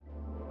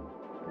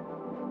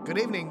Good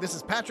evening, this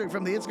is Patrick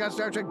from the It's Got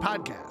Star Trek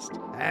podcast,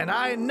 and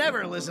I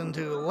never listen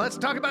to Let's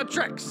Talk About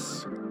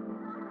Treks.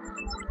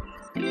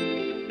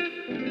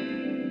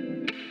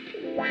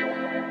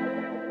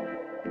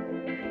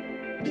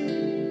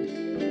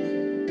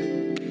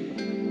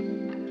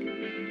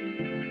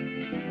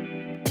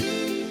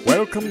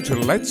 Welcome to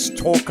Let's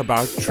Talk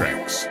About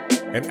Treks,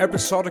 an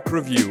episodic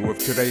review of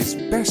today's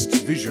best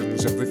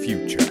visions of the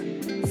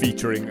future,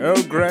 featuring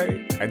Earl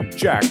Grey and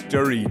Jack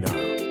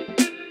Dorino.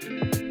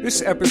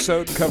 This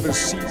episode covers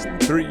Season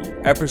 3,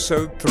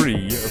 Episode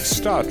 3 of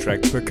Star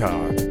Trek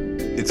Picard.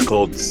 It's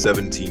called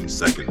 17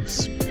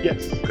 Seconds.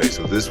 Yes. Okay,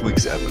 so this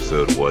week's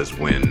episode was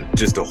when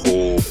just a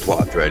whole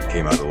plot thread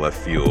came out of left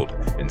field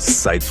and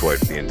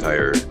sideswiped the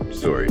entire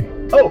story.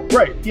 Oh,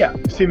 right, yeah,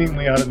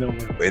 seemingly out of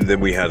nowhere. And then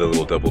we had a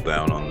little double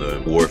down on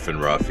the Worf and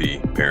Raffi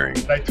pairing.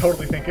 I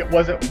totally think it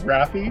wasn't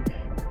Raffi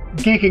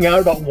geeking out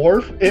about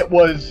Worf, it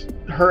was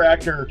her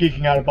actor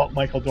geeking out about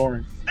Michael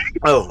Dorn.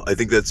 Oh, I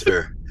think that's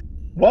fair.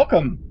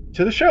 Welcome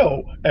to the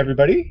show,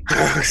 everybody.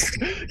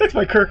 That's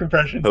my Kirk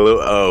impression. Hello.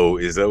 Oh,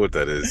 is that what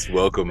that is?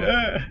 Welcome,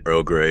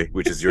 Earl Grey,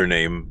 which is your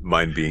name,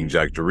 mine being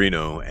Jack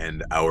Dorino,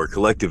 and our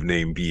collective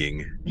name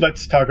being...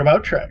 Let's Talk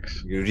About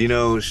Treks. You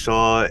know,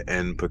 Shaw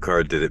and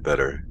Picard did it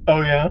better.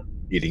 Oh, yeah?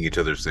 Eating each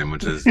other's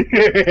sandwiches.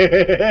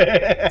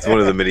 It's one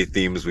of the many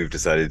themes we've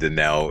decided to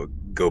now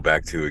go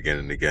back to again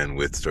and again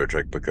with Star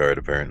Trek Picard,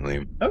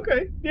 apparently.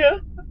 Okay, yeah.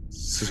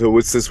 So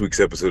what's this week's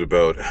episode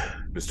about,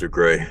 Mr.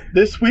 Grey?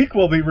 This week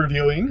we'll be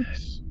reviewing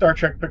Star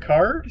Trek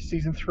Picard,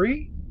 Season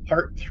 3,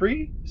 Part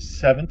 3,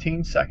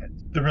 17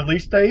 Seconds. The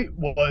release date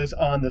was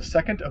on the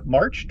 2nd of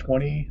March,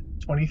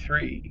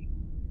 2023.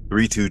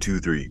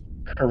 3223.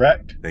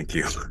 Correct. Thank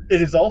you.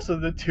 It is also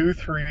the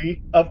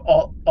 2-3 of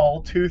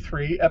all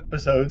 2-3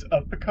 episodes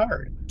of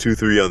Picard.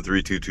 2-3 on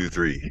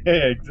 3223. Yeah,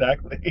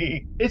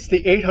 exactly. It's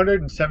the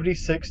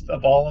 876th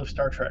of all of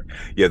Star Trek.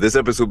 Yeah, this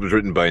episode was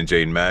written by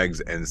Jane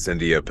Maggs and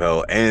Cindy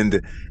Appel,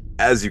 and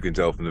as you can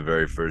tell from the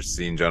very first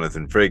scene,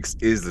 Jonathan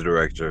Frakes is the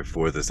director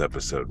for this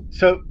episode.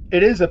 So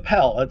it is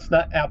Appel, it's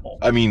not Apple.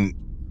 I mean,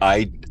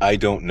 I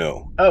don't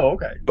know. Oh,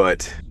 okay.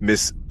 But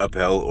Miss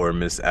Appel or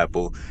Miss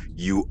Apple,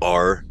 you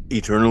are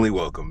eternally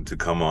welcome to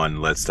come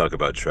on Let's Talk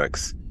About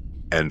Treks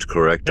and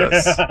correct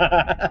us.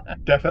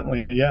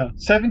 Definitely, yeah.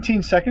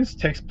 17 Seconds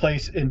takes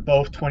place in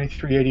both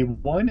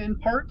 2381 in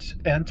parts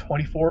and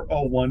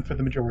 2401 for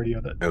the majority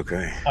of it.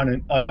 Okay. On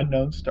an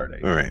unknown start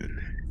date. All right.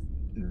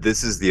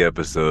 This is the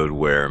episode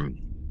where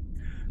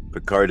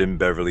Picard and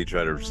Beverly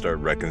try to start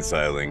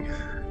reconciling,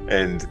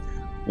 and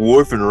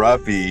Worf and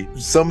Raffi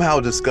somehow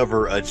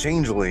discover a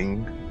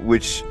changeling,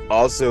 which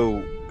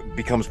also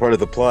becomes part of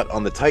the plot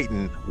on the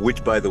Titan,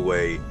 which, by the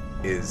way,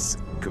 is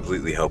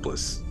completely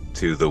helpless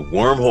to the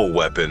wormhole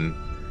weapon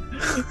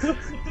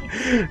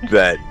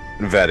that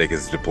Vadic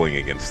is deploying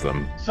against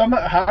them.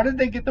 How did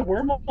they get the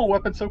wormhole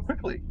weapon so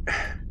quickly?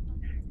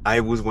 I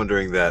was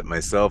wondering that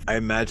myself. I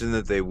imagine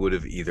that they would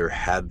have either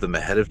had them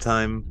ahead of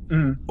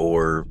time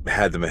or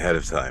had them ahead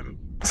of time.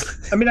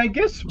 I mean, I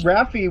guess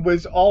Raffi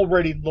was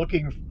already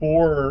looking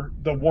for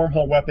the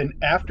wormhole weapon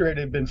after it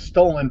had been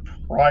stolen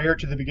prior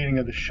to the beginning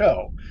of the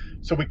show.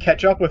 So we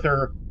catch up with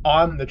her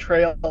on the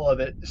trail of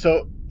it.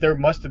 So there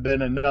must have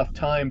been enough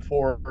time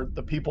for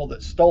the people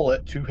that stole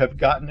it to have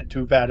gotten it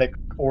to Vadic,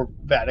 or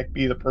Vadic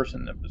be the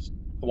person that was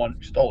the one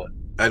who stole it.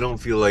 I don't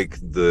feel like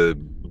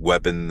the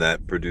weapon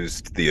that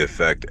produced the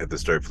effect at the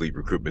Starfleet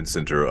Recruitment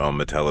Center on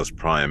Metalis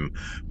Prime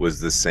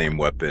was the same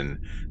weapon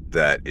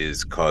that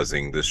is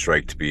causing the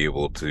strike to be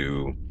able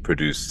to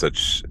produce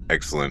such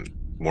excellent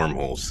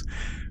wormholes.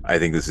 I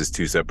think this is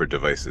two separate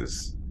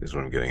devices, is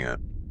what I'm getting at.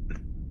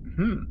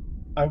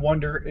 I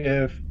wonder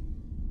if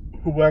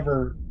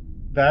whoever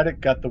Vadic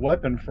got the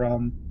weapon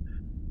from,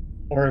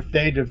 or if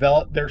they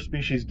developed, their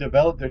species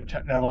developed their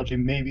technology,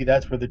 maybe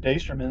that's where the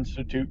Daystrom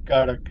Institute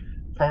got a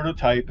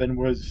prototype and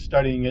was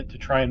studying it to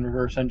try and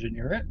reverse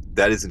engineer it.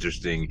 That is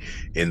interesting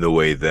in the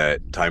way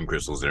that time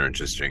crystals are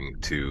interesting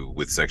to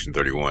with Section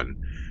 31,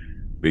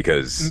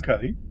 because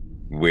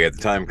we had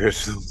the time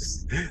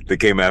crystals that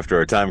came after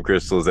our time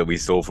crystals that we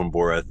stole from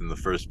Borath in the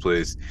first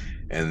place,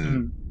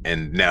 and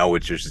now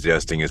what you're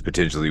suggesting is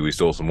potentially we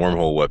stole some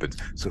wormhole weapons.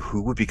 So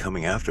who would be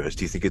coming after us?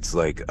 Do you think it's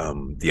like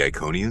the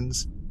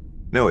Iconians?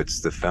 No,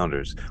 it's the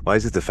Founders. Why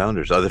is it the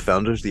Founders? Are the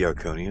Founders the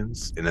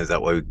Arconians? And is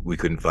that why we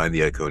couldn't find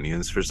the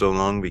Iconians for so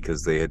long?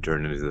 Because they had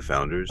turned into the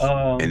Founders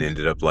and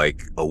ended up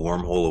like a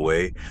wormhole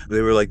away?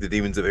 They were like the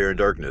demons of air and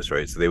darkness,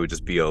 right? So they would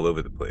just be all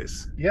over the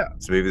place. Yeah.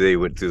 So maybe they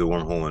went through the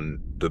wormhole and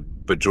the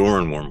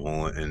Bajoran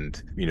wormhole and,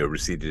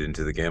 receded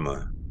into the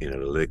Gamma, the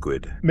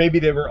liquid. Maybe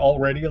they were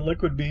already a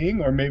liquid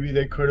being, or maybe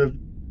they could have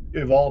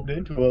evolved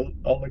into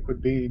a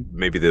liquid being.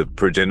 Maybe the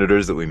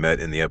progenitors that we met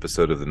in the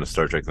episode of the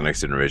Star Trek The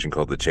Next Generation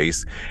called The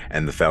Chase,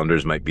 and the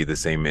Founders might be the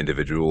same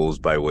individuals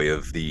by way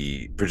of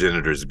the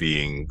progenitors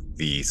being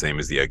the same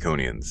as the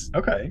Iconians.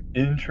 Okay,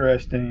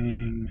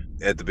 interesting.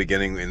 At the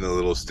beginning in the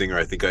little stinger,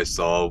 I think I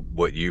saw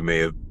what you may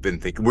have been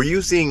thinking. Were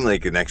you seeing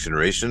like a Next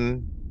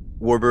Generation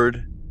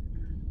Warbird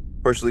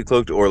partially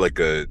cloaked, or like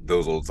a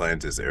those old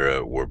scientist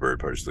era Warbird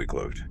partially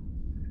cloaked?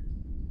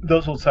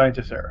 Those old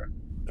scientist era.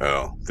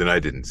 Oh, then I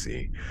didn't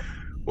see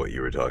what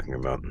you were talking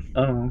about.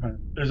 Oh, okay.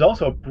 There's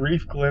also a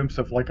brief glimpse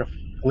of like a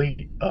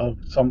fleet of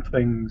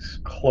somethings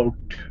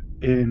cloaked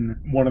in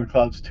one of the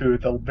clouds too,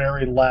 at the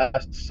very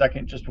last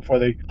second, just before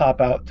they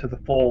pop out to the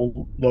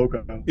full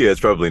logo. Yeah, it's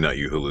probably not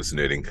you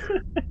hallucinating.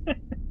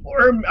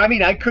 Or, I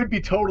mean, I could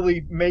be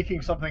totally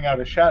making something out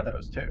of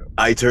shadows too.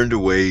 I turned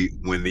away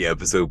when the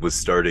episode was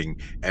starting,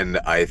 and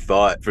I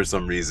thought for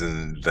some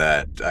reason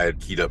that I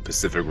had keyed up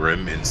Pacific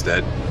Rim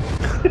instead.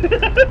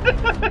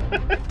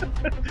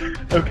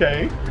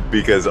 Okay.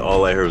 Because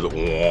all I heard was,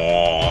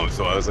 whoa,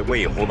 so I was like,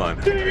 wait, hold on.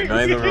 Am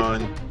I in the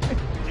wrong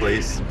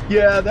place?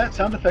 Yeah, that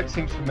sound effect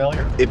seems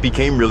familiar. It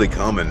became really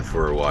common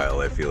for a while,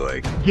 I feel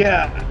like.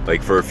 Yeah.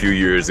 Like for a few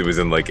years, it was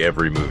in like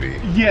every movie.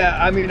 Yeah,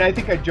 I mean, I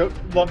think I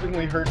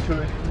lovingly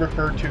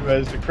referred to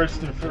as the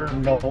Christopher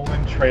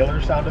Nolan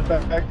trailer sound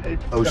effect.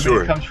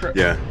 Sure. It comes from,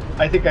 yeah.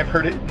 I think I've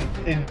heard it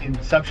in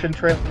Inception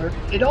trailer.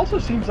 It also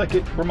seems like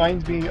it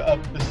reminds me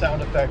of the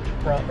sound effect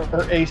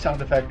or a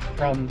sound effect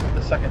from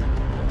the second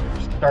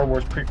Star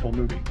Wars prequel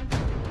movie.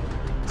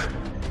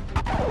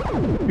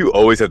 You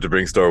always have to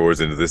bring Star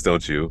Wars into this,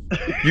 don't you?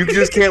 You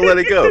just can't let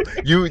it go.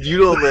 You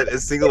don't let a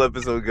single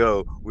episode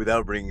go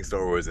without bringing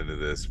Star Wars into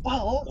this.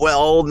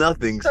 Well,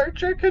 nothing. Star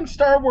Trek and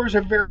Star Wars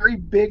are very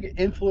big,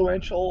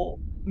 influential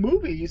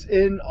movies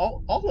in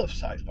all of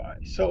sci-fi.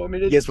 So I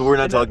mean, yes, but we're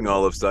not talking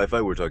all of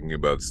sci-fi. We're talking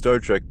about Star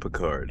Trek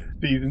Picard,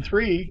 season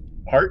 3,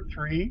 part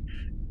 3.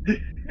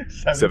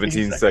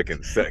 17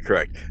 seconds.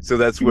 Correct. So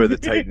that's where the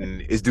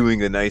Titan is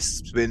doing a nice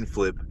spin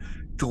flip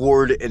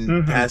toward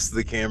and past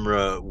the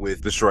camera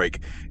with the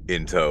Shrike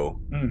in tow.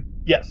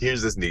 Yes.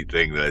 Here's this neat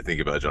thing that I think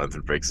about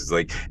Jonathan Frakes is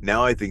like,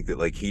 now I think that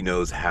like he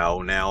knows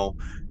how now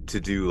to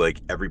do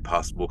like every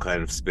possible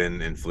kind of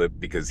spin and flip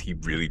because he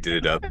really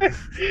did it up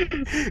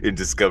in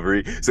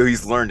Discovery. So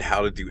he's learned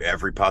how to do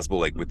every possible,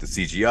 like with the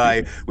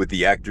CGI, with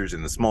the actors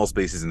in the small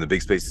spaces and the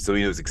big spaces. So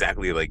he knows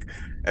exactly like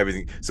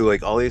everything. So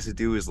like all he has to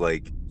do is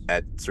like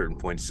at certain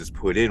points just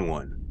put in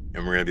one.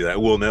 And we're gonna be like,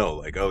 well, no,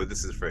 like, oh,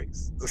 this is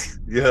Frakes.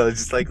 Yeah, it's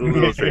just like a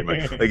little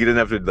trademark. Like, you didn't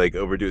have to like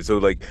overdo it. So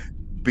like,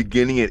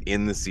 beginning it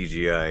in the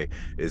CGI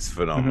is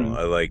phenomenal.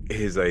 I like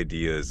his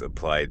ideas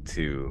applied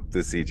to the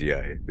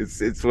CGI.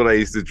 It's what I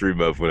used to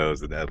dream of when I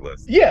was an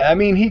adolescent. Yeah, I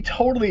mean, he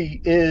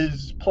totally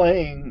is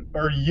playing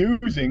or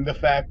using the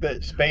fact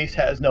that space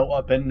has no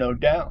up and no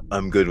down.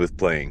 I'm good with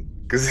playing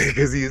because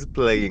he is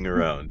playing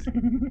around.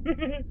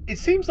 It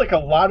seems like a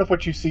lot of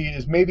what you see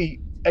is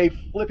maybe a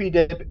flippy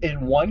dip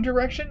in one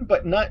direction,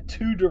 but not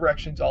two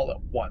directions all at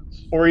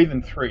once, or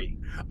even three.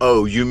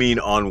 Oh, you mean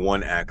on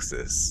one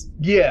axis?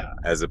 Yeah.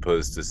 As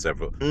opposed to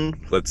several.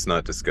 Let's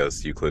not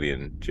discuss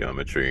Euclidean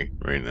geometry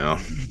right now.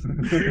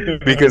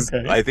 Because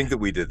okay. I think that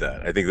we did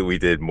that. I think that we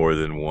did more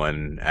than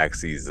one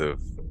axis of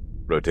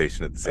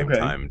rotation at the same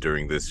time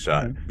during this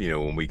shot. You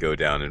know, when we go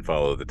down and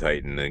follow the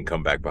Titan and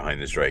come back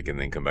behind the Shrike and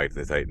then come back to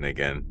the Titan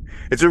again.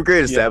 It's a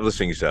great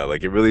establishing shot.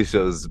 Like, it really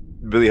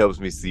helps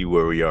me see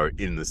where we are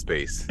in the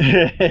space.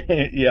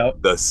 Yeah.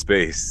 The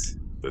space.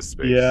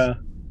 Yeah.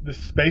 The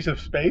space of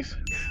space?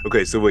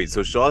 Okay, so wait,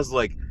 so Shaw's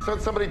like,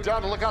 send somebody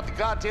down to look out the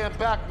goddamn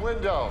back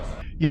windows.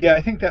 Yeah,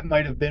 I think that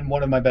might have been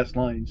one of my best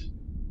lines.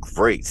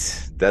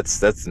 Great.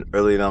 That's an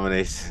early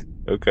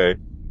nomination. Okay.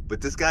 But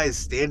this guy is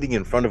standing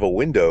in front of a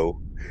window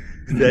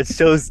that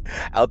shows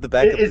out the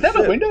back of the Is that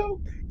ship. A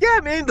window? Yeah,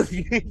 man.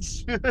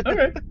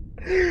 Okay.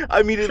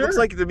 I mean, it looks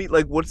like to me,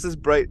 like, what's this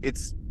bright?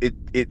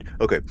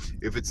 Okay.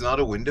 If it's not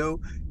a window,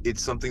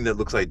 it's something that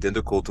looks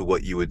identical to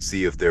what you would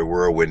see if there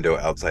were a window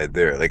outside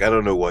there. Like, I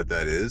don't know what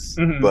that is,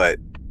 but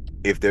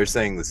if they're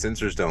saying the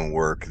sensors don't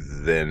work,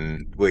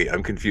 then wait,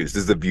 I'm confused.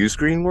 Does the view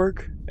screen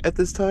work at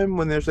this time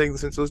when they're saying the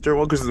sensors don't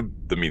work? Because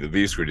the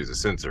view screen is a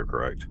sensor,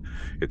 correct?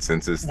 It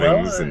senses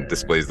things and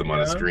displays them on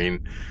a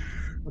screen.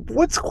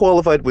 What's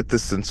qualified with the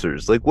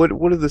sensors? Like,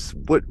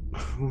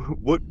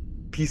 what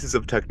pieces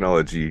of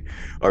technology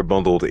are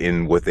bundled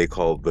in what they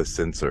call the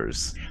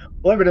sensors?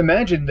 Well, I would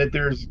imagine that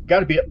there's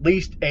got to be at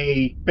least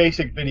a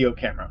basic video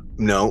camera.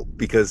 No,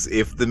 because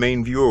if the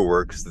main viewer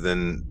works,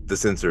 then the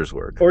sensors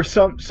work. Or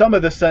some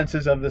of the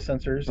senses of the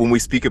sensors. When we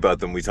speak about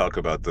them, we talk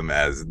about them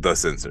as the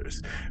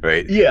sensors,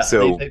 right? Yeah.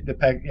 So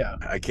yeah.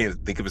 I can't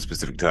think of a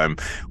specific time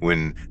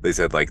when they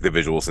said like the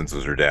visual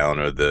sensors are down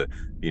or the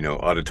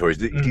auditory.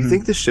 Do you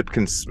think the ship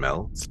can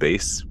smell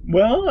space?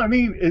 Well, I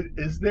mean,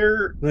 is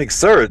there like,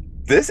 sir,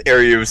 this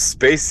area of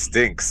space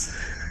stinks.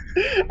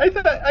 I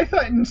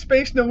thought in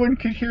space no one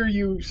could hear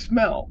you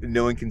smell.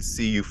 No one can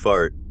see you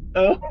fart.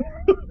 Oh,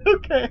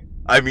 okay.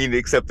 I mean,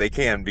 except they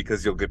can,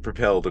 because you'll get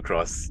propelled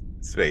across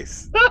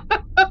space.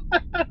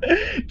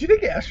 Do you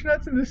think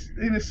astronauts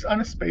on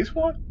a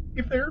spacewalk,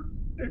 if they're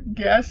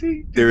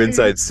gassy? They're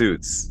inside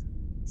suits,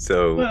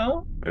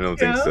 so I don't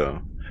think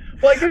so.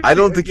 Well, I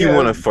don't think you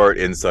want to fart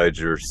inside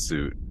your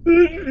suit.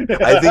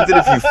 I think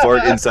that if you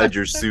fart inside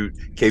your suit,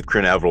 Cape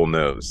Canaveral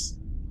knows,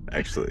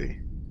 actually.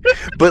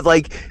 But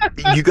like,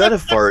 you gotta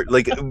fart.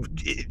 Like,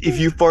 if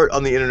you fart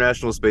on the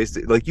International Space,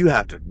 like you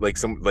have to, like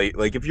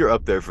like if you're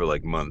up there for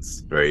like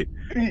months, right?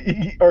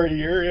 Or a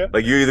year, yeah.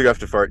 Like you either have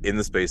to fart in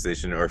the space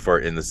station or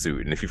fart in the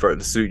suit. And if you fart in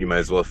the suit, you might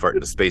as well fart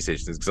in the space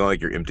station. It's not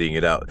like you're emptying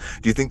it out.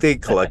 Do you think they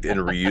collect and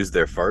reuse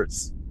their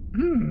farts?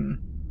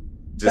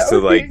 Just to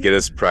like get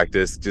us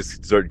practice,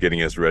 just start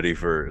getting us ready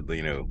for,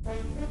 you know,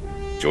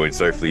 join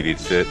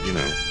Starfleet shit, you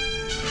know.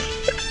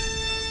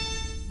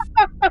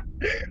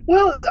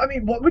 Well, I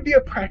mean, what would be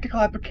a practical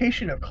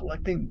application of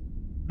collecting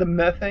the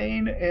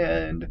methane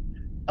and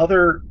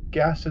other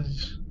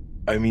gases?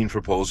 I mean,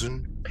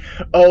 propulsion.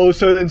 Oh,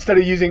 so instead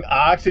of using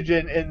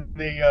oxygen in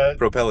the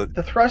propellant,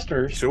 the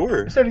thrusters,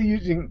 sure. Instead of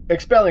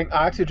expelling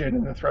oxygen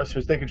in the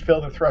thrusters, they could fill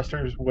the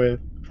thrusters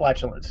with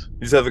flatulence.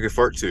 You just have like a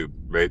fart tube,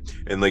 right?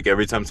 And like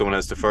every time someone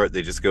has to fart,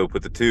 they just go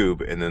put the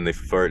tube, and then they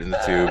fart in the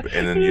tube,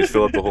 and then you just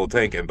fill up the whole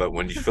tank. But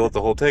when you fill up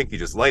the whole tank, you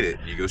just light it,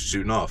 and you go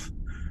shooting off.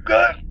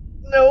 Good.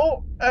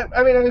 No,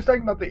 I mean, I was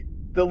talking about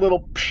the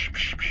little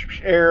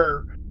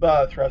air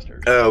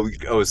thrusters.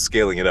 Oh,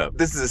 scaling it up.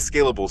 This is a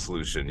scalable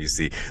solution, you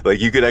see. Like,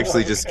 you could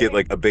actually just get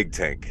like a big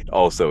tank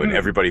also, and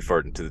everybody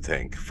fart into the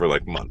tank for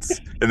like months.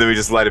 And then we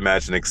just light a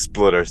match and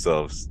explode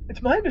ourselves.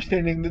 It's my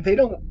understanding that they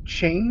don't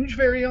change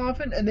very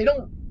often, and they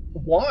don't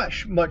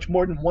wash much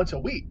more than once a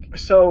week.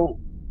 So,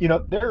 you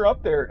know, they're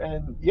up there,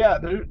 and yeah,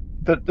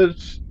 the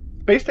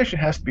space station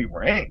has to be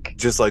rank.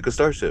 Just like a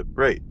starship,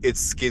 right? It's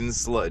skin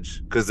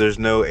sludge, because there's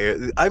no air.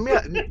 I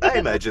mean, I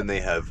imagine they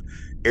have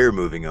air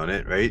moving on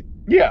it, right?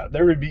 Yeah,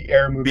 there would be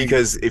air moving.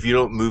 Because if you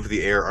don't move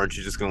the air, aren't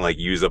you just going to like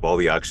use up all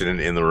the oxygen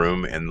in the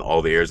room, and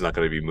all the air is not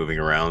going to be moving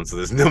around? So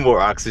there's no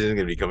more oxygen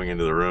going to be coming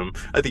into the room.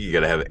 I think you got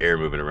to have air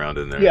moving around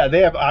in there. Yeah,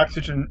 they have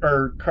oxygen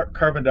or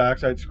carbon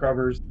dioxide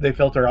scrubbers. They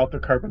filter out the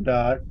carbon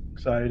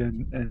dioxide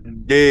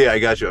and Yeah, I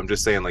got you. I'm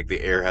just saying, like,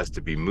 the air has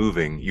to be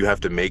moving. You have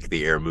to make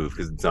the air move,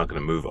 because it's not going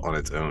to move on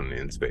its own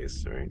in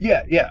space, right?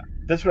 Yeah.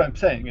 That's what I'm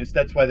saying. Is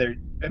that's why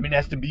it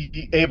has to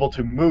be able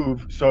to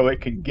move so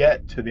it can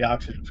get to the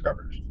oxygen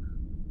scrubbers.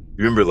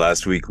 You remember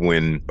last week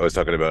when I was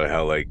talking about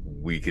how like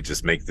we could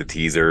just make the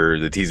teaser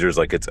is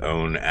like its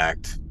own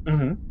act?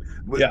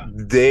 Yeah,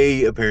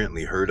 they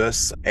apparently heard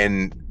us,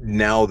 and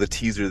now the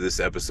teaser this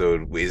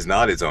episode is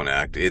not its own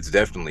act. It's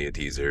definitely a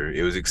teaser.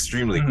 It was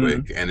extremely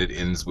quick, and it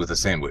ends with a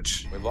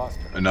sandwich. We lost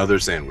her. Another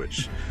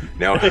sandwich.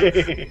 Now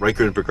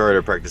Riker and Picard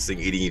are practicing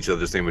eating each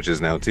other's sandwiches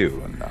now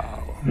too.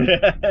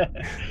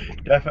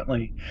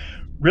 Definitely.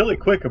 Really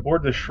quick,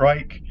 aboard the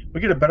Shrike, we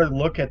get a better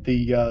look at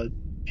the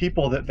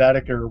people that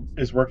Vadic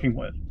is working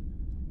with.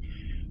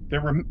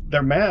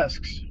 Their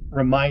masks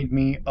remind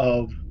me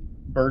of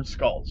bird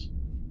skulls.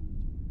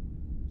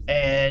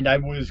 And I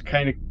was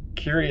kind of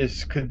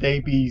curious, could they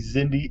be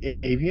Xindi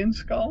avian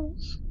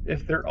skulls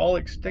if they're all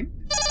extinct?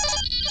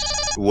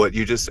 What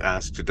you just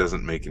asked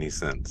doesn't make any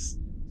sense.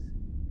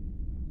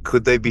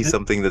 Could they be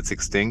something that's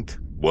extinct?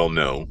 Well,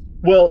 no.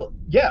 Well,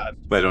 yeah.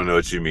 I don't know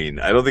what you mean.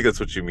 I don't think that's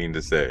what you mean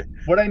to say.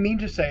 What I mean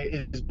to say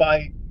is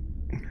by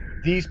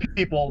these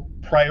people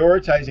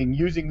prioritizing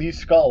using these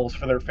skulls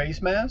for their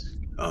face masks,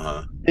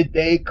 did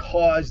they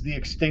cause the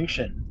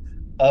extinction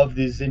of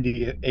the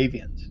Xindi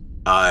avians?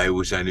 I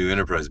wish I knew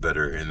Enterprise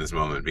better in this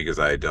moment, because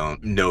I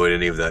don't know what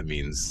any of that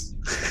means.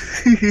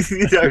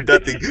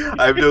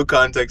 I have no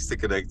context to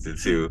connect it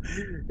to.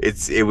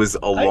 It was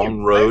a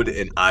long road,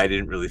 and I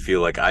didn't really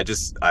feel like I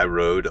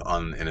rode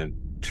in a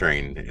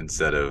train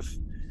instead of,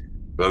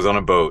 I was on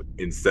a boat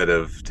instead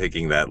of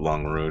taking that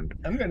long road.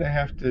 I'm gonna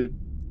have to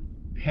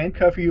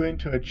handcuff you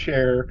into a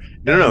chair.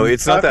 No,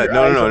 it's not that.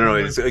 No.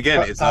 It's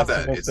not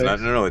that. It's not.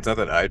 No, it's not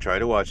that. I try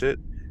to watch it,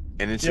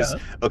 and it's just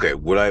okay.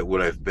 What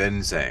I've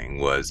been saying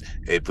was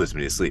it puts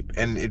me to sleep,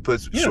 and it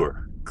puts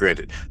sure.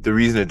 Granted, the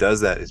reason it does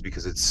that is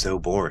because it's so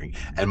boring.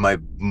 And my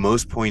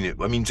most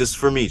poignant, I mean, just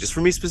for me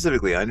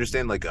specifically, I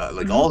understand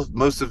the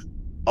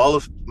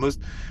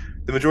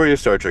majority of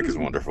Star Trek is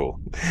wonderful.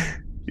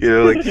 You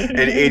know, like, and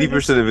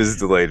 80% of it is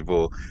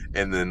delightful,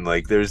 and then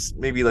like there's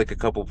maybe like a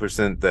couple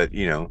percent that,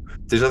 you know,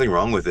 there's nothing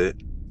wrong with it.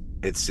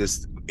 It's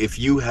just, if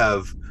you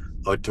have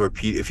a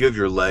torpedo, if you have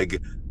your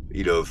leg,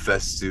 you know,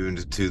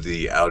 festooned to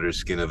the outer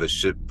skin of a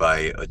ship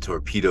by a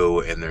torpedo,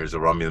 and there's a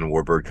Romulan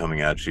warbird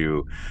coming at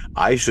you,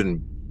 I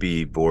shouldn't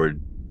be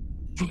bored.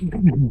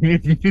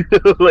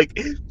 Like,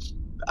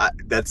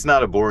 that's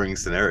not a boring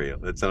scenario.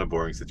 That's not a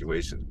boring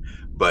situation.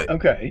 But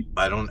okay,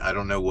 I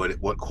don't know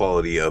what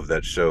quality of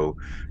that show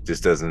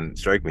just doesn't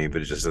strike me.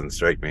 But it just doesn't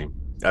strike me.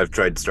 I've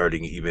tried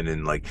starting even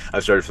in like,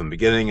 I've started from the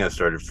beginning. I've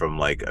tried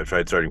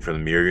starting from the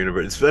Mirror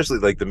Universe, especially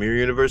like the Mirror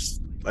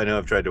Universe. I know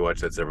I've tried to watch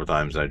that several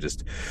times, and I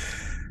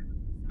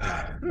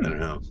don't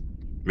know.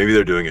 Maybe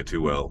they're doing it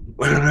too well.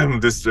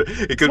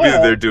 It could be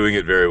that they're doing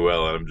it very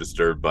well, and I'm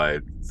disturbed by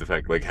the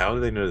fact, like, how do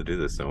they know to do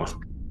this so well?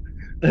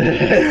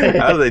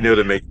 How do they know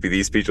to make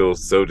these people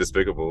so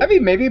despicable? I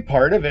mean, maybe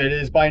part of it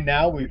is by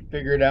now we've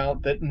figured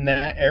out that in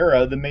that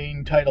era, the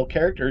main title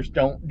characters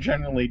don't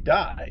generally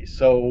die.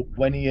 So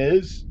when he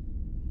is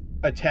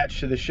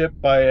attached to the ship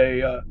by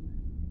a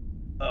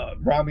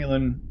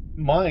Romulan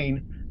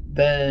mine,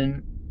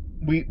 then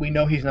we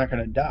know he's not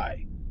going to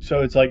die. So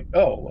it's like,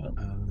 oh, well.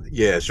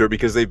 Yeah, sure,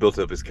 because they built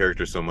up his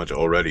character so much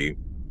already.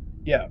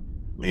 Yeah.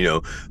 You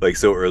know, like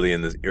so early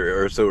in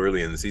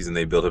the season,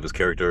 they built up his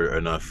character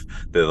enough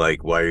that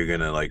like, why are you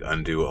gonna like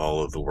undo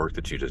all of the work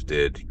that you just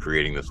did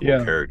creating this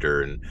whole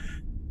character? And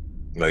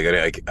like,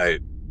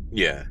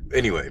 yeah.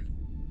 Anyway,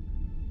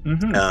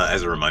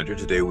 as a reminder,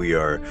 today we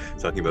are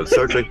talking about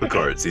Star Trek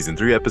Picard, season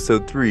 3,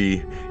 episode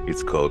 3.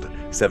 It's called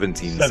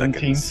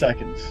 17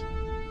 Seconds.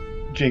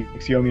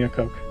 Jinx, you owe me a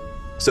Coke.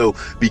 So,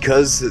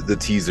 because the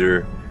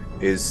teaser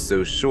is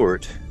so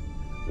short,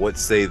 what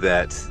say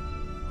that?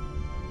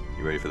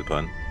 You ready for the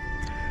pun?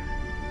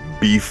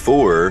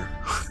 Before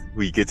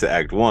we get to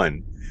Act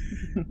 1,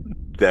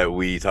 that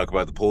we talk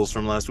about the polls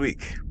from last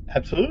week.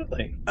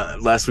 Absolutely.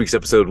 Last week's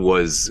episode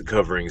was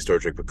covering Star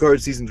Trek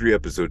Picard, season 3,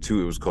 episode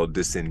 2. It was called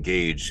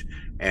Disengage.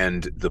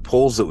 And the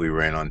polls that we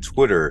ran on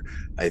Twitter,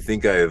 I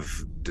think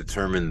I've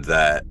determined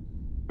that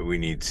I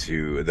need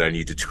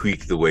to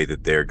tweak the way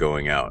that they're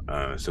going out.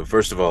 So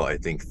first of all, I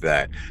think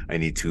that I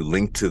need to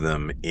link to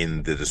them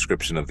in the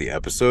description of the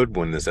episode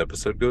when this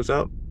episode goes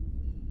out.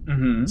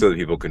 So that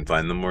people can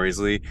find them more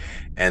easily.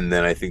 And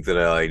then I think that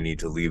I need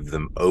to leave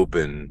them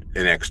open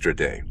an extra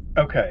day.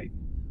 Okay.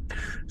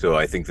 So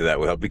I think that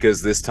will help,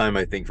 because this time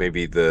I think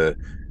maybe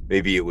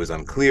it was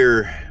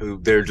unclear.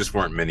 There just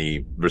weren't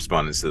many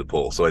respondents to the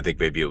poll. So I think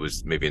maybe it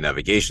was a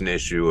navigation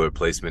issue or a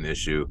placement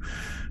issue.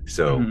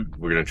 So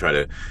we're going to try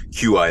to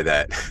QI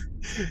that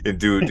and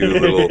do a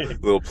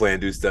little plan,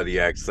 do, study,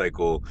 act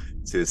cycle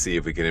to see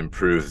if we can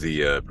improve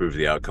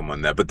the outcome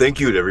on that. But thank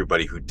you to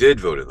everybody who did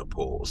vote in the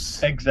polls.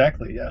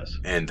 Exactly, yes.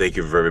 And thank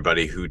you for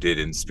everybody who did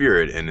in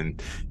spirit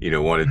and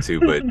wanted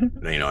to, but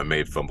I may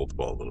have fumbled the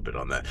ball a little bit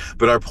on that.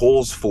 But our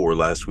polls for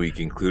last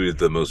week included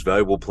the most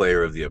valuable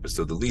player of the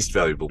episode, the least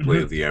valuable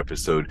player of the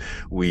episode.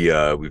 We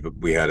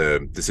had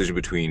a decision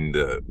between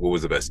what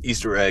was the best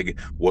Easter egg,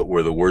 what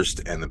were the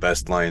worst and the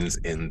best lines,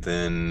 and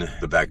then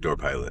the backdoor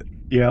pilot.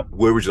 Yeah.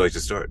 Where would you like to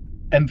start?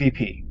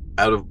 MVP.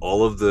 Out of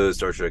all of the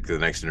Star Trek The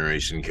Next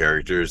Generation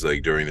characters,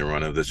 like during the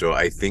run of the show,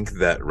 I think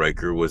that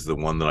Riker was the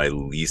one that I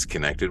least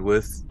connected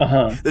with.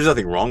 There's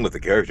nothing wrong with the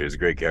character. He's a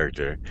great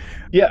character.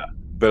 Yeah.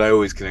 But I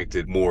always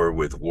connected more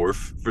with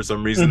Worf for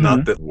some reason.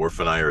 Not that Worf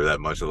and I are that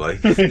much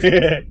alike.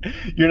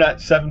 You're not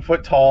 7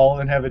 foot tall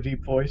and have a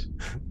deep voice.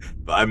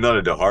 I'm not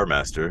a Dahar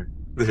master.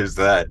 There's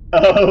that.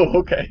 Oh,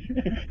 okay.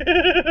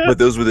 But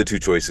those were the two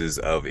choices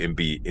of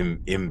MBI.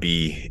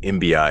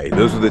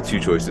 Those were the two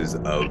choices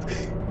of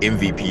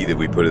MVP that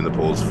we put in the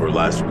polls for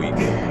last week.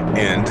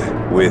 And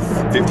with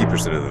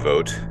 50% of the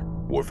vote,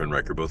 Worf and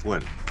Riker both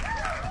win.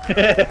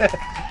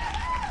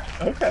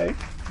 Okay.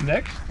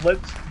 Next,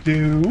 let's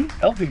do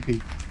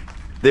LVP.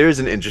 There's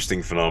an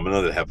interesting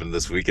phenomenon that happened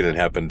this week, and it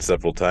happened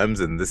several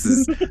times, and this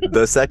is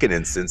the second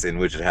instance in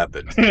which it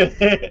happened.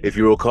 If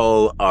you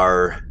recall,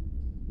 our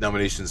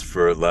nominations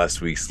for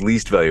last week's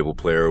least valuable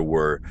player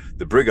were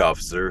the brig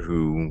officer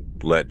who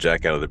let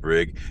Jack out of the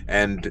brig,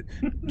 and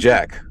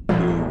Jack,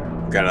 who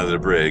got out of the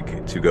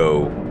brig to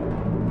go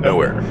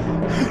nowhere.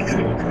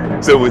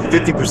 So with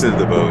 50% of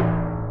the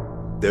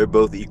vote, they're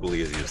both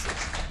equally as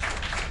useless.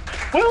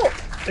 Well,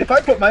 if I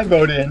put my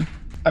vote in,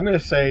 I'm going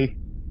to say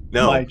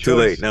no, too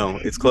late. No,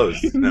 it's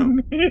closed. No.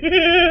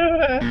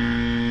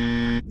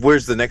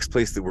 Where's the next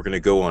place that we're going to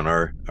go on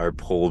our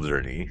poll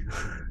journey?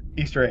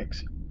 Easter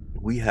eggs.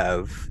 We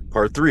have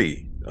part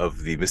 3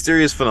 of the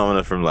mysterious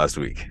phenomena from last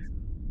week.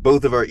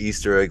 Both of our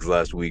Easter eggs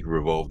last week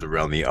revolved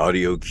around the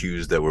audio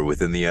cues that were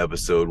within the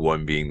episode,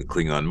 one being the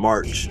Klingon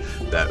March,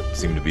 that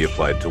seemed to be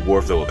applied to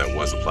Worf, though that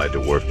was applied to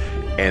Worf,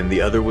 and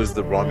the other was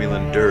the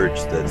Romulan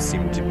dirge that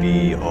seemed to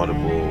be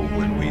audible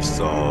when we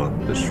saw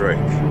the strike.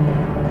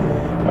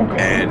 Okay.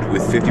 And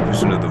with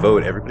 50% of the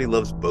vote, everybody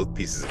loves both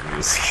pieces of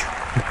music.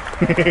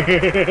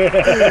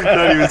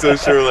 Not even so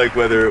sure like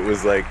whether it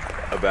was like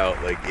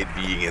about like it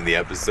being in the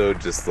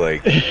episode, just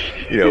like,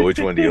 which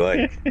one do you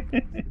like?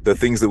 The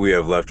things that we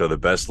have left are the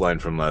best line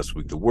from last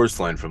week, the worst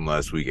line from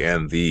last week,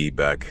 and the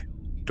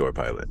backdoor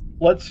pilot.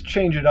 Let's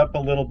change it up a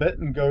little bit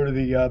and go to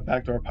the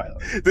backdoor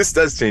pilot. This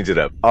does change it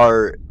up.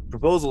 Our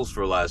proposals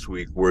for last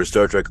week were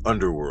Star Trek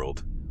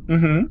Underworld.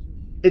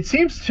 It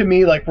seems to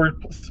me like we're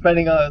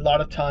spending a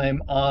lot of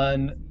time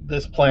on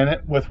this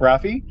planet with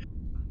Raffi.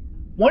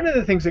 One of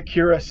the things that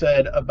Kira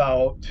said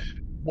about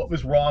what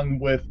was wrong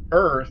with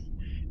Earth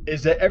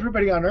is that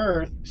everybody on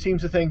Earth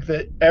seems to think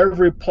that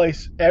every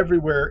place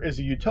everywhere is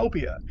a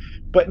utopia.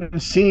 But in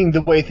seeing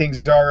the way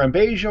things are on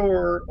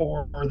Bajor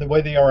or the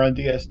way they are on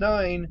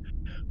DS9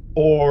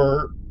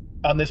 or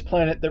on this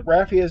planet that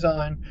Raffi is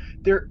on,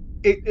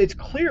 it's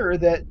clear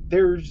that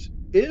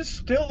is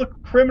still a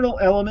criminal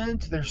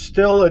element. There's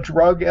still a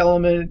drug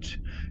element,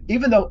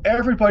 even though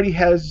everybody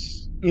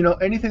has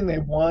anything they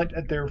want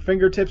at their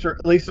fingertips, or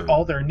at least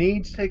all their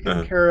needs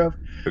taken care of.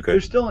 Okay.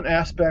 There's still an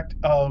aspect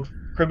of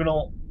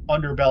criminal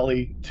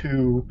underbelly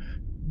to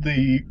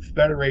the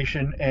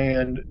Federation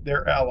and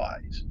their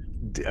allies.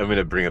 I'm going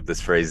to bring up this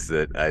phrase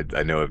that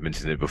I know I've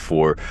mentioned it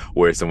before,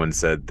 where someone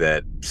said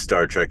that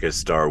Star Trek is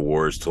Star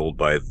Wars told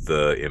by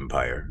the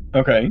Empire.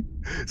 Okay.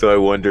 So I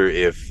wonder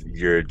if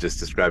you're just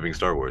describing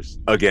Star Wars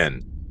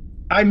again.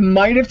 I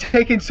might have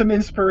taken some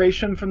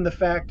inspiration from the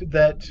fact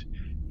that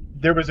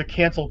there was a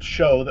canceled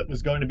show that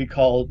was going to be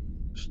called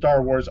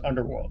Star Wars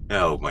Underworld.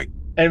 Oh my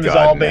And it was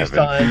God, all based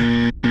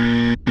on...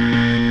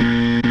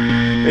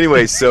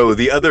 Anyway, so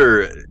the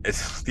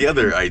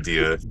other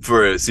idea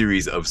for a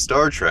series of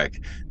Star Trek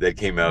that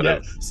came out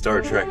of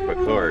Star Trek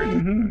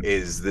Picard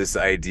is this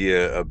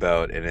idea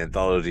about an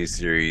anthology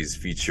series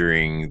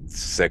featuring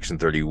Section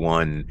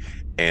 31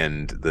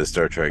 and the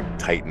Star Trek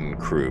Titan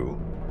crew.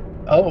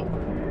 Oh.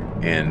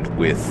 And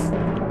with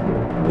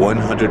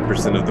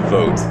 100% of the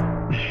vote,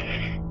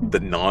 the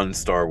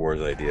non-Star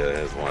Wars idea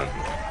has won.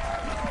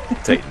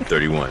 Titan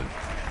 31.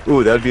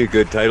 Ooh, that would be a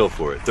good title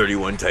for it.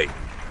 31 Titan.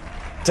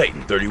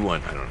 Titan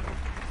 31. I don't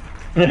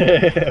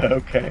know.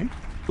 Okay.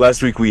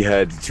 Last week we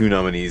had 2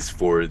 nominees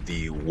for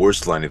the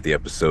worst line of the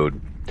episode.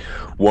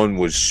 One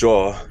was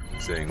Shaw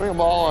saying, "Bring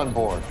them all on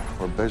board.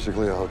 We're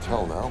basically a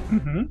hotel now."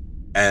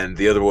 And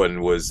the other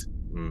one was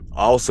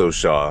also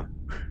Shaw,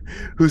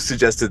 who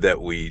suggested that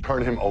we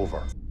turn him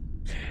over.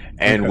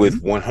 And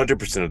with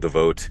 100% of the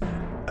vote,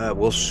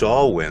 well,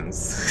 Shaw wins.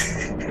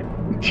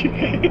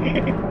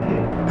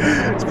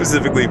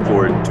 Specifically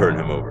for turn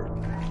him over.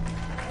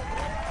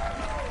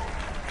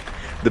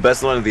 The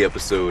best line of the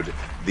episode,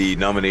 the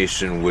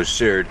nomination was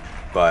shared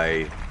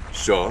by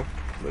Shaw,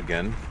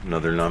 again,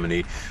 another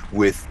nominee,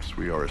 with...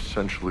 We are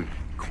essentially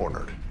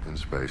cornered in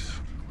space,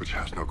 which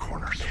has no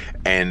corners.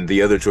 And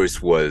the other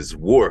choice was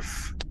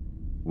Worf,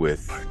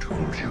 with... I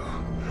told you,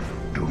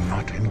 do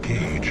not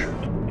engage.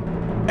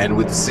 And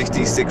with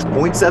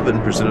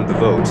 66.7% of the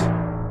vote,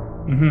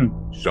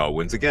 Shaw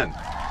wins again.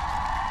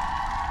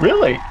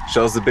 Really?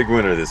 Shaw's the big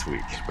winner this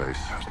week. Space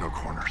has no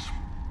corners.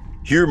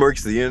 Here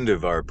marks the end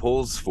of our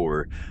polls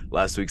for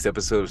last week's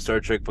episode of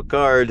Star Trek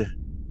Picard,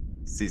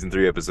 Season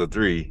 3, Episode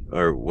 3,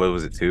 or what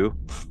was it, 2?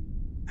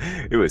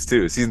 It was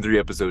 2. Season 3,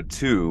 Episode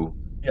 2,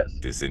 Yes.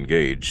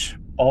 Disengage.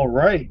 All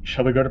right.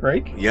 Shall we go to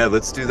break? Yeah,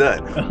 let's do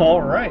that.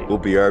 All right. We'll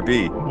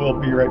BRB. We'll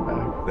be right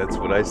back. That's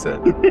what I said.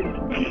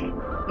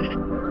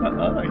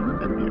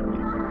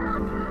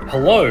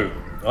 Hello,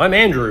 I'm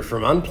Andrew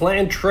from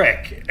Unplanned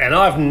Trek, and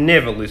I've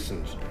never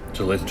listened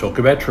to Let's Talk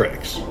About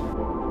Treks.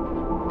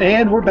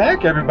 And we're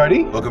back,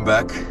 everybody. Welcome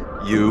back,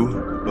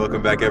 you.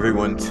 Welcome back,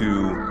 everyone,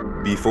 to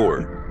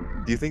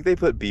B4. Do you think they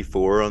put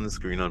B4 on the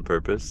screen on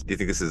purpose? Do you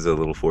think this is a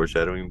little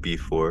foreshadowing,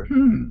 B4?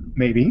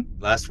 Maybe.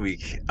 Last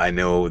week, I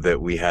know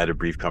that we had a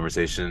brief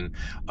conversation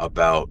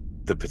about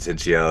the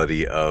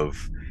potentiality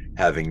of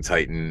having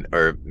Titan,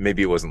 or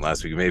maybe it wasn't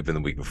last week, it may have been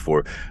the week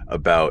before,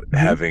 about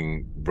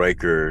having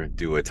Riker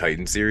do a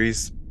Titan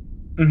series.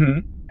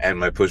 And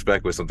my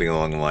pushback was something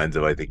along the lines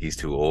of, I think he's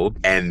too old.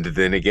 And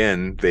then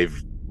again, they've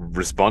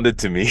responded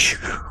to me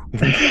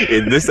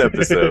in this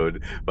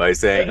episode by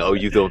saying, oh,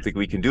 you don't think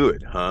we can do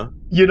it, huh?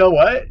 You know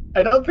what?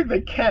 I don't think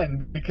they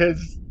can,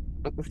 because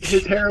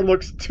his hair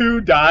looks too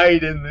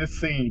dyed in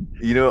this scene.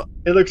 You know,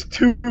 it looks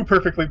too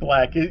perfectly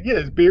black.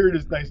 His beard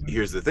is nice.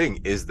 Here's the thing,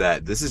 is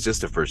that this is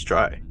just a first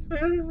try.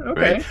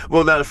 Okay. Right?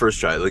 Well, not a first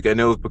try. Like, I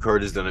know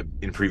Picard has done it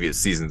in previous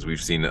seasons.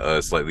 We've seen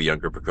a slightly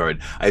younger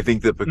Picard. I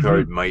think that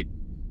Picard might,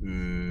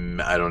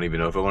 I don't even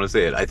know if I want to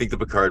say it. I think the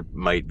Picard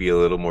might be a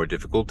little more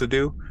difficult to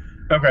do.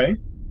 Okay.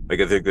 Like,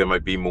 I think there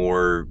might be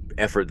more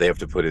effort they have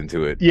to put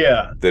into it.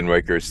 Yeah. Than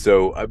Riker.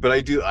 So, but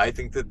I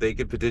think that they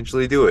could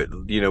potentially do it,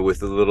 you know,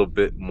 with a little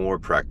bit more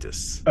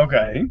practice.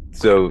 Okay.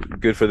 So,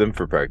 good for them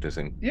for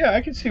practicing. Yeah,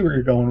 I can see where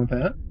you're going with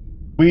that.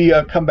 We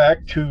come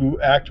back to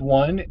Act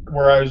 1,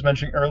 where I was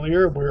mentioning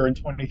earlier, we're in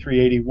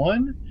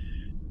 2381.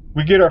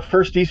 We get our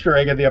first Easter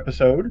egg of the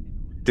episode.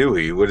 Do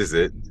we? What is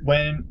it?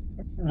 When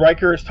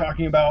Riker is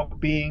talking about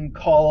being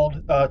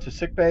called to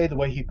sickbay, the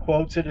way he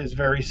quotes it is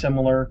very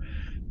similar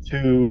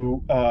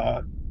to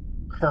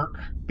Kirk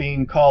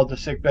being called to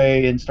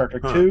sickbay in Star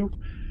Trek 2,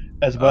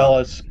 as well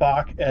as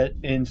Spock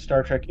in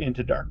Star Trek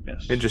Into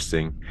Darkness.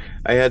 Interesting.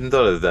 I hadn't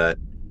thought of that.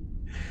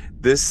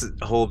 This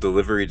whole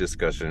delivery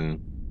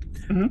discussion,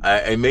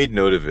 I made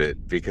note of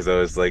it because I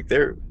was like,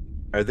 are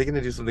they going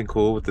to do something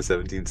cool with the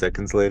 17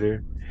 seconds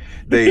later?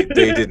 They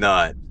did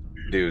not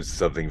do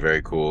something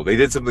very cool. They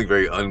did something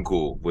very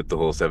uncool with the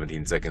whole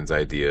 17 seconds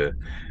idea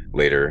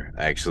later,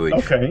 actually.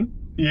 Okay.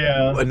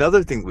 Yeah.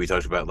 Another thing we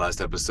talked about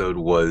last episode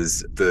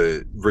was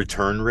the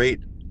return rate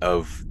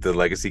of the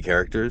legacy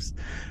characters.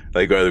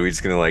 Like, are we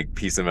just gonna like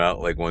piece them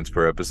out like once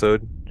per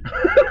episode?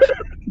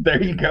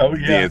 There you go.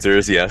 Yeah. The answer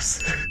is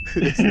yes.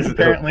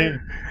 Apparently.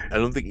 I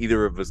don't think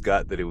either of us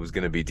got that it was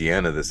gonna be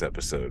Deanna this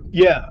episode.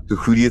 Yeah. So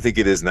who do you think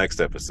it is next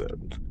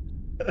episode?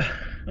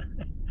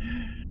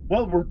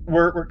 Well,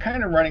 we're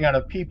kind of running out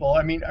of people.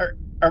 I mean,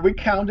 are we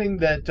counting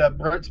that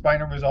Brent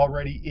Spiner was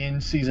already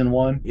in season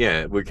 1?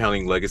 Yeah, we're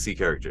counting legacy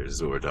characters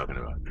is what we're talking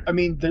about. I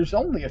mean, there's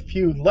only a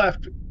few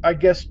left. I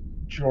guess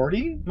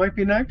Geordi might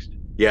be next.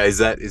 Yeah,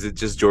 is it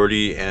just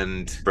Geordi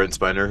and Brent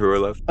Spiner who are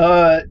left?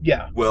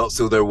 Yeah. Well,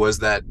 so there was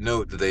that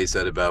note that they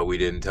said about we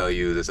didn't tell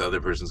you this other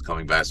person's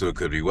coming back, so it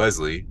could be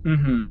Wesley.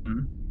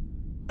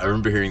 I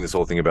remember hearing this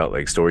whole thing about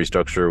like story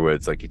structure, where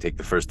it's like you take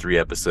the first 3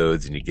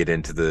 episodes and you get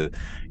into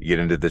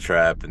the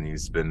trap, and you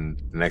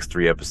spend the next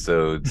 3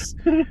 episodes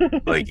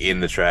like in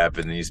the trap,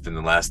 and then you spend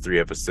the last 3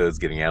 episodes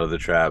getting out of the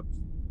trap.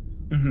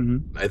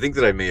 Mm-hmm. I think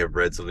that I may have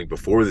read something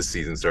before the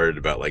season started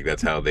about like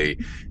that's how they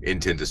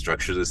intend to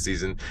structure this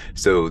season.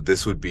 So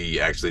this would be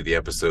actually the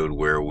episode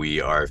where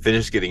we are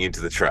finished getting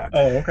into the trap.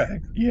 Oh, okay.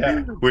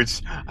 Yeah.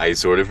 Which I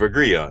sort of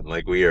agree on.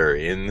 Like we are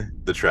in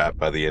the trap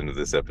by the end of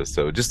this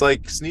episode, just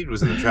like Sneed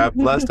was in the trap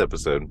last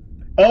episode.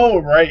 Oh,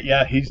 right.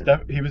 Yeah, he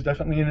was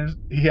definitely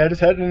he had his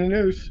head in a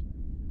noose.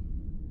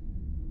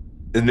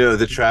 No,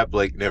 the trap.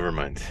 Like, never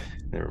mind.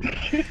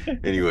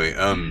 Anyway,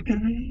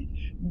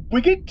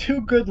 we get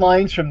 2 good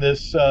lines from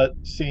this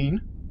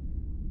scene.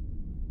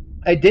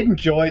 I did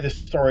enjoy the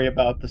story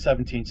about the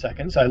 17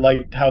 seconds. I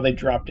liked how they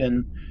dropped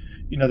in,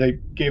 they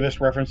gave us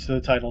reference to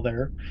the title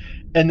there.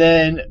 And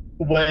then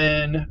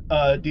when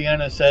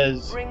Deanna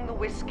says, "Bring the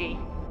whiskey."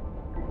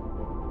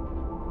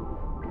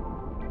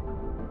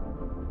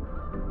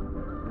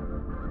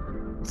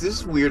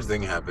 This weird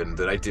thing happened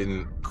that I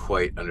didn't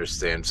quite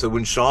understand. So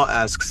when Shaw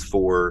asks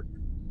for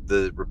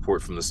the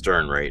report from the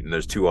stern, right, and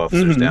there's 2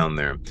 officers down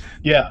there,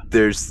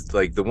 there's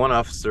like the one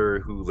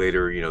officer who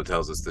later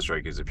tells us the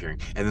strike is appearing,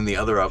 and then the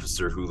other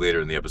officer who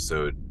later in the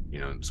episode,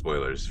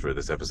 spoilers for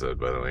this episode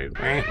by the way,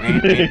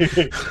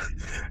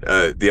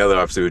 the other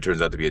officer who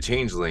turns out to be a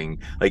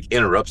changeling like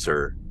interrupts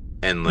her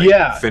and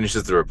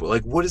finishes the report.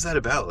 Like, what is that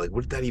about? Like,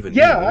 what did that even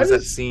mean? What was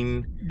that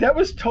scene? That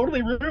was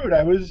totally rude.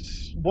 I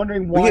was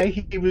wondering why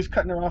he was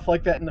cutting her off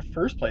like that in the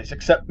first place,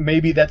 except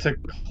maybe that's a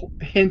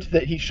hint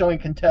that he's showing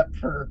contempt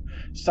for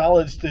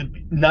Solids to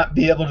not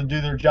be able to do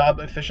their job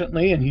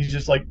efficiently, and he's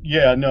just like,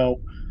 yeah, no,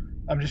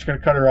 I'm just going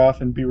to cut her off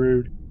and be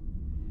rude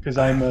because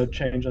I'm a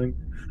changeling.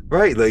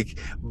 Right, like,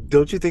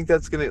 don't you think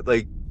that's going to,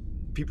 like,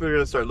 people are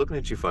gonna start looking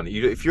at you funny.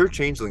 If you're a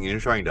changeling and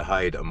you're trying to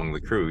hide among the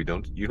crew, you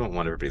don't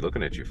want everybody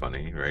looking at you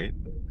funny, right?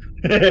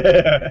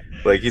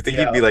 Like, you think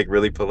you'd be like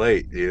really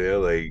polite,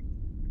 like,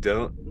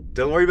 don't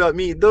worry about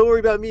me. Don't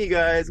worry about me,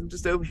 guys. I'm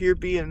just over here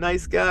being a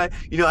nice guy.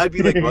 I'd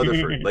be like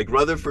Rutherford. Like,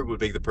 Rutherford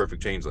would make the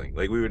perfect changeling.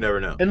 Like, we would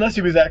never know. Unless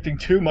he was acting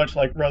too much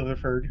like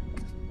Rutherford.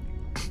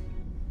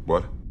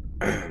 What?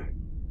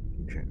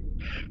 Okay.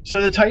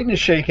 So the Titan is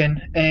shaken,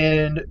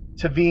 and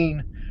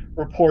Tavine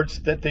reports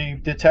that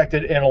they've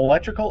detected an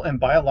electrical and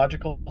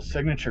biological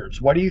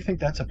signatures. What do you think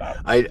that's about?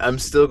 I'm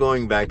still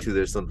going back to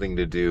there's something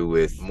to do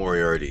with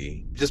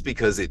Moriarty, just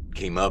because it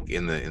came up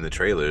in the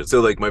trailer.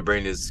 So like my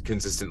brain is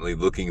consistently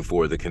looking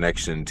for the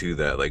connection to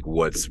that. Like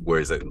where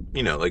is that?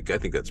 Like I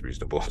think that's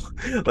reasonable.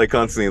 Like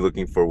constantly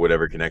looking for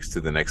whatever connects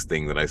to the next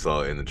thing that I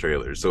saw in the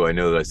trailer. So I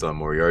know that I saw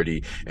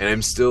Moriarty, and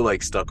I'm still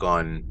like stuck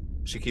on.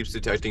 She keeps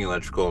detecting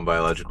electrical and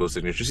biological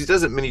signatures. She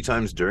does it many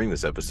times during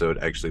this episode,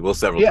 actually. Well,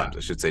 several times, I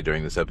should say,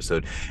 during this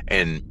episode.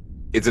 And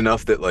it's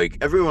enough that, like,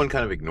 everyone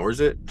kind of ignores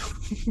it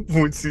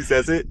when she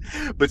says it.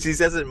 But she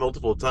says it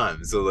multiple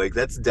times. So, like,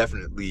 they're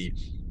definitely,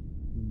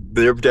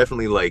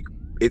 like,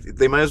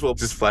 they might as well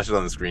just flash it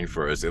on the screen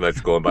for us.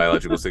 Electrical and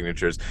biological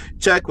signatures.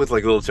 Check with,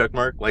 like, a little check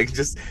mark. Like,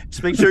 just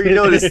make sure you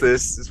notice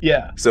this.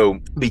 Yeah. So,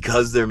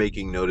 because they're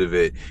making note of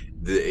it,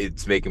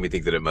 it's making me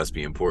think that it must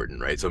be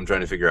important, right? So I'm trying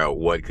to figure out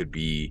what could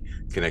be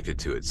connected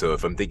to it. So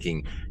if I'm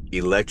thinking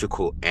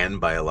electrical and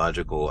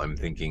biological, I'm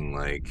thinking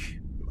like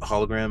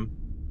hologram.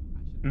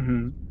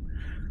 Mm-hmm.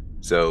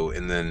 So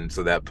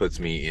that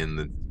puts me in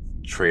the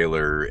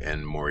trailer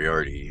and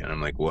Moriarty, and I'm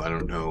like, well, I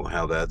don't know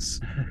how that's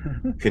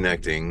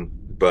connecting,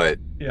 but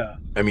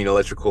I mean,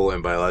 electrical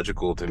and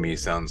biological to me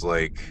sounds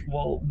like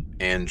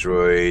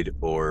android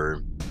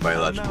or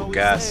biological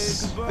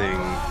gas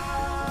thing.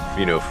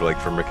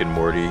 From Rick and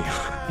Morty.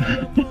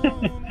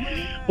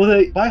 Well,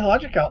 the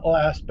biological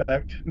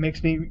aspect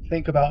makes me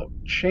think about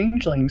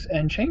changelings,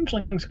 and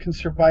changelings can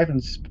survive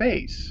in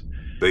space.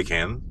 They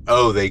can?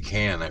 Oh, they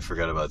can. I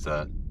forgot about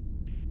that.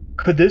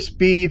 Could this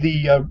be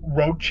the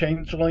rogue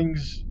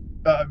changelings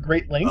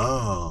Great Link?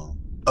 Oh,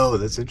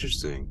 that's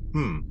interesting.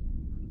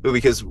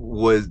 Because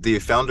was the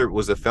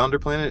Founder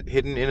planet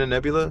hidden in a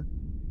nebula?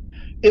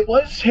 It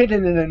was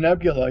hidden in a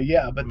nebula,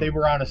 but they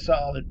were on a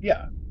solid,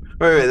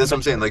 Right, that's what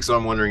I'm saying. Like, so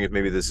I'm wondering if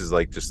maybe this is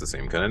like just the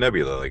same kind of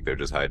nebula, like they're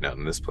just hiding out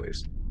in this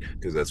place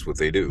because that's what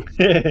they do.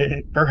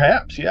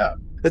 Perhaps, yeah.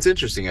 That's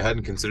interesting. I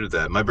hadn't considered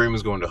that. My brain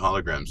was going to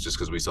holograms just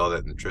because we saw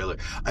that in the trailer.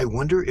 I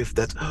wonder if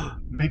that's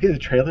maybe the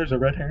trailer's a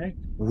red herring.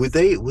 Would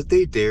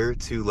they dare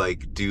to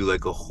like do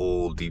like a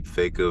whole deep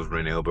fake of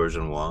Rene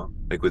Auberjonois?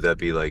 Like, would that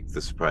be like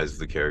the surprise of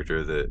the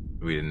character that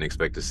we didn't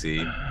expect to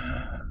see?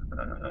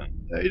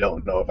 I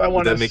don't know if I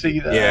want to see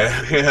that.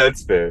 Yeah,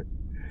 that's fair.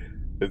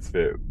 That's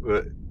fair.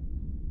 But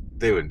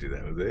they wouldn't do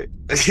that, would they?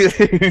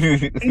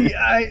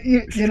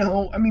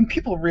 I mean,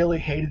 people really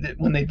hated it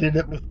when they did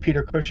it with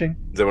Peter Cushing.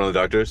 Is that one of the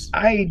doctors?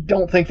 I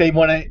don't think they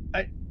want to.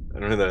 I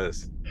don't know who that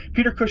is.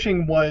 Peter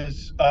Cushing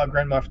was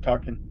Grand Moff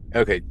Tarkin.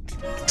 Okay.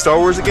 Star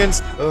Wars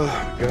against? Oh,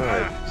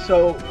 God.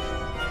 So,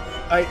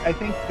 I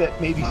think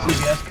that maybe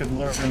CBS could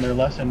learn their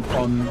lesson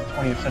from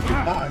 20th Century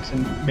Fox,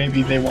 and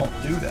maybe they won't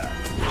do that.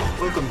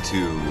 Welcome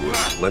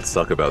to Let's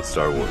Talk About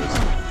Star Wars.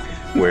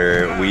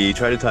 where we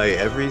try to tie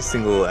every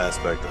single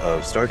aspect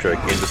of Star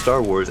Trek into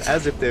Star Wars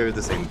as if they're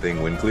the same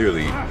thing when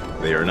clearly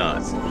they are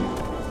not.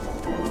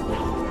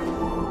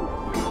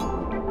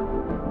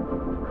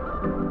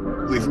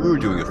 If we were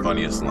doing a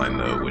funniest line,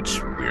 though,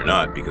 which we are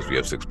not because we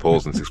have 6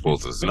 polls and 6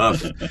 polls is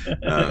enough,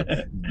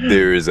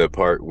 there is a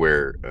part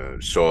where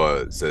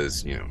Shaw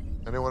says,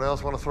 anyone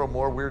else want to throw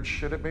more weird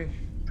shit at me?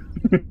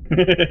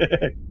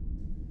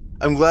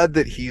 I'm glad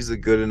that he's a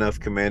good enough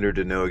commander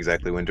to know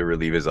exactly when to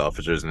relieve his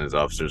officers, and his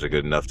officers are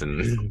good enough to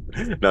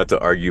not to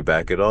argue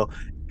back at all.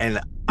 And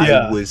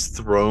I was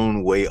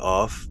thrown way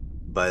off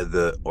by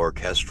the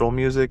orchestral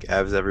music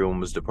as everyone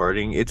was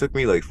departing. It took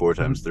me like 4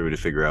 times through to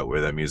figure out where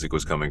that music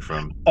was coming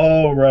from.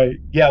 Oh, right.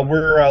 Yeah,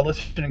 we're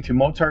listening to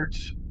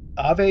Mozart's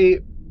Ave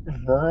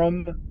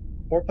Verum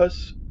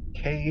Corpus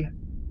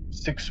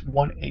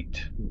K618.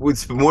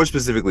 With more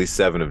specifically,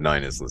 7 of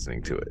 9 is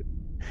listening to it.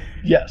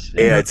 Yes.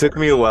 Yeah, it took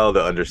me a while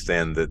to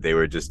understand that they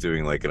were just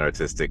doing like an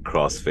artistic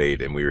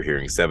crossfade, and we were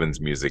hearing 7's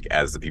music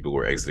as the people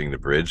were exiting the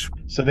bridge.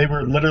 So they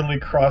were literally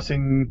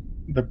crossing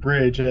the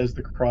bridge as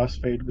the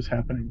crossfade was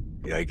happening.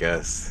 Yeah, I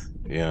guess.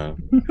 Yeah.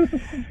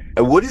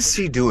 What is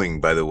she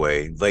doing, by the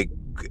way? Like,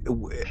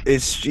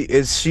 is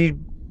she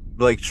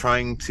like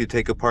trying to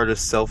take apart a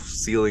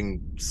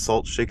self-sealing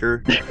salt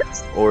shaker,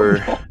 or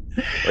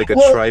like a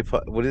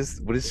tripod? What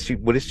is she?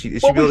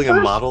 Is she building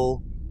a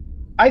model?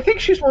 I think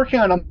she's working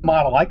on a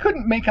model. I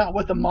couldn't make out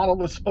what the model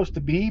was supposed to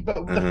be,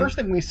 but the first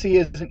thing we see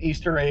is an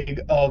Easter egg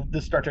of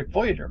the Star Trek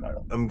Voyager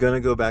model. I'm gonna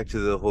go back to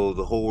the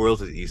whole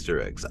world is Easter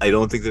eggs. I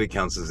don't think that it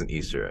counts as an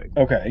Easter egg.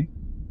 Okay.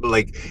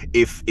 Like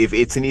if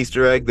it's an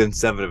Easter egg, then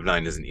 7 of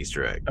 9 is an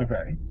Easter egg.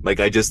 Okay. Like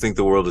I just think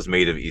the world is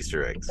made of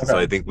Easter eggs. Okay. So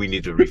I think we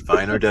need to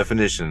refine our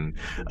definition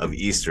of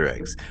Easter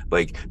eggs.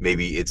 Like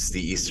maybe it's the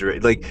Easter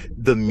egg, like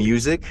the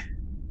music.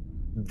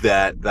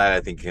 That I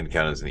think can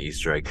count as an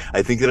Easter egg.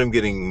 I think that I'm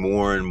getting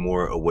more and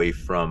more away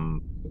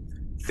from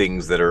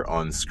things that are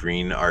on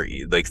screen are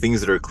like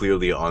things that are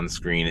clearly on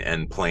screen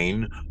and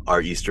plain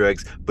are Easter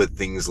eggs, but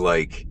things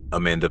like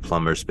Amanda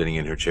Plummer spinning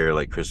in her chair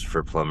like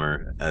Christopher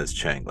Plummer as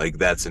Chang, like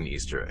that's an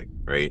Easter egg,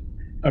 right?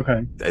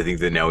 Okay. I think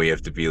that now we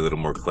have to be a little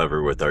more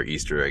clever with our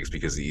Easter eggs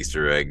because the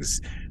Easter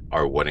eggs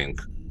are what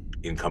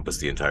encompass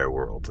the entire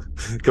world,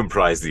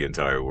 comprise the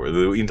entire world.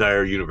 The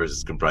entire universe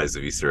is comprised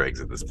of Easter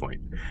eggs at this point.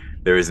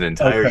 There is an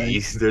entire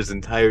there's an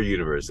entire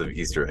universe of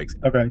Easter eggs.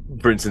 Okay.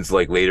 For instance,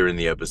 like later in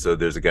the episode,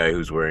 there's a guy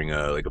who's wearing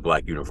a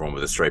black uniform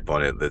with a stripe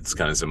on it that's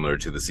kind of similar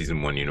to the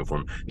season 1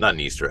 uniform. Not an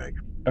Easter egg.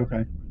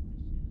 Okay.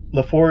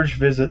 LaForge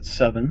visits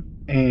 7,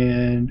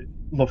 and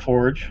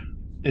LaForge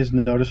is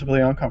noticeably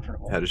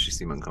uncomfortable. How does she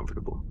seem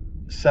uncomfortable?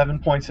 7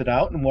 points it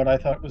out in what I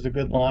thought was a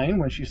good line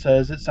when she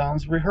says it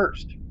sounds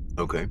rehearsed.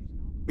 Okay.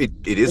 It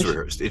is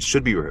rehearsed. It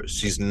should be rehearsed.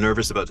 She's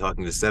nervous about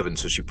talking to 7,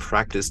 so she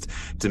practiced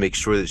to make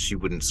sure that she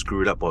wouldn't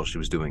screw it up while she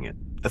was doing it.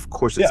 Of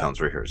course it sounds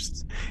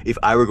rehearsed. If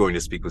I were going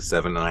to speak with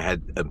 7 and I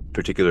had a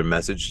particular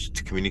message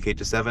to communicate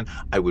to 7,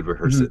 I would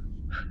rehearse it.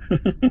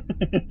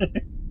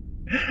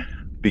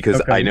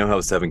 Because I know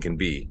how 7 can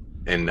be,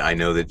 and I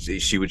know that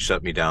she would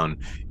shut me down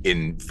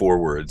in 4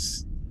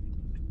 words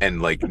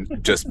and like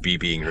just be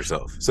being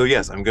herself. So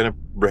yes, I'm gonna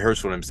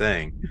rehearse what I'm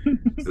saying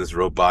to this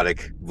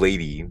robotic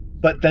lady.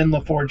 But then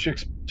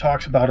LaForge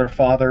talks about her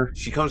father.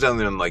 She comes down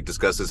there and like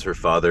discusses her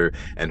father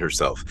and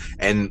herself.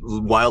 And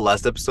while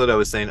last episode I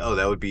was saying, oh,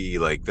 that would be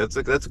like that's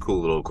a cool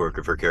little quirk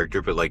of her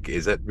character, but like,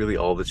 is that really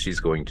all that she's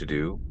going to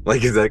do?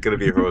 Like, is that going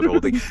to be her whole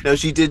thing? Now,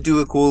 she did do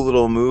a cool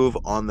little move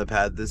on the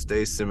pad this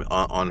day,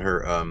 on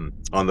her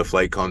on the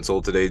flight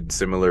console today,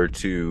 similar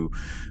to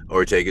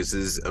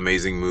Ortegas's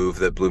amazing move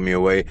that blew me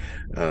away.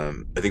 I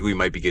think we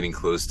might be getting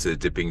close to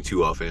dipping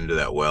too often into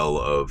that well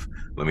of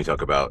let me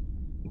talk about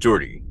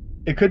Geordi.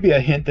 It could be a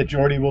hint that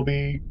Geordi will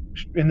be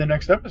in the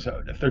next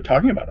episode if they're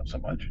talking about him so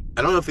much.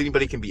 I don't know if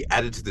anybody can be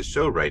added to the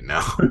show right now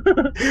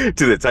to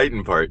the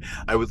Titan part.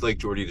 I would like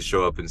Geordi to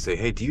show up and say,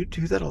 hey, do you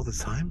do that all the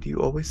time? Do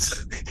you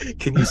always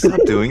can you stop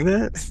doing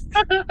that?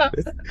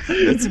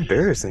 That's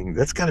embarrassing.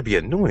 That's got to be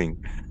annoying.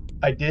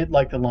 I did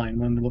like the line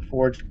when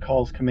LaForge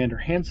calls Commander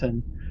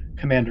Hansen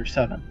Commander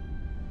 7.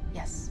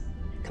 Yes,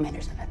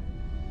 Commander 7.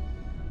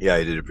 Yeah,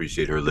 I did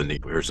appreciate her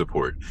lending her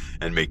support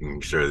and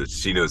making sure that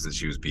she knows that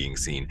she was being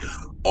seen.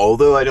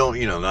 Although I don't,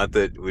 not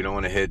that we don't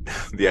want to hit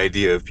the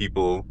idea of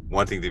people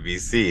wanting to be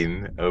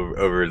seen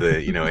over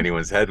the,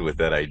 anyone's head with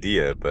that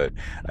idea, but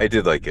I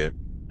did like it.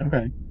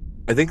 Okay.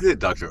 I think that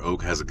Dr.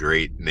 Oak has a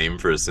great name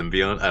for a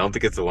symbiont. I don't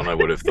think it's the one I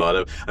would have thought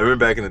of. I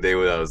remember back in the day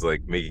when I was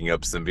like making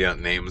up symbiont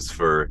names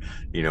for,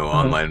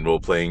 online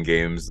role-playing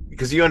games,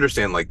 because you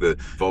understand like the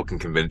Vulcan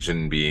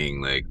convention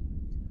being like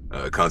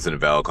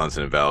consonant, vowel,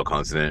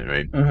 consonant,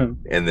 right?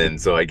 And then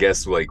so I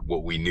guess like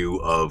what we knew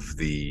of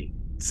the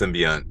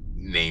symbiont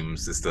name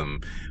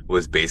system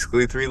was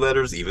basically 3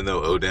 letters, even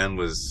though Odan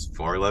was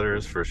 4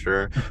 letters for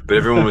sure, but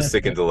everyone was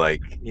sticking to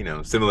like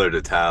similar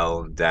to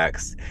Tal,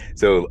 Dax.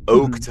 So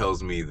Oak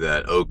tells me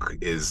that Oak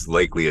is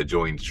likely a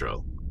joined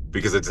shell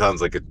because it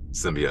sounds like a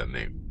symbiont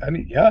name. I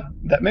mean, yeah,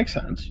 that makes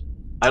sense.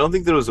 I don't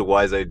think that it was a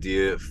wise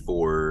idea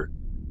for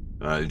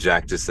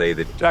Jack to say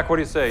that. Jack, what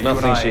do you say?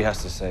 Nothing she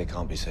has to say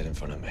can't be said in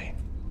front of me.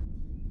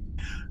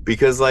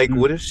 Because, like,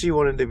 what if she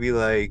wanted to be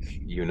like,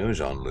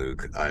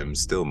 Jean-Luc, I'm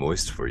still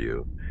moist for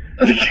you.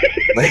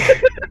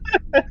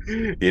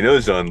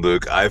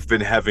 Jean-Luc, I've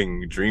been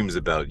having dreams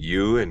about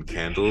you and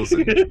candles.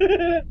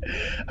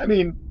 I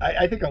mean,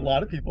 I think a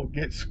lot of people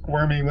get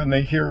squirmy when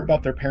they hear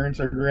about their parents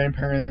or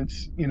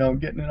grandparents,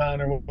 getting it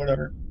on or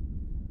whatever.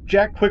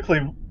 Jack quickly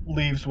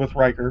leaves with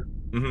Riker.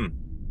 Mm-hmm.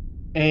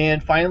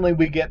 And finally,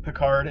 we get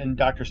Picard and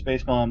Dr.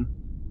 Space Mom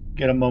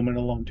get a moment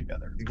alone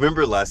together.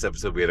 Remember last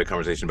episode we had a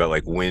conversation about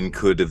like when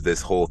could have this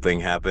whole thing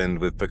happened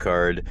with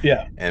Picard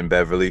and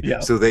Beverly.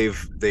 So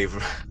they've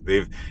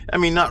I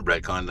mean, not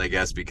retconned, I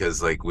guess,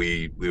 because like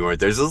we weren't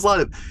there's a lot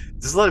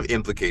of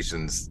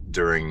implications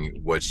during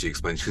what she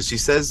explains, because she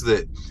says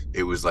that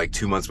it was like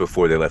 2 months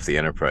before they left the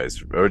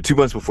Enterprise, or 2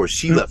 months before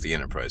she left the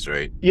Enterprise,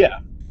 right?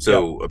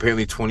 So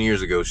apparently 20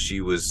 years ago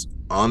she was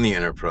on the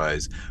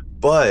Enterprise,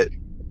 but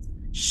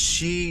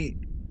she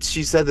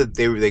said that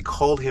they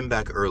called him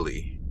back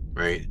early,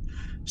 right?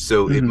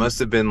 So it must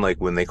have been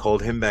like when they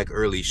called him back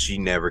early, she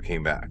never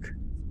came back.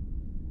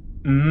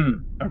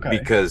 Okay.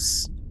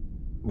 Because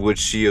would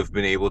she have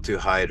been able to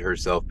hide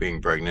herself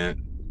being pregnant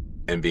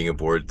and being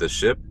aboard the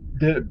ship?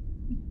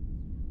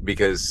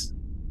 Because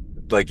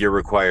like you're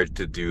required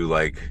to do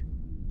like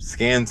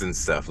scans and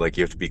stuff, like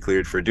you have to be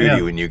cleared for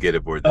duty when you get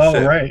aboard the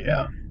ship.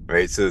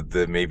 Right. So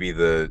maybe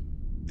the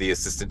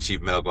assistant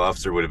chief medical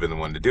officer would have been the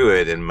one to do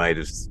it, and might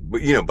have,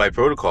 by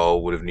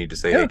protocol would have needed to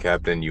say, hey,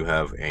 Captain, you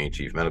have a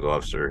chief medical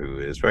officer who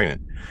is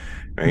pregnant,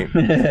 right?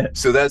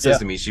 So that says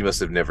to me she must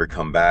have never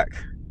come back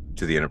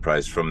to the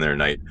Enterprise from their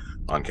night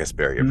on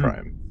Casperia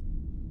Prime.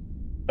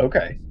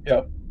 Okay.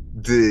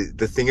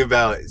 The thing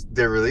about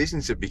their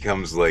relationship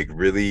becomes like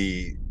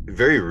really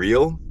very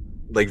real,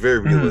 like very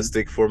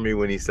realistic for me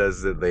when he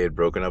says that they had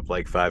broken up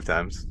like 5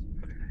 times.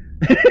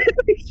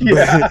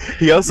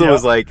 He also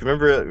was like,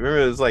 remember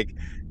it was like,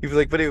 he was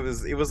like, but it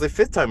was the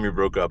 5th time we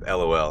broke up,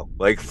 LOL.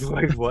 Like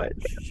what?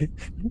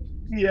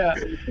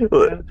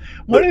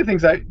 One of the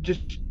things that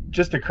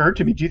just occurred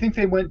to me, do you think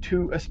they went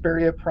to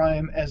Asperia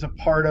Prime as a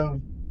part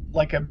of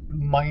like a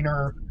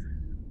minor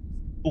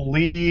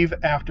leave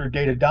after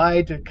Data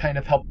died to kind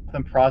of help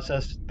them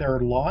process their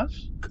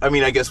loss? I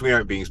mean, I guess we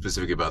aren't being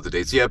specific about the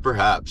dates. Yeah,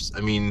 perhaps.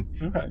 I mean,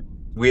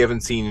 we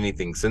haven't seen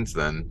anything since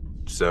then,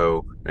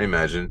 so I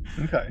imagine.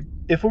 Okay.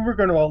 If we were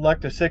going to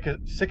elect a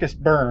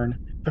sickest burn,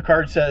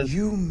 Picard says,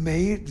 "You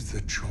made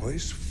the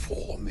choice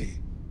for me."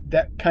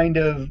 That kind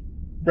of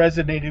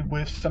resonated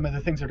with some of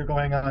the things that are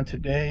going on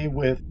today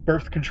with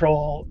birth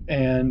control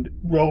and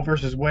Roe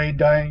versus Wade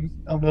dying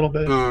a little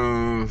bit.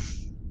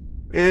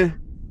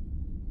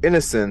 In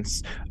a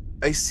sense,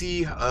 I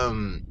see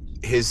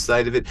his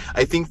side of it.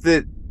 I think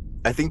that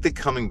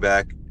coming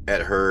back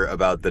at her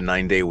about the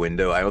 9-day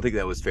window, I don't think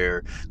that was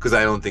fair, because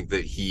I don't think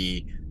that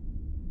he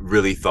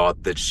really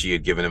thought that she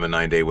had given him a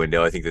 9-day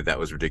window. I think that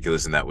was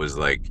ridiculous, and that was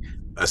like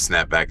a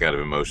snapback out of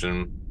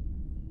emotion.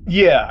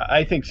 Yeah,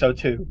 I think so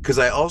too. Because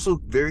I also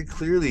very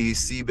clearly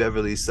see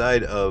Beverly's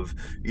side of,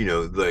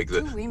 like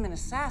the 2 Reman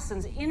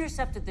assassins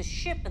intercepted the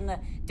ship in the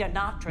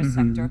Denatra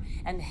sector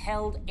and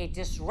held a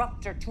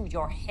disruptor to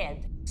your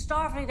head.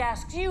 Starfleet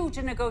asks you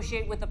to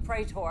negotiate with the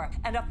Praetor,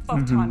 and a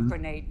photon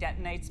grenade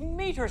detonates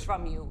meters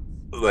from you.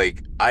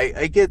 Like,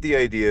 I get the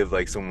idea of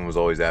like someone was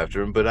always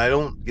after him, but I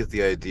don't get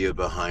the idea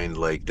behind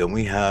like, don't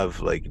we have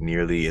like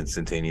nearly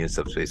instantaneous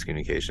subspace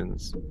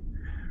communications?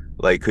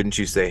 Like, couldn't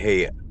you say,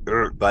 hey,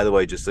 by the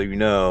way, just so you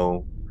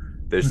know,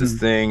 there's this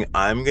thing,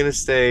 I'm gonna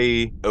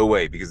stay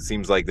away because it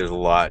seems like there's a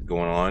lot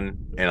going on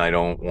and I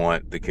don't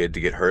want the kid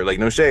to get hurt. Like,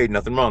 no shade,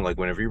 nothing wrong, like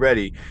whenever you're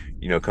ready,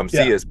 come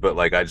see us, but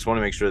like I just want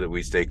to make sure that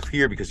we stay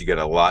clear because you got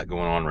a lot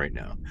going on right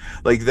now.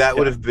 Like that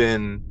would have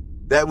been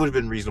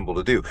reasonable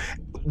to do,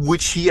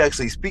 which he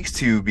actually speaks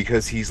to,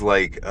 because he's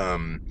like,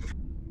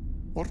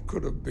 what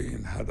could have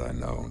been had I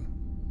known?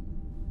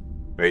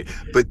 Right,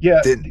 but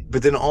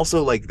then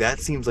also like that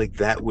seems like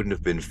that wouldn't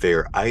have been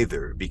fair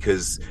either,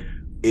 because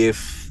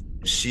if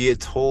she had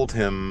told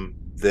him,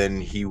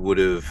 then he would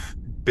have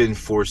been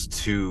forced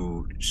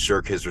to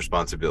shirk his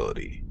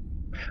responsibility.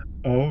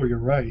 Oh, you're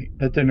right.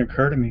 That didn't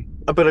occur to me.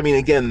 But I mean,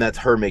 again, that's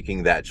her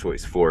making that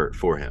choice for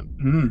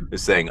him.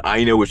 Is saying,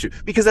 I know what you,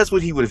 because that's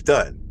what he would have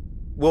done.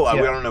 Well, I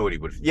don't know what he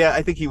would have. Yeah,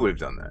 I think he would have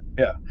done that.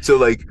 Yeah. So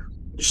like,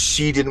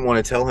 she didn't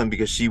want to tell him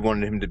because she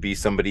wanted him to be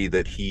somebody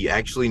that he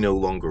actually no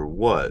longer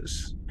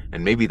was.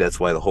 And maybe that's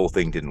why the whole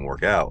thing didn't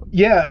work out.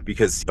 Yeah.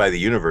 Because by the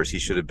universe, he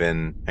should have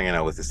been hanging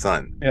out with his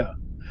son. Yeah.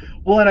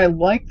 Well, and I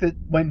like that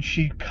when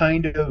she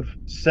kind of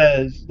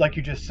says, like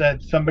you just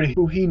said, somebody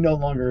who he no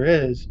longer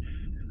is.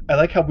 I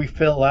like how we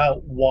fill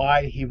out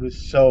why he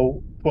was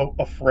so, quote,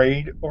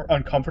 afraid or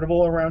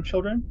uncomfortable around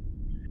children.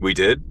 We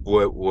did?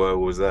 What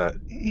was that?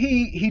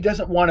 He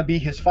doesn't want to be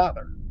his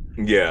father.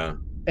 Yeah.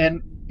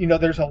 And,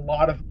 there's a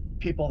lot of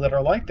people that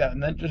are like that.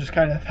 And that just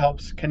kind of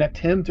helps connect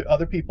him to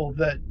other people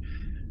that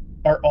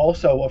are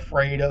also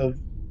afraid of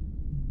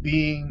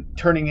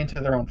turning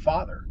into their own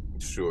father.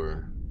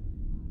 Sure.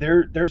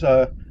 There's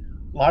a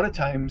lot of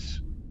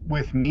times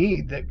with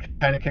me that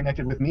kind of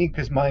connected with me,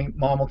 because my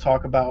mom will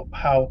talk about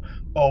how,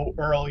 oh,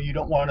 Earl, you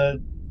don't want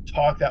to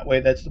talk that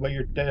way. That's the way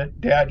your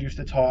dad used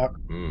to talk.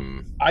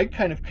 I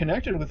kind of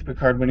connected with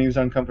Picard when he was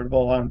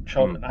uncomfortable around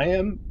children. I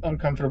am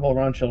uncomfortable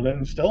around children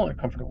and still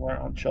uncomfortable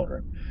around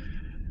children.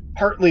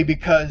 Partly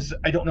because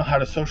I don't know how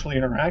to socially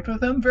interact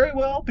with them very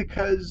well,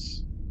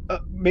 because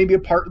maybe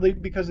partly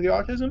because of the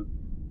autism.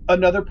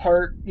 Another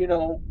part,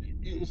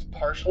 is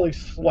partially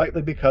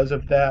slightly because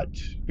of that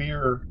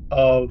fear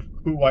of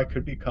who I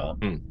could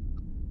become.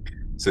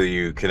 So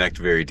you connect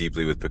very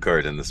deeply with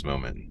Picard in this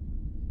moment.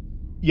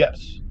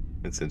 Yes.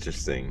 It's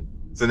interesting.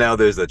 So now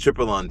there's a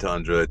triple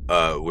entendre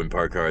when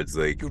Picard's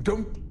like, you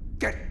don't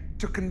get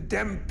to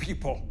condemn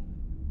people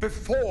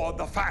before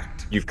the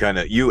fact.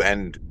 You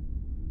and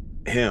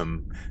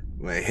him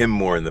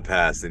more in the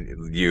past,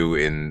 and you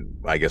in,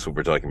 I guess what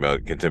we're talking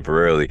about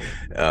contemporarily,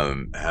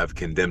 have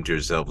condemned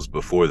yourselves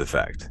before the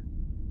fact.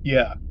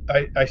 Yeah,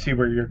 I see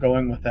where you're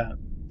going with that.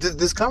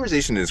 This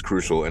conversation is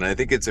crucial, and I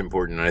think it's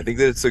important, and I think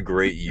that it's a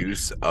great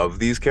use of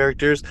these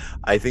characters.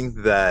 I think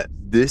that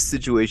this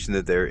situation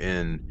that they're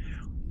in,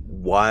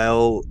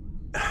 while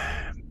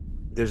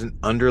there's an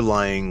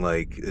underlying,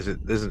 there's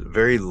a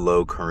very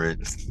low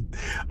current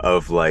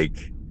of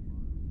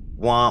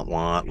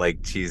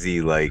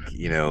cheesy,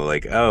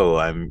 oh,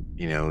 I'm,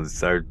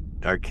 it's our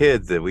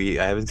kids that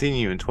I haven't seen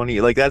you in 20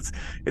 years.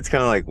 It's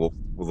kind of a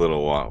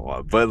little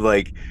wah,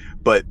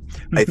 but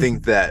I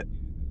think that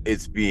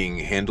it's being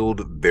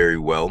handled very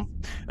well.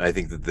 I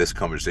think that this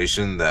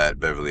conversation that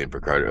Beverly and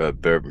Picard,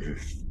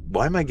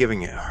 why am I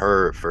giving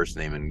her first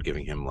name and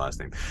giving him last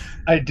name?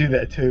 I do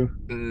that too.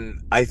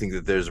 I think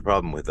that there's a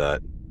problem with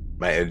that.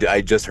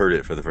 I just heard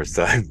it for the first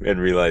time and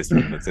realized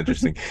that's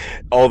interesting.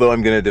 Although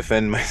I'm going to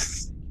defend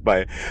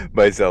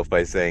myself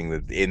by saying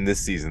that in this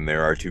season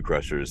there are two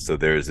Crushers, so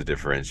there is a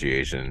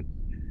differentiation.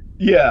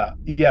 Yeah.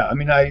 I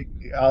mean, I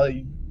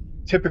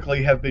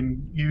typically have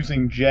been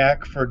using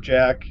Jack for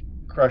Jack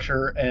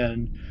Crusher,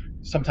 and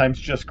sometimes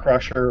just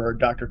Crusher or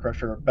Dr.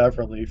 Crusher or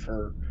Beverly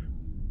for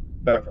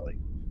Beverly.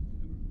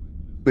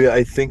 But yeah,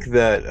 I think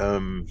that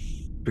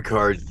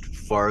Picard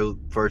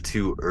far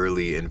too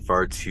early and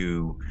far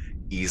too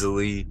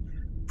easily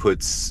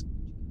puts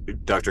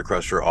Dr.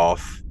 Crusher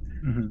off.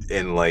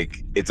 And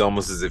it's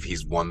almost as if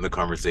he's won the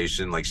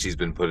conversation, she's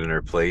been put in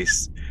her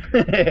place.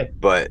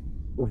 But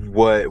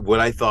what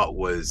I thought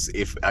was,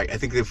 I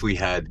think if we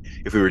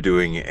were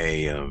doing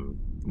a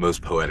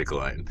most poetic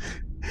line,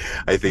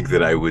 I think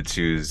that I would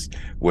choose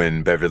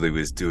when Beverly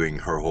was doing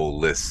her whole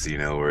list,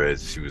 where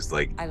she was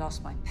like, I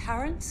lost my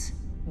parents,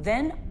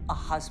 then a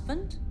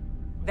husband,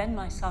 then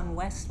my son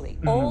Wesley,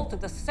 all to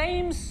the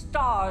same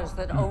stars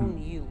that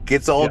own you.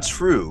 It's all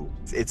true.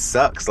 It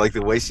sucks.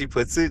 The way she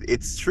puts it,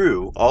 it's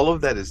true. All of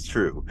that is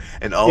true.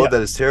 And all of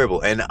that is terrible.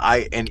 And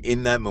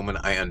in that moment,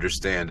 I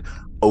understand,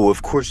 oh,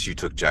 of course you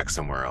took Jack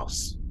somewhere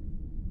else.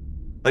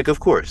 Of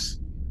course.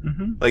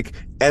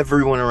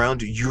 Everyone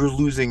around you,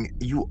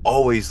 you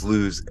always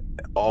lose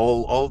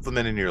all of the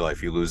men in your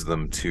life. You lose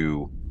them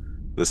to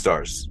the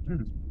stars.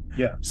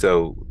 Yeah.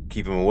 So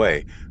keep them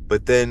away.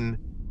 But then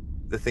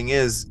the thing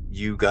is,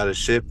 you got a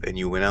ship and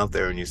you went out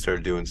there and you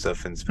started doing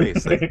stuff in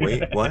space.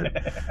 Wait, what?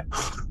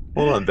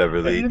 Hold on,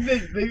 Beverly.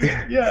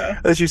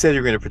 Yeah. As you said,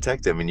 you're going to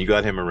protect him, and you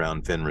got him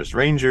around Fenris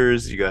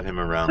Rangers. You got him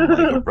around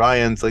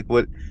O'Brien's.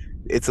 What?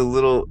 It's a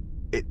little.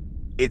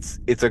 It's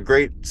a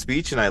great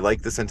speech, and I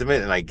like the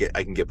sentiment, and I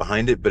can get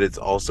behind it. But it's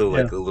also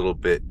a little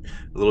bit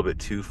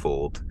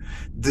twofold.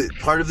 The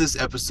part of this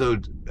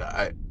episode,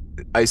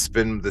 I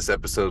spend this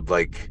episode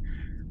when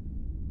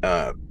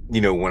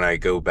I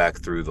go back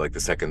through the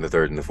second, the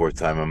third, and the fourth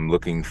time, I'm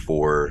looking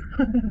for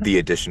the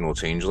additional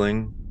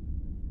changeling.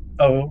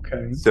 Oh,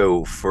 okay.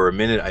 So for a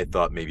minute, I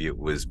thought maybe it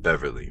was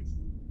Beverly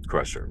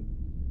Crusher.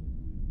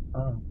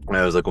 Oh. And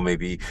I was like, well,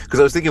 maybe, because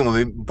I was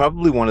thinking,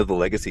 probably one of the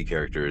legacy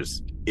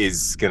characters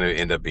is going to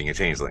end up being a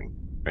changeling,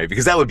 right?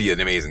 Because that would be an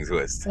amazing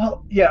twist.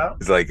 Well, yeah.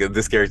 It's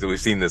this character we've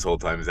seen this whole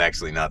time is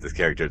actually not this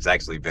character. It's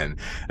actually been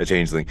a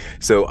changeling.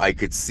 So I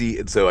could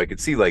see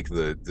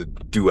the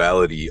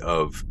duality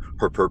of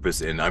her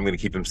purpose in, I'm going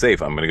to keep him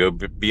safe. I'm going to go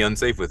be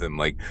unsafe with him.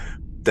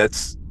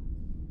 That's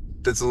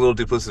a little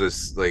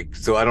duplicitous.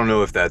 So I don't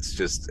know if that's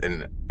just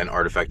an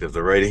artifact of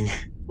the writing,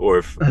 or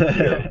if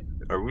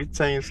are we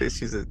trying to say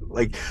she's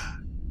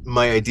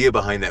my idea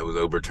behind that was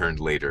overturned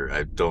later.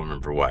 I don't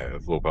remember why.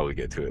 We'll probably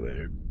get to it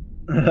later.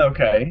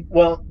 Okay.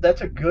 Well,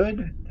 that's a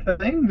good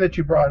thing that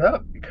you brought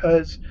up,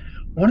 because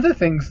one of the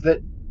things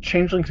that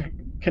changelings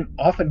can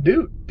often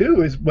do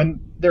is when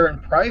they're in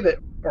private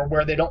or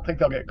where they don't think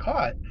they'll get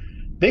caught,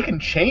 they can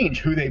change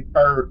who they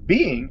are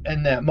being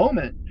in that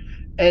moment.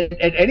 And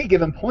at any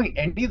given point,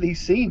 any of these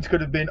scenes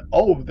could have been,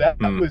 oh, that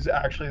was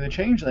actually the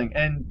changeling.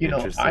 And,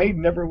 I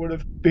never would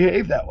have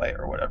behaved that way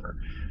or whatever.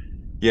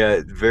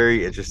 Yeah,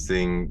 very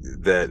interesting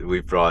that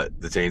we brought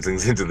the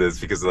changelings into this,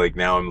 because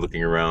now I'm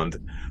looking around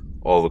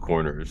all the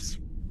corners.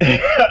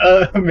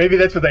 Maybe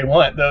that's what they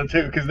want, though,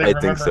 too, because they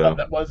remember how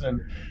that was in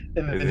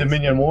the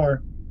Dominion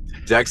War.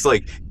 Jack's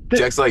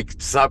Jack's like,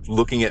 stop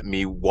looking at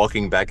me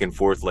walking back and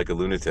forth like a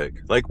lunatic.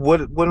 Like,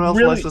 what else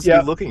Really, am I supposed to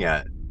be looking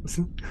at?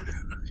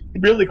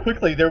 Really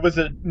quickly, there was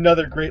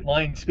another great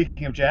line,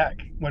 speaking of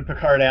Jack, when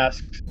Picard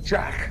asks,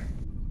 Jack,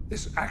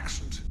 this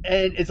accent.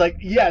 and it's like,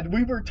 yeah,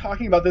 we were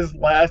talking about this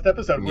last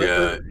episode.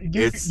 Yeah,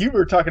 You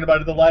were talking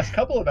about it the last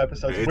couple of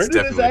episodes. Where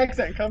did this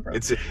accent come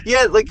from?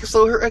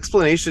 So her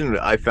explanation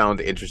I found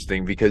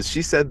interesting because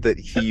she said that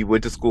he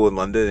went to school in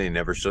London and he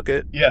never shook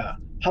it. Yeah.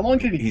 How long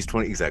did he? He's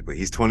 20, exactly.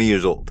 He's 20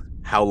 years old.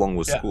 How long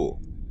was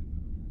school?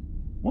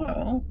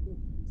 Well,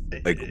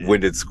 like,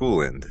 when did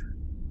school end?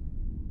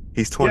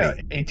 He's 20. Yeah,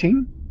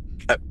 18.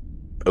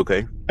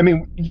 Okay. I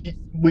mean,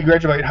 we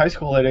graduated high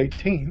school at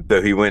 18.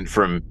 So he went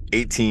from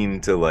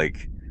 18 to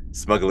like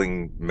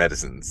smuggling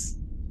medicines.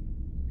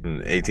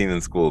 18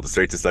 in school,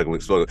 straight to smuggling,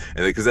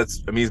 and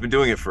because he's been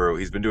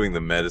doing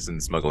the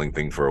medicine smuggling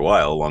thing for a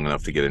while, long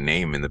enough to get a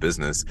name in the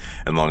business,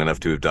 and long enough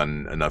to have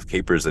done enough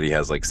capers that he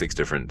has like 6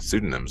 different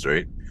pseudonyms,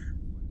 right?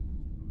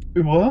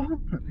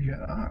 Well,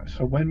 yeah.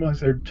 So when was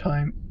there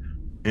time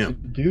to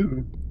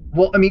do?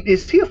 Well, I mean,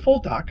 is he a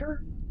full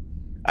doctor?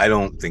 I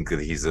don't think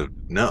that he's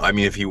no. I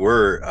mean, if he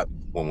were,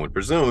 one would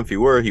presume if he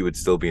were, he would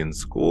still be in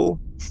school.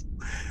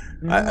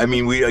 I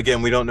mean, we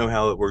don't know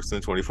how it works in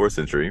the 24th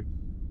century.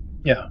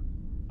 Yeah.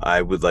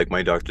 I would like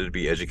my doctor to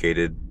be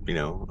educated,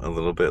 a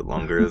little bit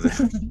longer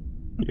than,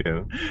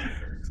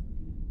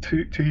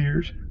 2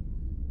 years.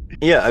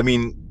 Yeah, I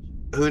mean,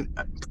 who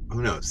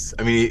knows?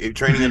 I mean,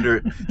 training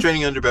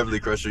under Beverly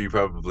Crusher, you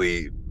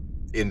probably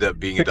end up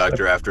being a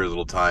doctor after a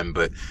little time,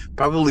 but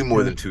probably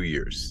more than 2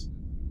 years.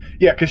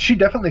 Yeah, because she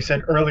definitely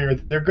said earlier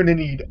they're going to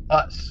need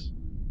us,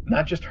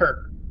 not just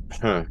her.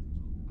 Huh.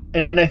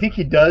 And I think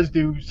he does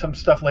do some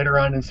stuff later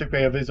on in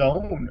sickbay of his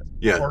own.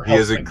 Yeah, he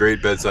has a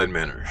great bedside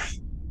manner.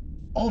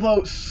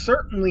 Although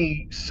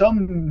certainly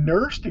some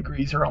nurse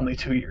degrees are only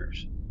 2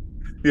 years.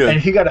 Yeah. And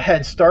he got a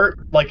head start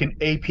like in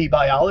AP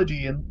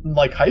biology in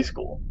like high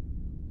school.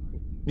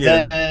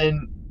 Yeah.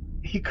 And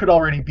he could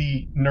already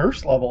be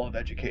nurse level of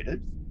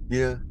educated.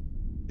 Yeah.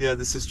 Yeah,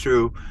 this is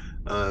true.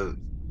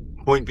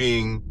 Point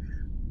being,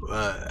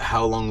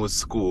 how long was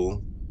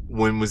school?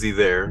 When was he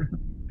there?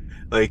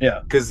 Like,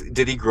 because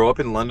did he grow up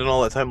in London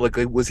all that time? Like,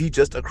 was he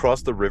just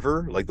across the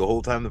river, like the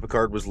whole time that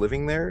Picard was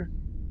living there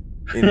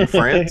in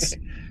France?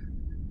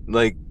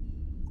 Like,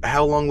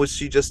 how long was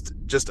she just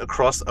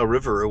across a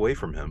river away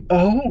from him?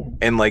 Oh,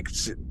 and like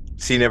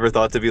she never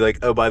thought to be like,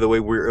 oh, by the way,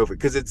 we're over,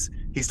 because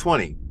he's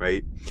 20,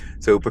 right?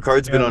 So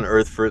Picard's been on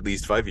Earth for at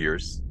least 5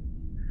 years.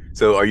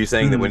 So are you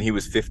saying that when he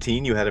was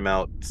 15, you had him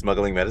out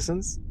smuggling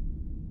medicines?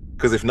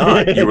 Because if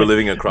not, you were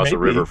living across a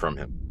river from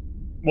him.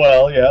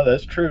 Well, yeah,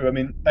 that's true. I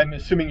mean, I'm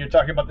assuming you're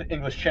talking about the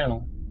English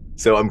Channel.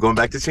 So I'm going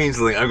back to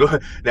Changeling.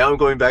 I'm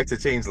going back to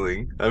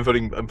Changeling. I'm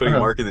putting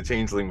Mark in the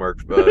Changeling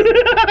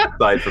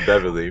side for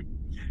Beverly.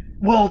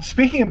 Well,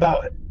 speaking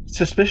about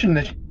suspicion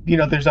that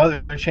there's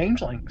other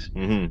changelings,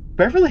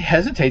 Beverly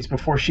hesitates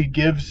before she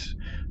gives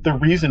the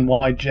reason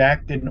why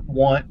Jack didn't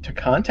want to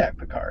contact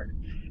Picard.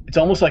 It's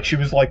almost like she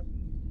was like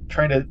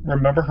trying to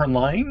remember her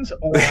lines,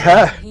 or did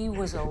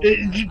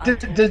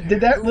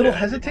that little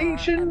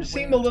hesitation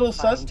seem a little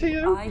sus to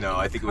you? No,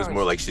 I think it was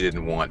more like she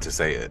didn't want to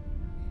say it,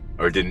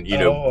 or didn't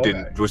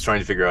was trying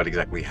to figure out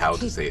exactly how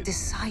to say it.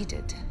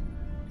 Decided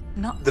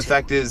not. The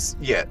fact is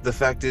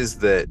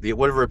that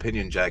whatever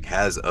opinion Jack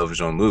has of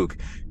Jean-Luc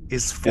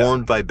is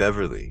formed by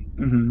Beverly.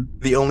 Mm-hmm.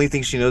 The only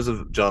thing he knows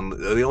of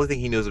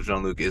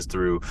Jean-Luc is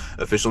through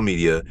official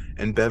media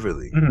and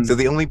Beverly. Mm-hmm. So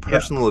the only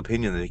personal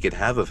opinion that he could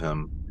have of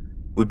him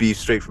would be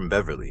straight from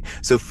Beverly.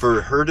 So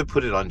for her to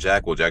put it on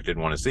Jack, well, Jack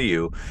didn't want to see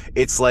you.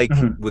 It's like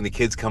when the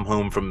kids come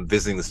home from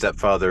visiting the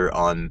stepfather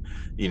on,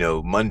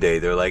 Monday,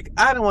 they're like,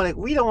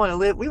 we don't want to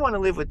live. We want to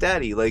live with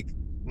Daddy. Like,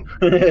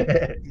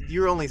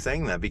 you're only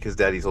saying that because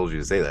Daddy told you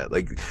to say that.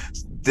 Like,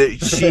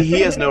 he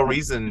has no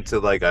reason to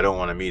like, I don't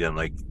want to meet him.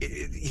 Like,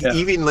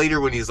 even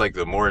later when he's like,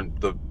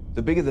 the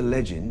bigger the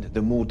legend,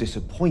 the more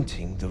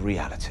disappointing the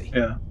reality.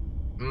 Yeah.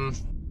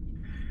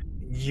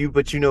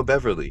 But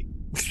Beverly.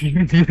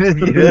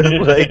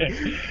 Like,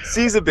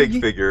 she's a big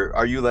figure.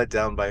 Are you let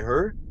down by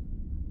her?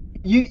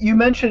 You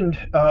mentioned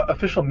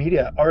official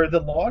media. Are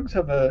the logs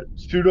of a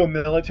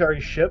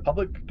pseudo-military ship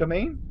public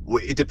domain?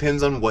 It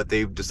depends on what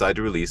they decide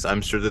to release.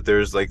 I'm sure that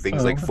there's like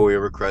things like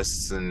FOIA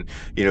requests and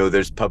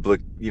there's public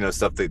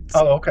stuff that's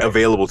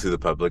available to the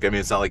public. I mean,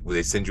 it's not like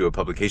they send you a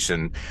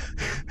publication,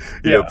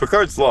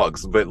 Picard's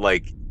logs, but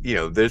like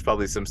there's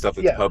probably some stuff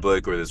that's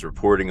public or there's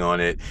reporting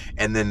on it.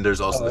 And then there's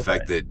also the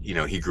fact that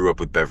he grew up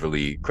with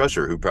Beverly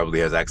Crusher, who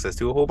probably has access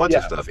to a whole bunch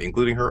of stuff,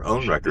 including her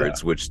own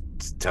records, which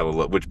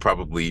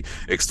probably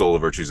extol the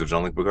virtues of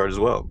Jean-Luc Picard as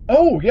well.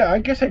 Oh yeah, I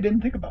guess I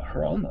didn't think about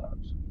her own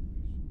logs.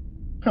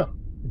 Huh.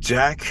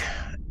 Jack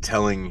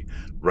telling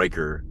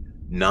Riker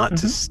not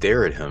to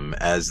stare at him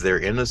as they're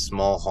in a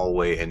small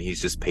hallway and he's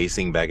just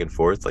pacing back and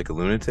forth like a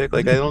lunatic.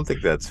 Like, I don't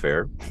think that's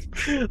fair.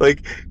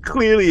 Like,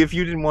 clearly, if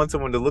you didn't want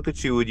someone to look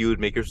at you, you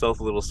would make yourself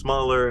a little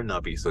smaller and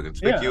not be so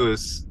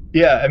conspicuous.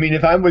 Yeah, I mean,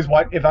 if I was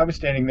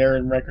standing there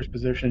in Riker's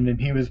position and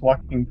he was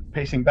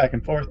pacing back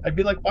and forth, I'd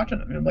be like watching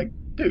him. And I'm like,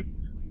 dude,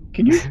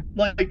 Can you,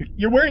 like,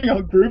 you're wearing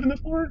a groove in the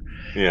floor?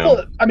 Yeah.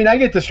 Well, I mean, I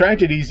get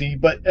distracted easy,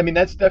 but I mean,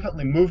 that's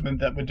definitely movement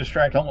that would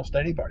distract almost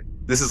anybody.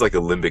 This is like a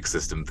limbic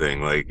system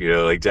thing. Like, you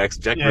know, like Jack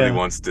really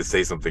wants to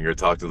say something or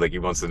talk to, like, he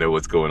wants to know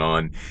what's going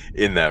on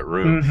in that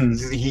room.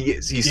 Mhm.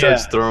 He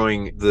starts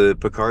throwing the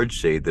Picard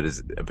shade that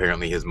is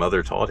apparently his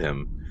mother taught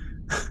him.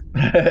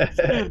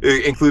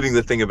 Including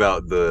the thing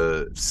about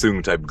the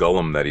Soong type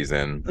golem that he's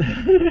in.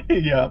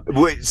 Yeah.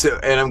 Wait, so,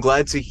 and I'm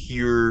glad to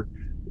hear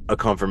a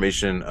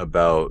confirmation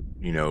about,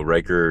 you know,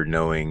 Riker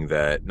knowing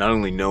that, not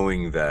only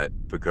knowing that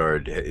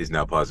Picard is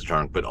now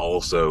positronic, but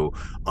also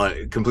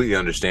completely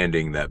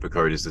understanding that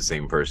Picard is the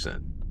same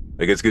person.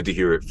 Like, it's good to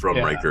hear it from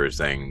Riker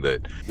saying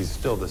that he's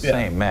still the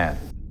same man.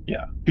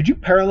 Yeah. Could you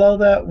parallel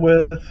that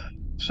with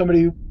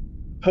somebody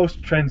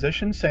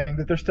post-transition saying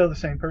that they're still the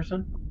same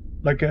person?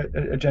 Like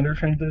a gender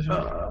transition?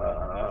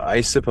 I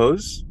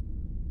suppose.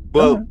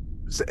 Well,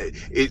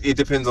 it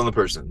depends on the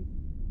person.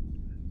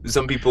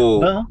 Some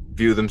people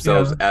view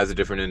themselves as a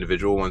different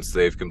individual once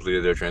they've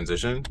completed their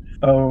transition.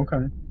 Oh,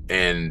 okay.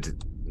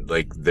 And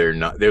like they're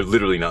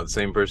literally not the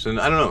same person.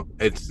 I don't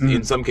know. It's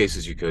in some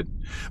cases you could,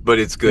 but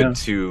it's good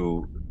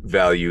to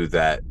value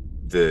that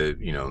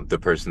the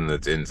person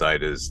that's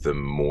inside is the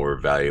more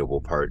valuable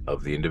part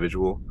of the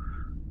individual.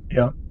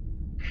 Yeah.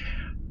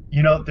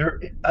 You know,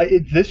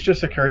 this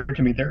just occurred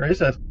to me.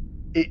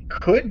 It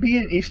could be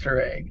an Easter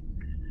egg.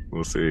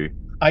 We'll see.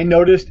 I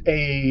noticed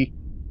a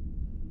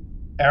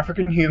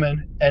African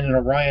human and an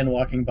Orion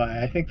walking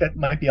by. I think that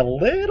might be a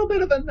little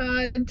bit of a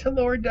nod to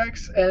Lower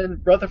Decks and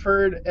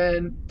Rutherford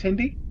and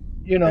Tindy.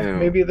 You know,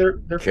 maybe they're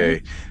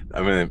okay.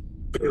 I'm gonna.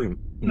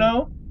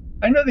 No,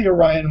 I know the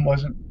Orion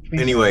wasn't.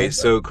 Anyway,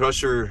 so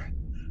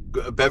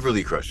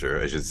Beverly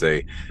Crusher, I should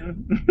say,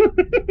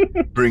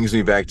 brings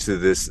me back to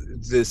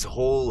this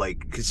whole, like,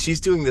 because she's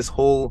doing this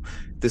whole.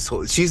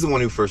 She's the one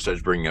who first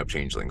starts bringing up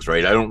changelings,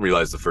 right? I don't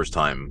realize the first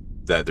time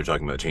that they're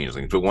talking about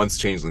changelings, but once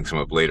changelings come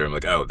up later, I'm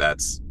like, oh,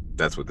 that's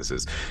what this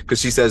is, because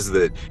she says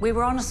that we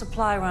were on a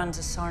supply run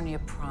to Sarnia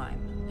Prime,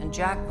 and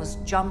Jack was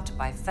jumped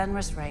by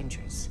Fenris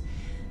Rangers.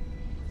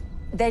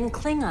 Then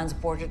Klingons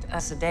boarded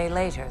us a day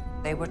later.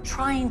 They were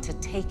trying to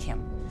take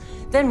him.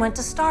 Then went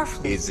to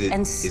Starfleet. Is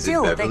it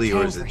still Beverly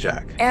or is it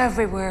Jack?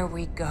 Everywhere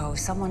we go,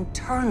 someone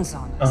turns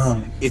on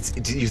us.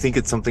 Do you think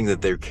it's something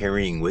that they're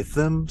carrying with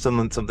them?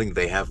 Something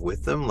they have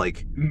with them?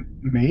 Like,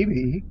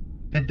 maybe.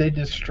 Did they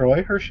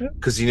destroy her ship?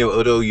 Because, you know,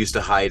 Odo used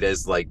to hide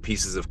as, like,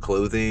 pieces of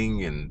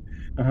clothing and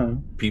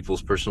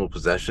people's personal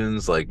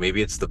possessions. Like,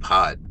 maybe it's the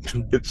pod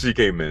that she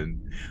came in.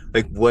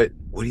 Like, what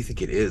do you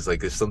think it is?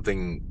 Like, there's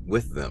something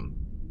with them.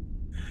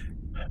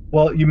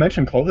 Well, you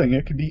mentioned clothing.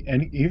 It could be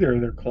either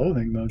of their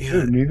clothing, though,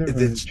 too. Neither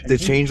the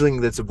changeling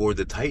that's aboard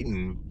the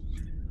Titan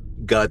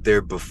got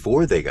there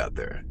before they got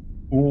there.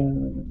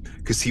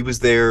 Because he was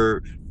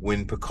there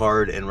when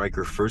Picard and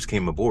Riker first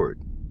came aboard.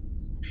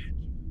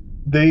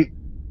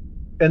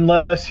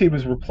 Unless he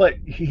was replaced.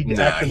 He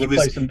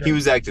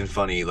was acting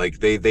funny. Like,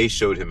 they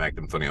showed him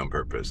acting funny on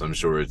purpose. I'm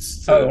sure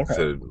it's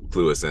to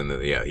clue us in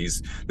that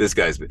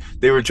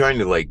they were trying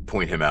to, like,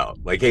 point him out.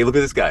 Like, hey, look at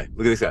this guy.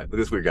 Look at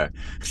this weird guy.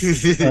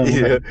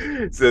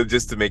 So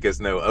just to make us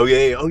know, oh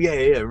yeah,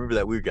 remember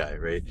that weird guy,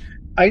 right?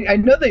 I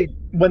know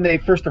when they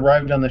first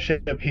arrived on the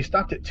ship, he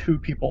stopped at 2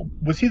 people.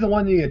 Was he the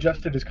one that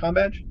adjusted his comm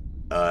badge?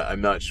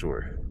 I'm not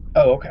sure.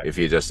 Oh, okay. If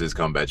he adjusted his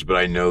comm badge, but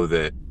I know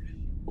that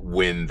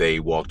when they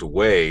walked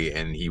away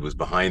and he was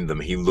behind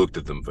them, he looked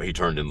at them. He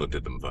turned and looked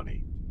at them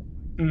funny.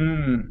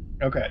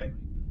 Okay.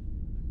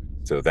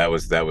 So that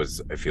was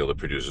I feel the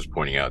producers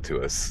pointing out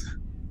to us.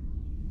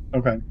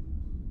 Okay.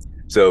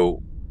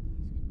 So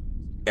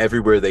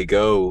everywhere they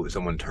go,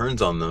 someone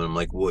turns on them. I'm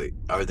like, wait,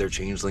 are there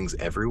changelings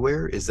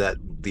everywhere? Is that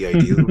the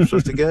idea that we're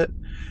supposed to get?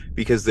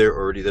 Because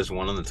there's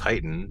one on the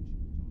Titan.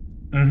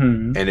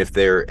 And if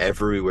they're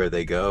everywhere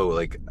they go,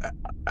 like,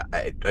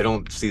 I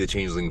don't see the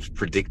changelings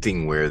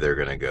predicting where they're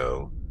gonna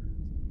go.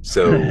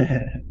 So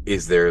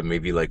is there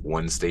maybe like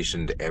one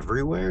stationed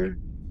everywhere?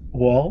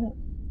 Well,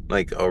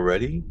 like,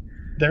 already?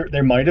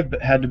 There might have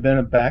had to been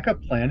a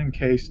backup plan in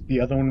case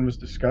the other one was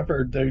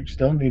discovered. They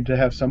still need to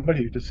have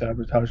somebody to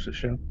sabotage the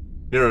ship.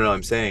 No,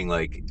 I'm saying,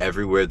 like,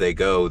 everywhere they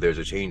go, there's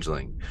a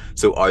changeling.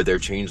 So are there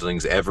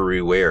changelings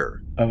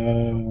everywhere?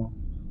 Oh,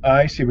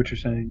 I see what you're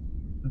saying.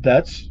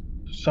 That's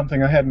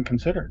something I hadn't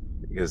considered.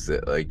 Because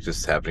like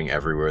just happening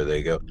everywhere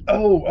they go.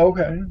 Oh,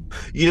 okay.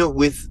 You know,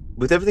 with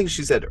everything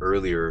she said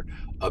earlier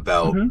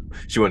about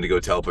she wanted to go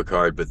tell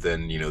Picard, but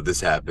then, you know,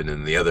 this happened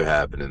and the other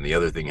happened and the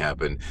other thing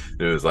happened.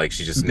 And it was like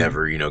she just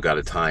never, you know, got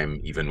a time,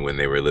 even when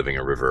they were living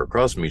a river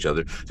across from each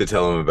other, to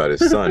tell him about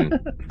his son.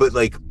 But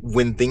like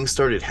when things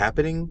started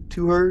happening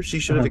to her, she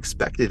should have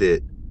expected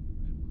it.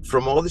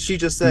 From all that she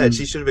just said,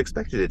 she should have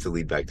expected it to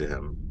lead back to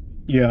him.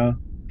 Yeah.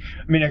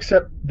 I mean,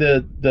 except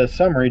the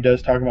summary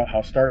does talk about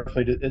how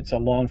Starfleet, it's a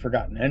long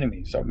forgotten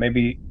enemy. So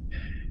maybe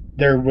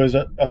there was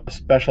a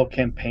special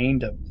campaign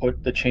to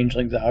put the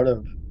changelings out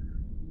of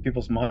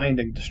people's mind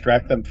and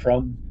distract them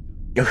from.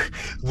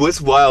 What's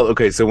wild?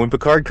 Okay, so when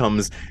Picard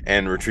comes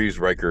and retrieves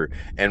Riker,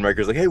 and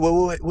Riker's like, "Hey,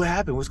 what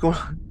happened? What's going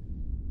on?"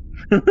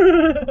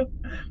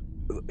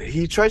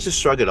 he tries to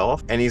shrug it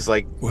off, and he's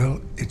like,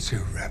 Well, it's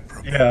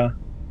irreparable. Yeah.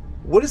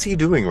 what is he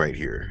doing right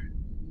here?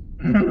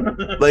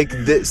 Like,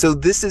 so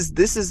this is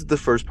the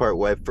first part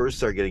where I first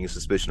start getting a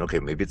suspicion. Okay,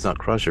 maybe it's not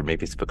Crusher,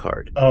 maybe it's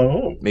Picard.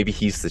 Oh, Maybe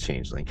he's the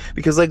changeling.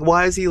 Because, like,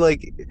 why is he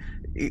like?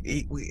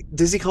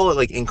 Does he call it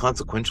like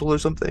inconsequential or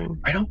something?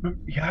 I don't.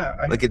 Yeah.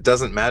 Like it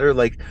doesn't matter.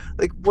 Like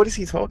what is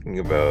he talking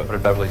about? What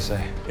did Beverly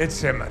say?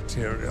 It's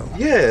immaterial.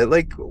 Yeah,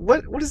 like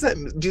what does that?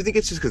 Do you think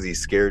it's just because he's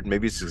scared?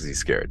 Maybe it's just because he's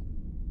scared.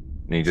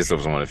 And he just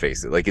doesn't want to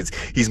face it. Like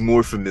he's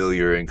more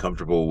familiar and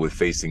comfortable with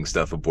facing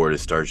stuff aboard a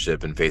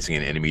starship and facing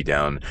an enemy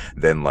down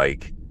than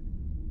like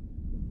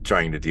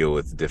trying to deal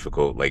with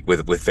difficult, like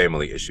with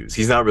family issues.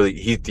 He's not really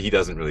he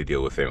doesn't really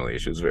deal with family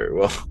issues very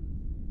well.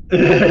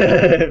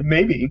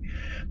 Maybe.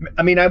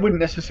 I mean, I wouldn't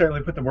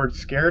necessarily put the word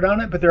scared on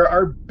it, but there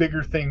are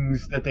bigger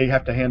things that they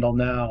have to handle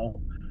now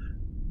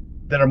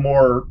that are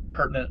more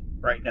pertinent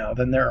right now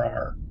than there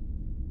are.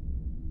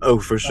 Oh,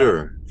 for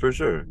sure.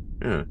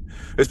 Yeah.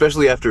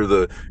 Especially after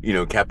the,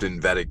 Captain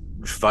Vadic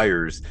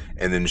fires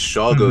and then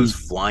Shaw goes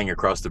flying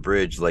across the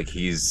bridge like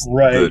he's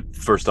the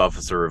first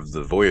officer of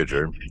the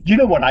Voyager. You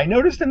know what I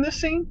noticed in this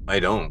scene? I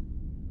don't.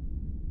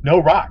 No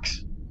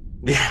rocks.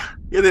 Yeah,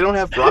 they don't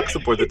have rocks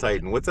aboard the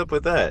Titan. What's up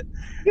with that?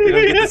 They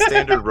don't get the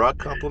standard rock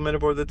complement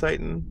aboard the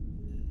Titan?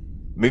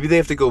 Maybe they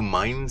have to go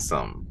mine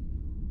some.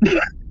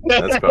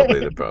 That's probably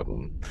the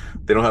problem.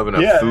 They don't have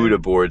enough food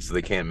aboard, so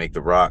they can't make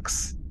the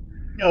rocks.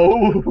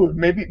 Oh,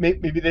 maybe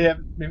they have.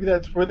 Maybe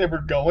that's where they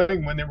were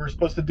going when they were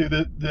supposed to do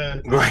the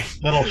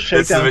little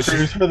shakedown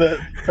cruise for the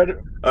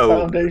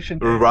Foundation.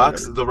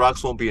 The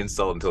rocks won't be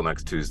installed until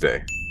next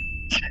Tuesday.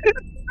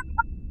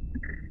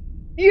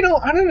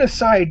 On an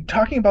aside,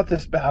 talking about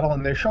this battle,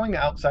 and they're showing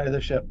outside of the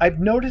ship, I've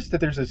noticed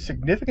that there's a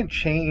significant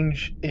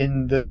change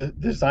in the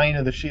design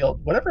of the shield.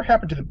 Whatever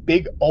happened to the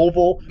big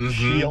oval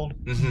shield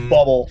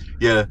bubble?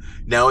 Yeah,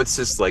 now it's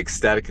just like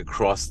static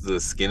across the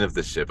skin of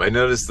the ship. I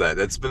noticed that.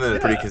 That's been a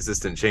pretty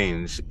consistent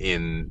change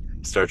in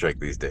Star Trek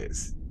these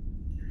days.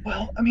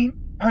 Well, I mean,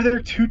 are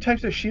there two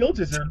types of shields?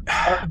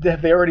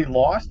 Have they already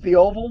lost the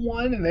oval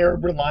one, and they're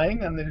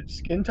relying on the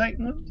skin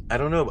tighten ones? I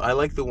don't know. I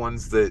like the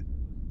ones that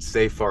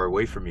stay far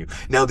away from you.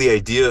 Now the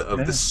idea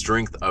of the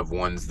strength of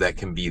ones that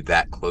can be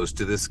that close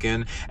to the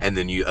skin and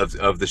then you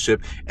of the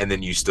ship and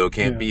then you still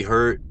can't be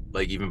hurt,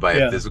 like even by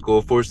a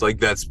physical force, like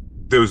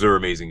those are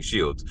amazing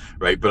shields,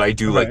 right? But I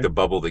do like the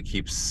bubble that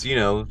keeps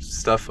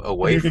stuff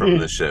away from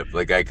the ship.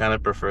 Like I kind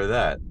of prefer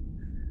that.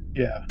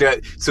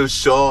 So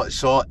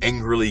Shaw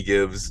angrily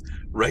gives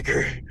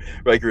Riker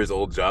his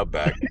old job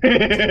back.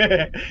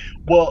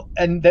 Well,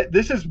 and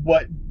this is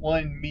what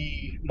won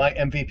me my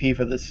MVP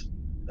for this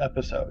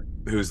episode.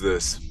 Who's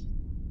this?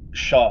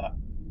 Shaw.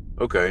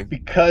 Okay.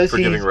 Because for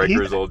giving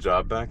Riker his old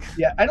job back?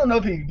 Yeah, I don't know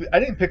if I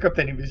didn't pick up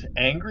that he was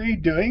angry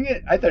doing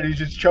it. I thought he was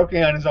just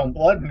choking on his own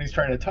blood when he's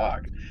trying to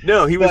talk.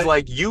 No, he was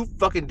like, you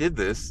fucking did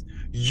this.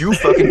 You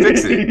fucking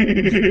fix it.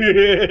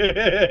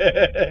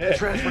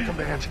 Transfer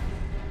command.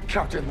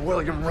 Captain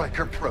William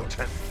Riker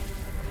Proton.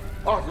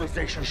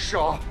 Authorization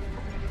Shaw.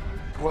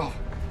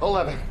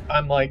 12-11.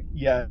 I'm like,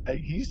 yeah,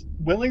 he's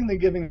willingly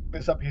giving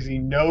this up because he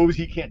knows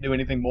he can't do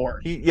anything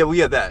more.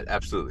 That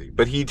absolutely.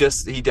 But he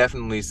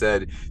definitely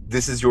said,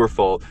 "This is your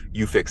fault.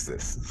 You fix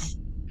this."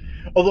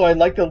 Although I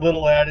like the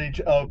little adage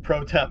of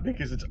pro temp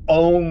because it's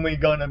only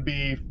gonna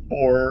be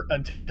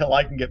until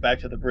I can get back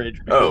to the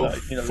bridge. Because,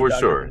 for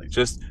sure.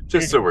 Just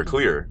so we're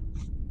clear.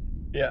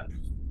 Yeah.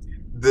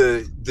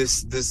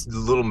 This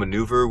little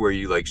maneuver where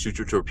you like shoot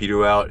your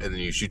torpedo out and then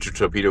you shoot your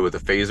torpedo with a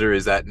phaser,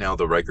 is that now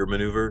the Riker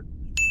maneuver?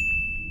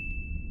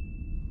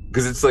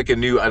 Because it's like I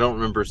don't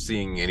remember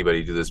seeing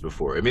anybody do this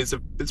before. I mean, it's a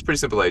pretty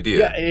simple idea.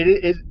 Yeah,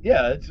 it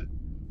it's.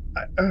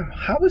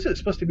 How is it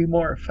supposed to be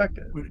more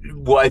effective?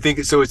 Well, I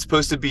think so. It's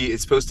supposed to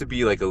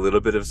be like a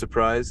little bit of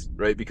surprise,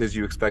 right? Because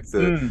you expect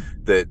so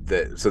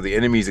the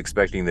enemy's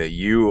expecting that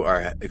you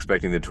are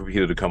expecting the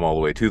torpedo to come all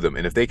the way to them,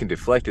 and if they can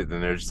deflect it,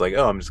 then they're just like,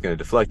 oh, I'm just going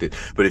to deflect it.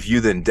 But if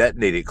you then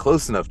detonate it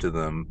close enough to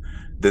them,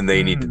 then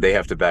they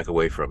have to back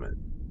away from it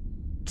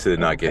to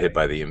not get hit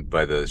by the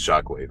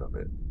shockwave of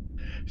it.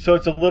 So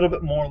it's a little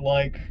bit more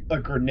like a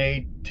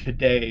grenade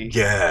today.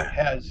 Yeah.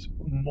 Has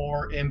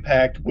more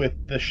impact with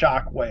the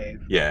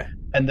shockwave. Yeah.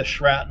 And the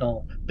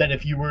shrapnel than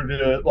if you were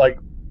to like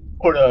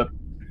put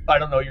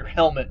your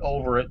helmet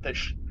over it.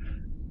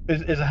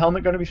 Is a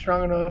helmet going to be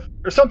strong enough,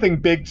 or something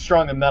big,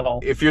 strong, and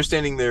metal? If you're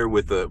standing there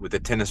with a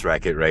tennis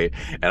racket, right,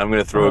 and I'm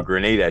going to throw a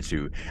grenade at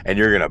you, and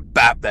you're going to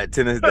bap that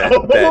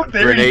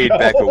grenade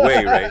back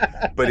away,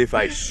 right? But if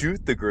I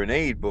shoot the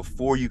grenade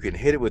before you can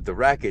hit it with the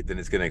racket, then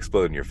it's going to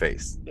explode in your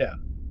face. Yeah.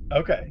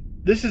 Okay.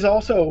 This is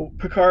also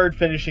Picard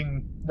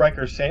finishing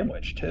Riker's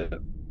sandwich too.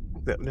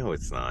 No,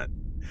 it's not.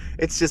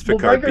 It's just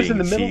Picard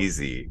being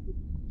cheesy.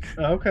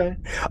 Okay.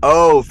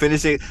 Oh,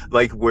 finishing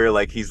like where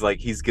like he's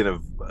gonna.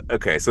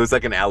 Okay, so it's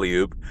like an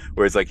alley-oop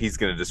where it's like he's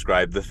gonna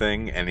describe the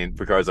thing, and then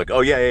Picard's like,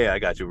 "Oh yeah, I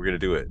got you. We're gonna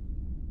do it."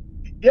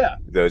 Yeah.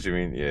 Is that what you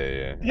mean?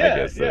 Yeah. Yeah. I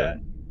guess so. Yeah.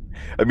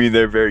 I mean,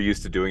 they're very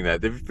used to doing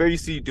that. They're very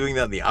used to doing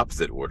that in the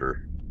opposite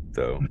order.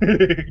 So.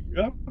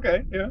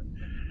 Okay. Yeah.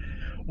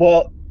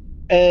 Well,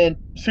 And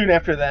soon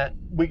after that,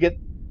 we get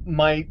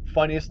my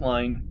funniest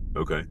line.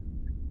 Okay.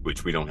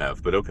 Which we don't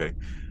have, but okay.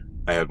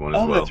 I had one as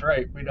well. Oh, that's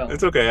right. We don't.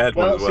 It's okay. I had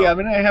one as well. See, I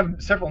mean, I have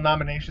several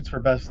nominations for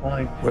best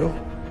line. Well,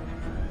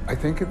 I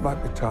think it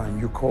might be time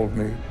you called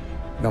me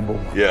number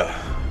one. Yeah.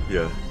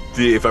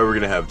 If I were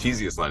going to have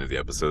cheesiest line of the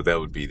episode, that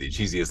would be the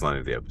cheesiest line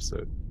of the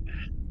episode.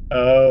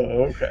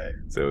 Oh, okay.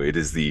 So it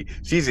is the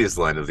cheesiest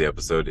line of the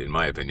episode, in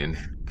my opinion,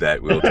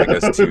 that will take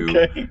us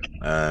to,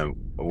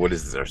 what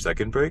is this, our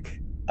second break?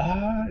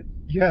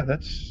 Yeah,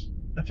 that's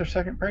our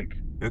second break.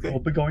 Okay. We'll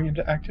be going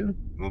into Act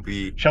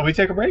 2. Shall we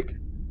take a break?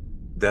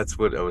 That's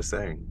what I was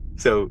saying.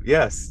 So,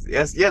 yes,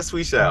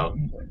 we shall.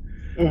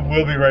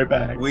 We'll be right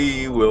back.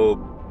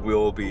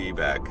 We'll be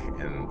back.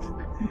 And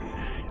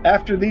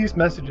after these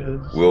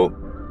messages.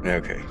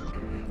 Okay.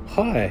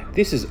 Hi,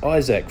 this is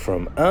Isaac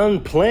from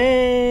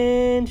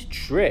Unplanned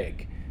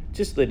Trek.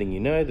 Just letting you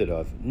know that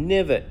I've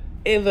never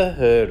ever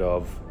heard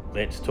of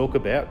Let's Talk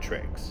About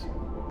Treks.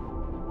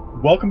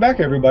 Welcome back,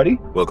 everybody.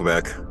 Welcome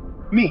back.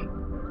 Me.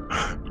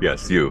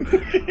 Yes, you.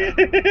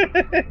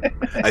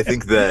 I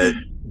think that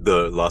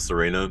the La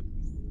Sirena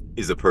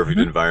is a perfect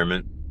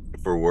environment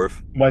for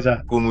Worf. Why is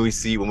that? When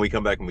we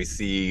come back and we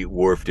see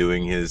Worf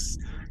doing his,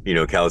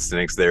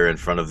 calisthenics there in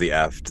front of the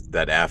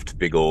aft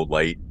big old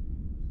light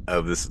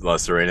of this La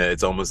Sirena,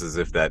 it's almost as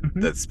if that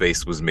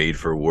space was made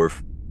for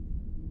Worf.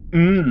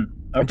 Okay.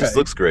 It just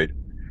looks great.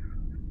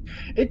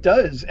 It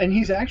does, and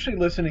he's actually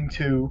listening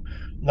to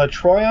La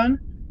Troyan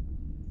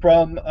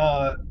from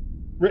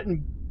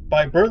written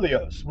by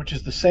Berlioz, which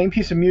is the same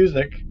piece of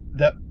music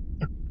that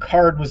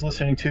Picard was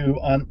listening to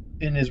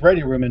in his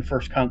ready room in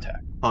First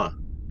Contact. Huh.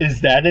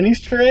 Is that an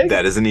Easter egg?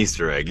 That is an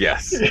Easter egg,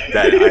 yes.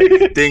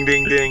 Ding,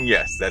 ding, ding,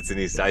 yes. That's an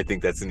Easter. I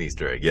think that's an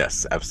Easter egg,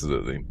 yes,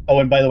 absolutely. Oh,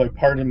 and by the way,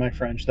 pardon my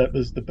French. That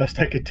was the best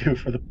I could do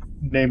for the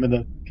name of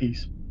the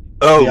piece.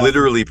 Oh, yeah.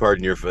 Literally,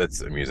 pardon your...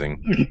 That's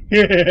amusing.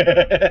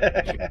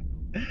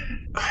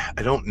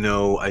 I don't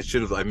know. I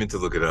meant to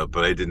look it up,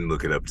 but I didn't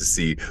look it up to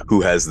see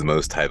who has the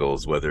most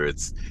titles, whether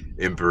it's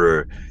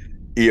Emperor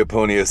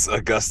Eoponius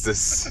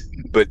Augustus,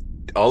 but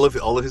all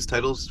of his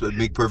titles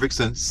make perfect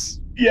sense.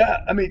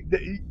 Yeah, I mean,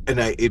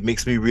 it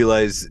makes me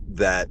realize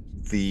that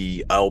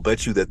I'll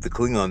bet you that the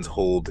Klingons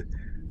hold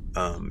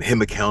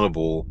him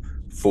accountable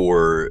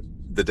for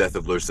the death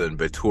of Lursa and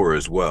B'Etor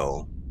as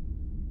well.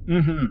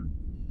 Mm-hmm.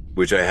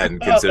 Which I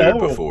hadn't considered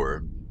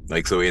before.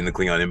 Like, so in the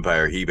Klingon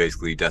Empire, he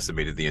basically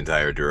decimated the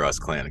entire Duras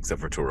clan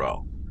except for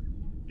Toral.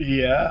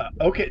 Yeah.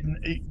 Okay.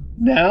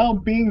 Now,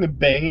 being the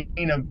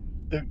bane of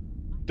the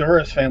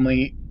Duras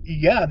family,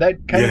 yeah,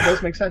 that kind of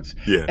does make sense.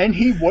 Yeah. And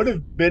he would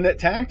have been at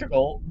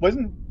Tactical.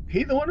 Wasn't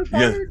he the one who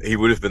fired? Yeah, he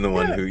would have been the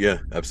one who,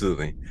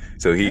 absolutely.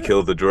 So he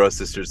killed the Duras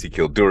sisters, he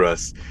killed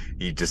Duras,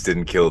 he just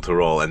didn't kill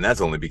Toral, and that's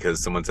only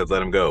because someone said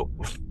let him go.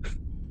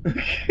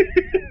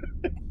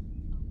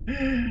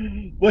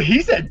 Well,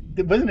 he said,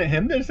 wasn't it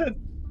him that said,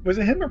 was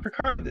it him or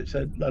Picard that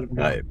said let him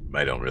go?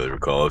 I don't really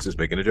recall. I was just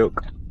making a joke.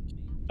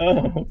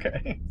 Oh,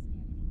 okay.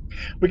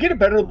 We get a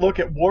better look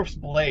at Worf's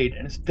blade,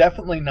 and it's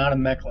definitely not a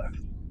Mek'leth.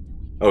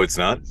 Oh, it's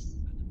not?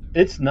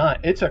 It's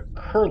not. It's a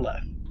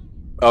Kurleth.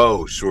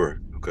 Oh,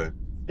 sure. Okay.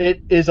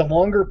 It is a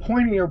longer,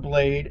 pointier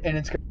blade, and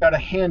it's got a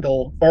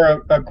handle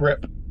or a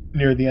grip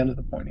near the end of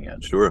the pointy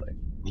end. Sure.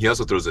 He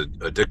also throws a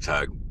dick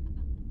tag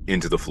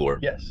into the floor.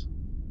 Yes.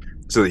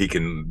 So that he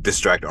can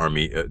distract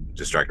Raffi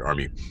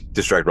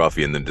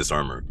and then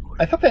disarm her.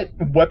 I thought that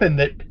weapon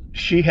that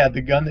she had,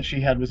 the gun that she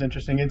had, was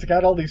interesting. It's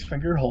got all these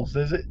finger holes.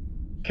 Does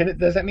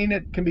that mean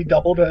it can be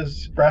doubled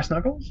as brass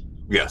knuckles?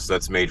 Yes,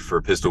 that's made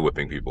for pistol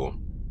whipping people.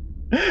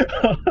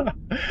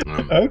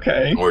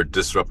 Okay. Or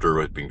disruptor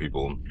whipping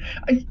people.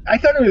 I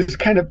thought it was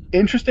kind of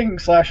interesting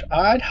 /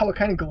 odd how it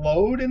kind of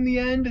glowed in the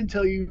end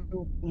until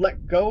you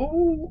let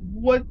go.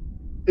 What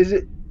is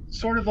it?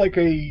 Sort of like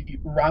a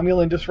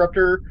Romulan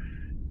disruptor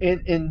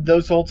in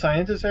those old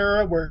scientist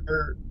era, where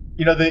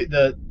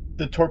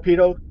the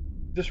torpedo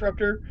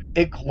disruptor,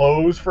 it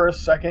glows for a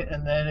second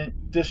and then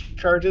it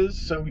discharges.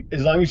 So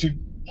as long as you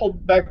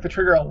hold back the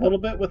trigger a little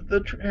bit with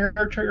the hair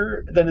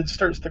trigger, then it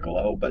starts to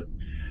glow. But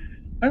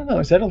I don't know,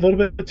 is that a little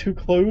bit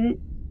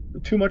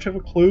too much of a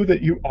clue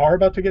that you are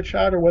about to get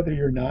shot or whether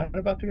you're not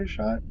about to get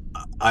shot?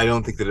 I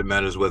don't think that it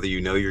matters whether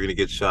you know you're going to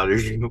get shot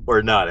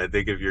or not. I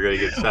think if you're going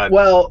to get shot,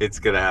 it's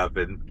going to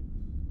happen.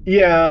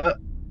 Yeah.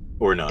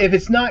 Or not. If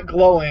it's not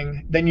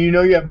glowing, then you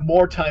know you have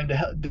more time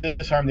to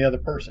disarm the other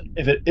person.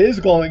 If it is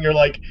glowing, you're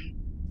like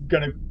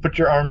going to put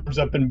your arms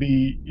up and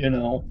be,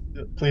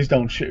 please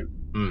don't shoot.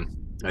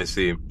 I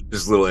see.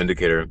 Just a little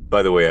indicator.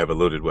 By the way, I have a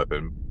loaded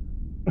weapon.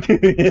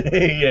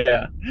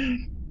 Yeah.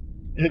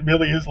 It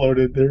really is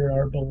loaded. There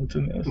are bullets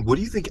in this. What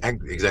do you think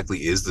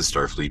exactly is the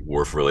Starfleet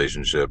Worf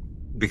relationship?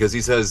 Because he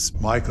says,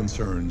 my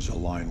concerns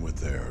align with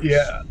theirs.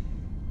 Yeah.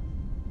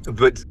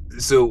 But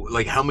so,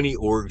 like, how many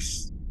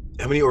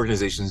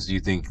organizations do you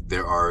think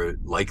there are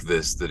like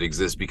this that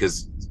exist?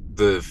 Because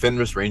the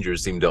Fenris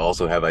Rangers seem to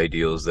also have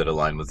ideals that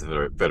align with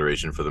the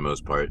Federation for the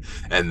most part,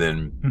 and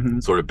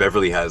then sort of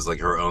Beverly has like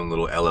her own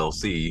little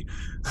LLC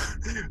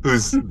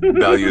whose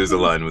values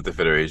align with the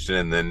Federation,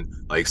 and then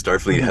like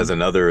Starfleet has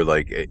another,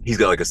 like he's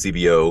got like a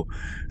CBO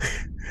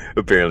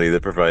apparently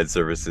that provides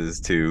services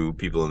to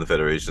people in the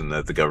Federation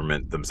that the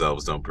government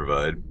themselves don't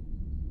provide.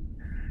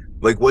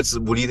 Like what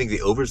do you think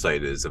the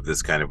oversight is of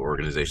this kind of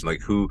organization?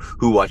 Like who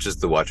watches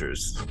the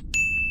Watchers?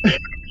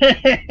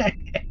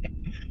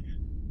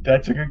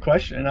 That's a good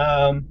question.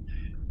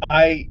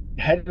 I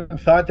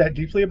hadn't thought that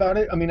deeply about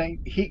it. I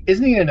mean,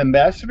 isn't he an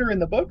ambassador in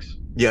the books?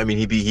 Yeah, I mean,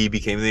 he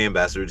became the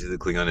ambassador to the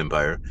Klingon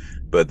Empire,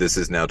 but this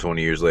is now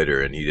 20 years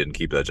later, and he didn't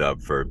keep that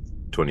job for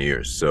 20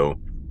 years. So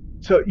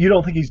you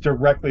don't think he's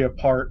directly a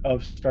part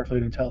of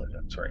Starfleet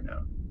intelligence right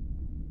now?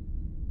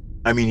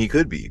 I mean, he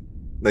could be.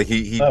 Like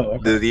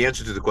okay. The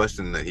answer to the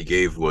question that he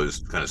gave was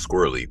kind of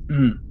squirrely.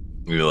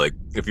 You know, like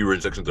if you were in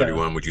Section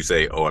 31, would you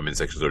say, "Oh, I'm in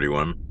Section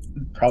 31"?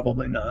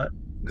 Probably not,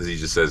 because he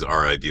just says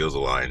our ideals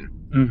align.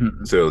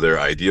 So their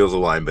ideals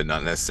align, but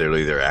not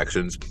necessarily their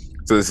actions.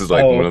 So this is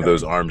like one of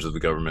those arms of the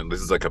government.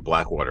 This is like a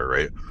Blackwater,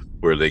 right?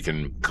 Where they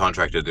can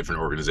contract a different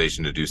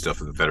organization to do stuff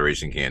that the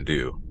Federation can't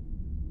do.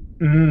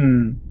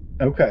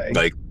 Okay.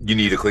 Like, you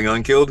need a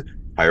Klingon killed?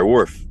 Hire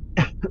Worf.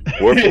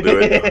 Worf will do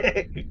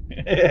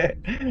it.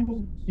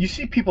 You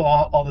see people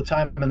all the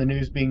time in the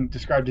news being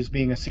described as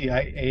being a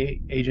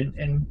CIA agent,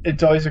 and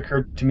it's always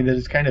occurred to me that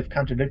it's kind of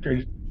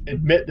contradictory to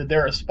admit that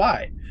they're a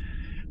spy.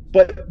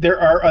 But there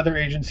are other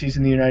agencies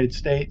in the United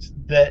States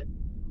that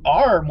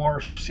are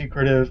more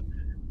secretive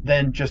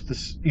than just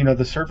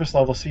the surface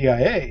level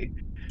CIA.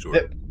 Sure.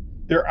 That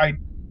their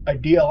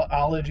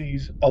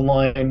ideologies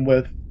align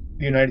with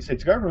the United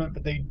States government,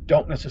 but they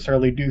don't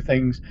necessarily do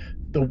things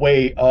the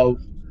way of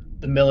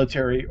the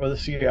military or the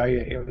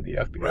CIA or the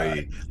FBI.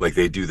 Right. Like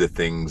they do the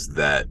things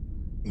that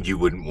you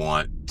wouldn't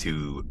want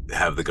to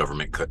have the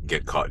government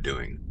get caught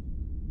doing.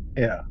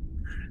 Yeah.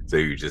 So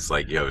you just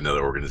like, you have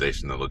another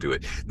organization that'll do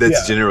it.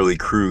 That's generally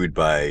crewed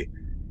by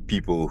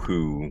people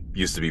who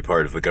used to be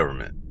part of the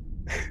government.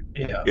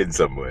 Yeah. In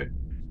some way.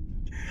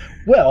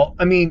 Well,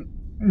 I mean,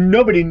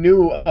 nobody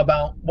knew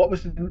about what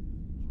was the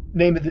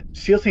name of the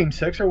SEAL Team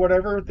 6 or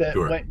whatever that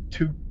went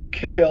to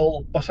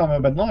kill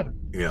Osama bin Laden.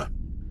 Yeah.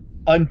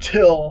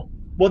 Until,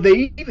 well,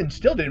 they even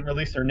still didn't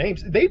release their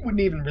names. They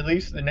wouldn't even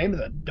release the name of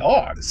the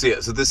dog. So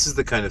yeah, so this is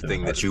the kind of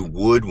thing that you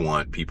would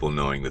want people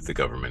knowing that the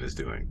government is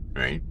doing,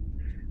 right?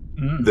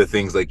 The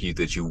things like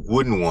that you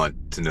wouldn't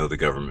want to know the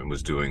government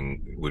was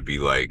doing would be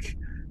like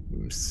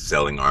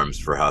selling arms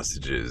for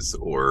hostages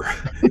or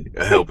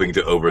helping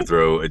to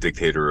overthrow a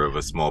dictator of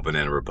a small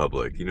banana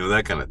republic, you know,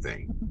 that kind of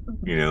thing.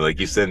 You know, like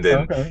you send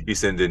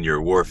in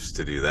your Worfs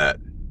to do that.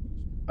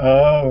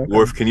 Oh, okay.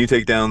 Worf, can you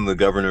take down the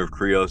governor of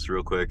Krios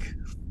real quick?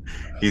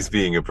 He's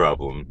being a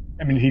problem.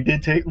 I mean, he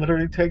did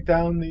literally take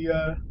down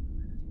the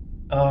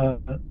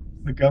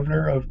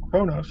governor of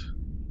Kronos.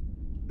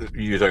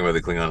 You're talking about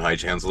the Klingon High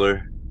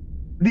Chancellor?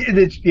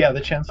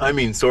 The Chancellor. I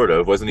mean, sort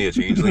of. Wasn't he a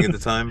changeling at the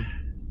time?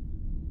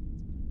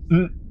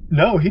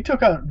 No, he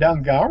took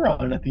down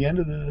Gowron at the end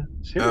of the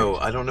series. Oh,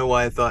 I don't know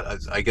why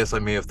I guess I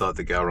may have thought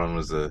that Gowron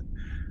was a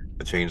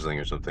changeling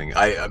or something.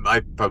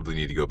 I probably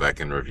need to go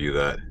back and review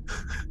that.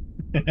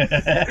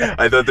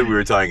 I thought that we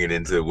were tying it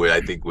into what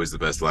I think was the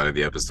best line of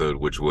the episode,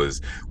 which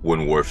was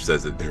when Worf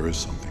says that there is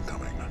something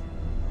coming.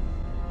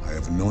 I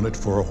have known it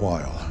for a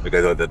while. Like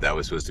I thought that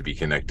was supposed to be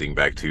connecting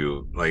back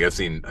to, like, I've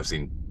seen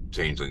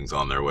changelings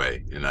on their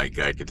way, and I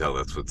could tell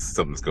that's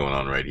something's going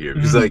on right here,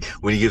 because like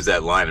when he gives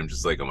that line, I'm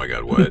just like, oh my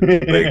god, what?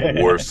 Like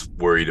Worf's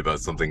worried about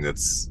something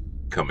that's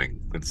coming.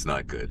 It's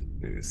not good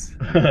news.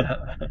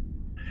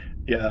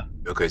 Yeah.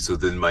 Okay, so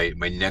then my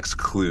next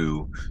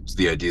clue to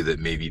the idea that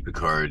maybe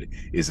Picard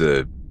is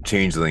a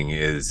changeling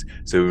is,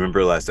 so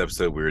remember last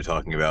episode we were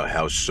talking about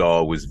how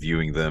Shaw was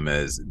viewing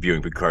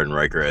Picard and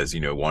Riker as, you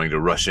know, wanting to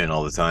rush in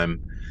all the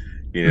time.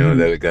 You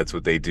know, that's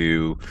what they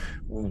do.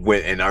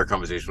 And our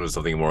conversation was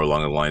something more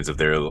along the lines of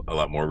they're a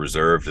lot more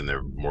reserved and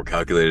they're more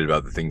calculated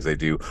about the things they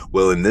do.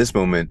 Well, in this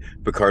moment,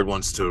 Picard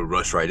wants to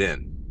rush right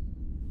in,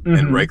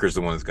 and Riker's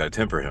the one that's got to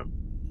temper him.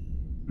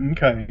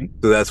 Okay.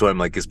 So that's why I'm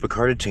like, is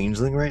Picard a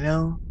changeling right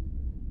now?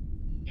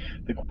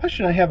 The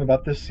question I have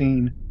about this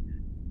scene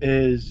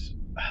is,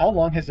 how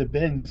long has it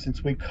been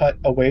since we cut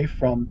away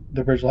from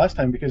the bridge last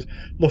time? Because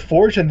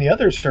LaForge and the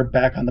others are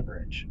back on the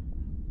bridge.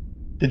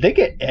 Did they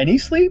get any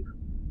sleep?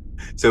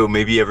 So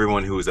maybe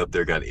everyone who was up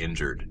there got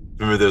injured.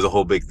 Remember, there's a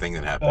whole big thing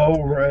that happened.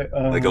 Oh, right.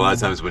 Like a lot of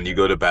times when you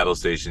go to battle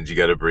stations, you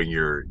got to bring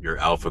your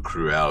alpha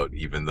crew out,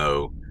 even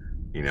though,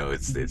 you know,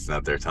 it's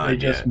not their time. They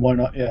just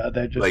went off. Yeah,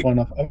 they just went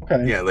off.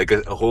 Okay. Yeah, like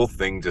a whole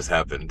thing just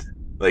happened.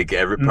 Like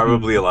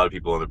probably a lot of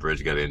people on the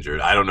bridge got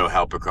injured. I don't know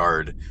how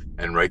Picard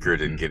and Riker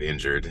didn't get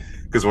injured,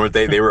 because weren't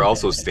they? They were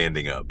also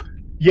standing up.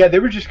 Yeah, they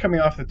were just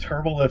coming off the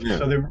turbo lift,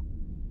 so they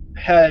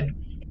had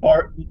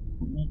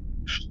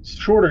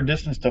shorter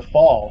distance to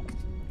fall.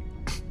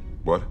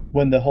 What?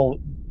 When the whole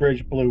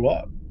bridge blew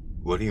up.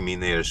 What do you mean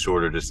they had a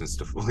shorter distance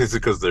to fall? Is it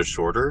because they're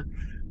shorter?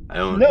 I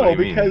don't know. No,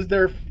 because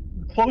they're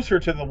closer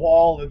to the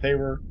wall that they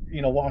were,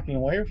 walking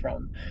away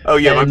from. Oh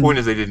yeah, my point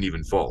is they didn't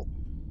even fall.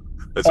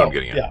 That's what I'm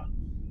getting at. Yeah.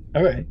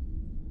 Okay.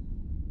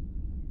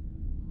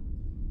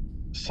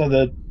 So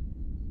the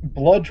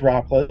blood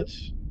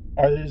droplets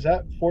is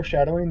that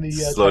foreshadowing the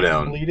slow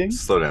down bleeding?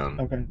 Slow down.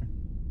 Okay.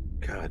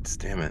 God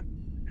damn it.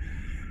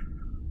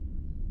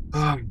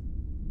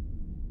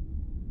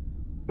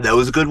 That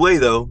was a good way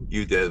though.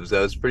 That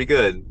was pretty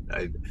good.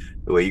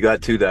 The way you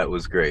got to that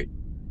was great.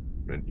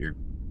 You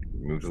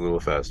moved a little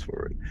fast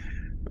forward.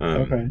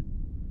 Okay.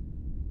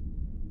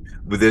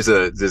 But there's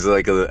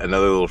like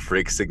another little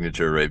Frakes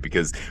signature, right?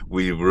 Because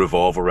we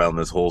revolve around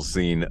this whole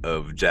scene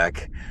of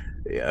Jack,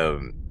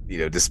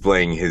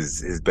 displaying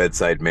his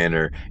bedside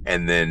manner,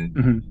 and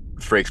then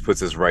Frakes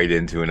puts us right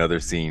into another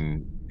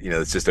scene.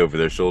 It's just over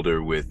their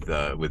shoulder with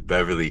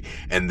Beverly,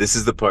 and this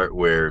is the part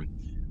where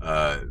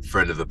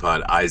friend of the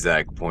pod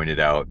Isaac pointed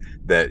out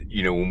that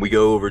when we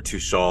go over to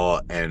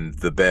Shaw and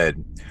the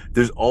bed,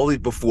 there's all these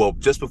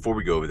just before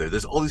we go over there,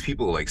 there's all these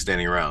people like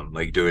standing around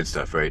like doing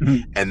stuff, right?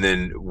 And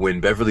then when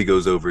Beverly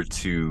goes over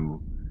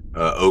to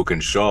Oak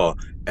and Shaw,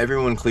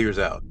 everyone clears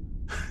out.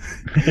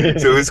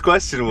 So his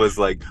question was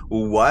like,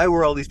 well, why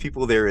were all these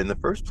people there in the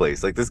first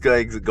place? Like, this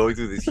guy's going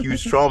through this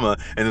huge trauma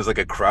and there's like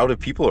a crowd of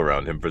people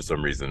around him for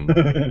some reason.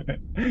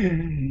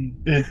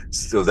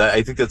 So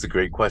I think that's a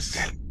great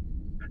question.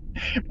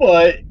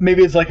 Well,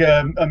 maybe it's like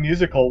a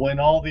musical when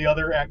all the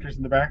other actors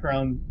in the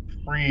background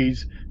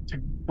freeze to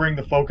bring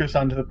the focus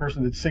onto the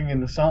person that's singing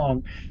the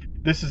song.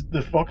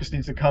 The focus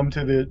needs to come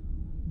to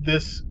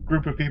this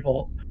group of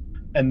people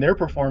and their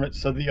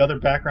performance, so the other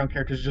background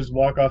characters just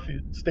walk off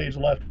the stage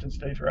left and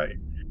stage right.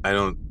 I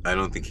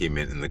don't think he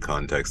meant in the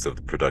context of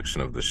the production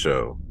of the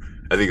show.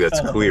 I think that's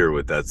clear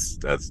what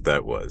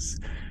that was.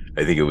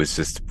 I think it was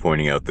just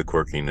pointing out the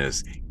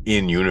quirkiness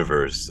in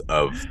universe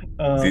of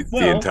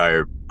the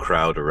entire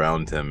crowd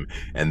around him,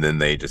 and then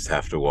they just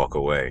have to walk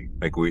away.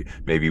 Like we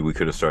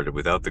could have started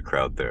without the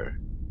crowd there.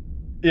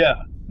 Yeah.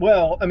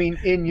 Well, I mean,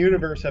 in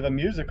universe of a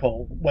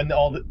musical, when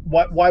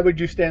why would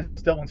you stand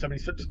still when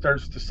somebody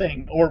starts to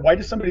sing, or why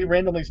does somebody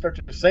randomly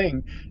start to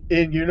sing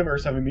in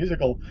universe of a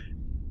musical?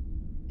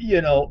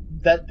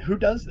 That who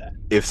does that?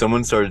 If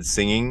someone started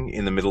singing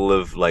in the middle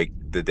of like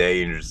the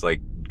day and you're just like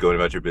going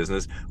about your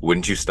business,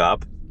 wouldn't you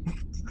stop?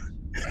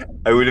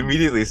 I would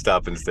immediately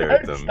stop and stare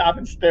at them. Stop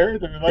and stare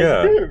at them. Like,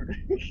 yeah. Dude,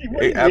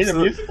 in a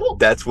musical?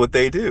 That's what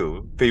they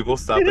do. People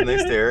stop and they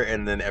stare,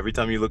 and then every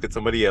time you look at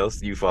somebody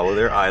else, you follow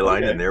their eye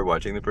line, and they're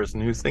watching the person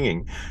who's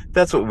singing.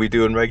 That's what we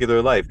do in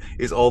regular life.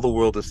 Is all the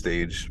world a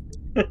stage?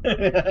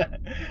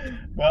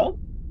 Well,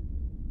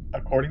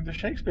 according to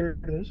Shakespeare,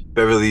 it is.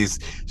 Beverly's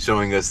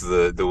showing us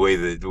the way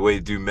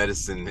to do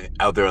medicine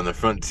out there on the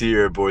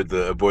frontier aboard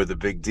the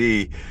Big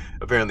D.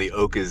 Apparently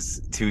Oak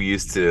is too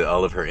used to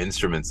all of her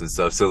instruments and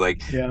stuff. So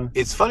like,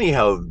 it's funny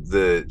how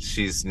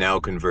she's now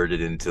converted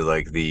into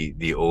like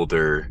the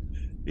older,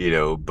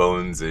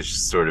 Bones-ish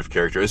sort of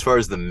character as far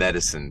as the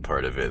medicine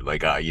part of it.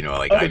 Like, I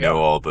know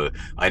all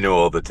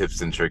the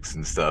tips and tricks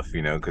and stuff,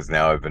 because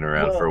now I've been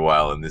around for a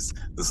while, and this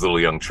little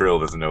young Trill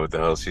doesn't know what the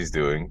hell she's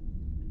doing.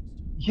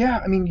 Yeah,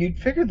 I mean, you'd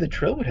figure the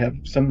Trill would have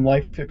some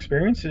life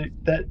experience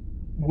that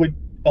would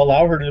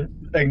allow her to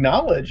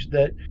acknowledge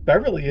that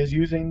Beverly is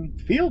using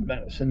field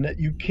medicine, that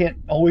you can't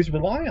always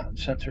rely on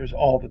sensors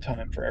all the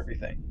time for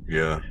everything.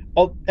 Yeah.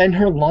 Oh, and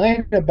her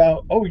line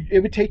about,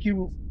 it would take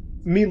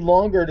me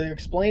longer to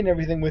explain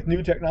everything with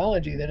new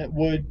technology than it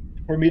would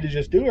for me to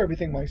just do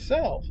everything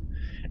myself.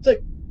 It's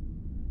like,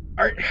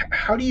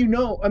 how do you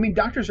know? I mean,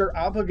 doctors are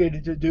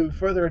obligated to do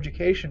further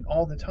education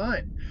all the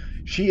time.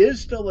 She is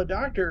still a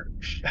doctor.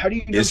 How do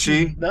you know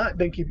she's not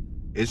been keeping?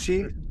 Is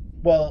she?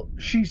 Well,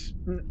 she's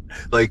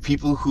like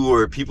people who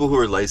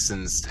are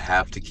licensed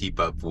have to keep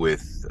up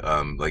with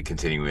like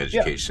continuing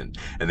education,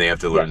 and they have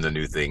to learn the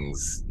new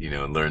things,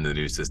 and learn the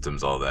new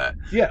systems, all that.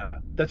 Yeah,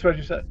 that's what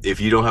you said. If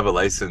you don't have a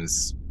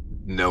license,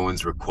 no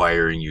one's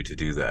requiring you to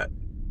do that,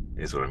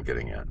 is what I'm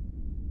getting at.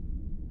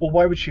 Well,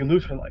 why would she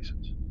lose her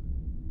license?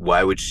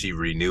 Why would she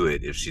renew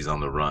it if she's on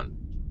the run?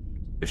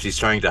 If she's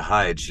trying to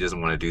hide, she doesn't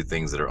want to do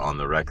things that are on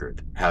the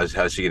record. How's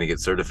she going to get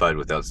certified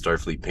without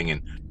Starfleet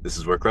pinging, this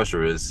is where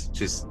Crusher is?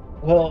 She's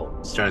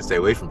trying to stay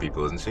away from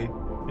people, isn't she?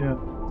 Yeah.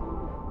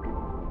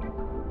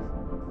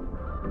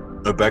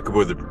 Back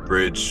aboard the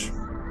bridge,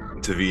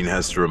 Tavine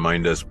has to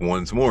remind us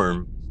once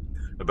more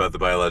about the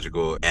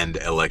biological and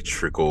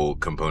electrical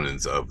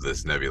components of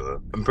this nebula.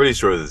 I'm pretty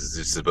sure this is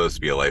just supposed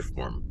to be a life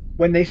form.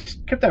 When they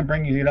kept on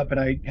bringing it up, and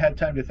I had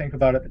time to think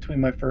about it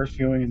between my first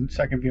viewing and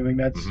second viewing,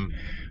 that's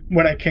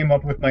when I came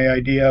up with my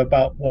idea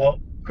about,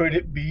 could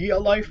it be a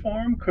life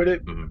form? Could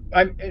it?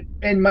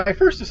 And my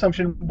first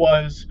assumption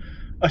was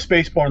a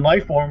spaceborne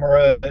life form,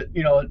 or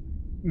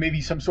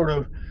maybe some sort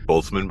of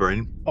Boltzmann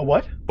brain. A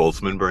what?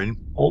 Boltzmann brain.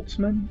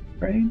 Boltzmann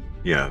brain?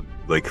 Yeah,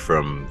 like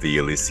from the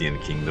Elysian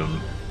Kingdom,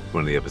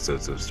 one of the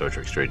episodes of Star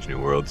Trek Strange New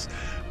Worlds,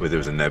 where there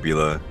was a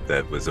nebula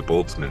that was a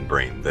Boltzmann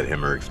brain that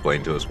Himmer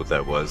explained to us what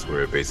that was,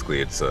 where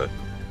basically it's a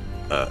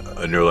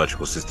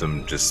neurological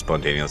system just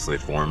spontaneously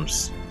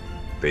forms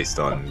based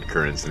on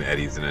currents and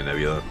eddies in a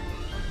nebula.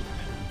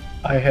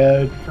 I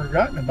had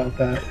forgotten about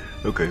that.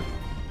 Okay.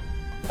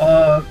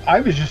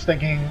 I was just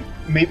thinking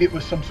maybe it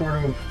was some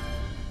sort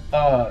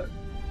of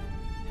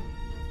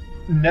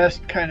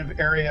nest kind of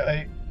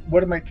area.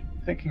 What am I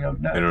thinking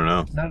of? I don't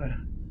know. Not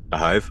a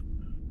hive?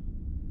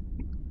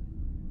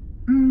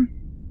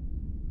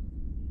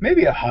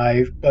 Maybe a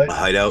hive, but a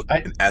hideout,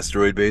 an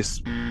asteroid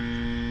base.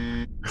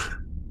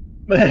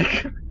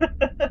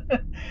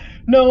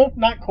 No,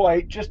 not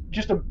quite.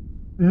 Just a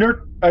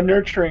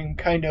nurturing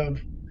kind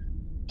of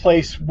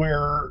place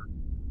where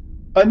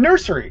a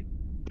nursery.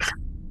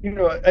 You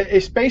know,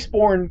 a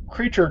spaceborne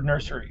creature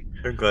nursery.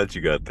 I'm glad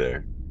you got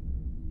there.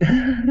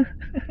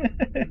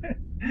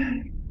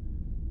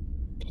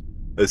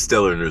 A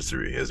stellar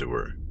nursery, as it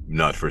were,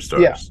 not for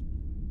stars.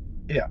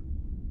 Yeah.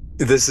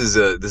 This is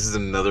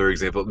another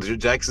example.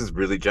 Jack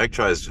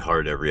tries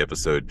hard every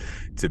episode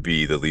to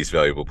be the least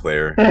valuable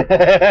player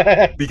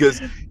because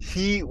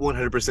he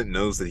 100%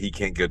 knows that he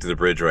can't get to the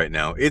bridge right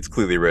now. It's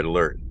clearly red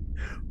alert.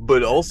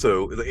 But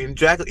also, in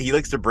Jack, he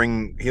likes to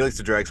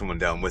drag someone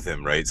down with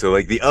him, right? So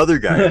like the other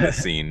guy in the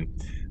scene,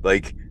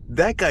 like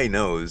that guy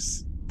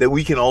knows that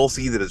we can all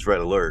see that it's red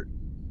alert.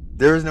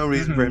 There is no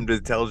reason for him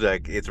to tell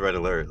Jack it's red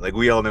alert. Like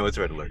we all know it's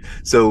red alert.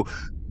 So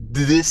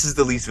this is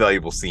the least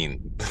valuable scene.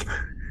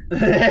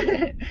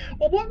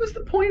 Well, what was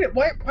the point?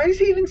 Why is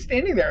he even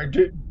standing there?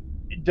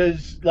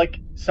 Does like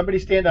somebody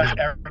stand on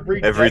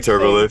every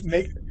turbo lift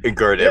and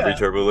guard every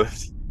turbo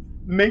lift?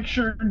 Make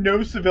sure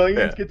no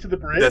civilians get to the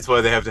bridge. That's why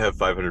they have to have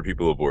 500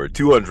 people aboard.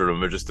 200 of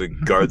them are just to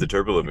guard the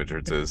turbo lift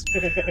entrances.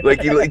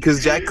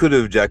 Because Jack could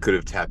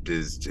have tapped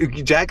his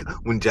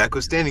when Jack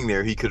was standing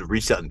there, he could have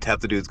reached out and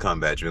tapped the dude's comm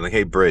badge and been like,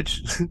 "Hey,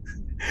 bridge."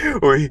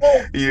 Or he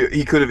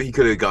could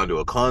have gone to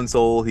a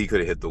console. He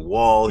could have hit the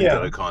wall. He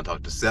could have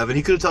talked to Seven.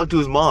 He could have talked to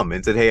his mom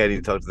and said, "Hey, I need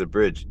to talk to the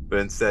bridge." But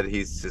instead,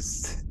 he's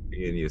just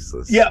being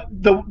useless. Yeah,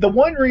 the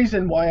one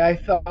reason why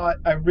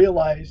I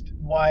realized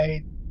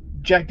why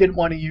Jack didn't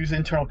want to use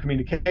internal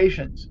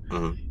communications,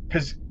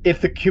 because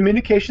if the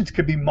communications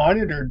could be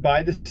monitored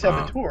by the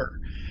saboteur,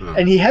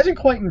 and he hasn't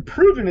quite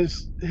proven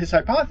his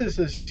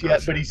hypothesis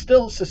yet, but he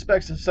still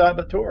suspects the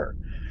saboteur,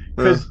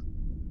 because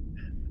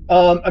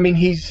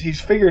he's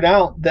figured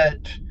out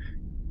that,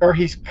 or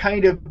he's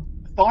kind of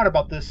thought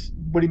about this.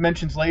 What he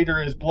mentions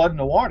later is blood in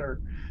the water,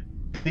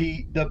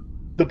 the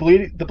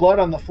blood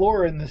on the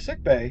floor in the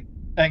sickbay,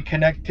 and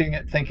connecting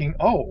it, thinking,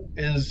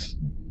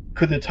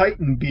 could the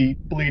Titan be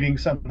bleeding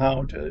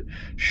somehow to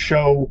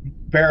show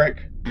Vatic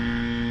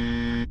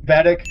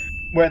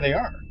where they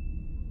are?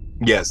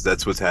 Yes,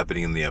 that's what's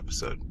happening in the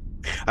episode.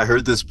 I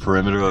heard this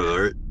perimeter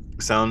alert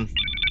sound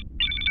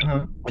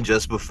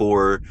just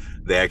before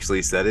they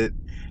actually said it,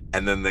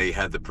 and then they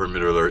had the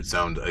perimeter alert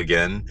sound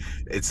again.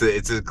 It's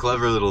a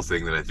clever little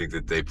thing that I think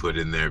that they put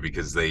in there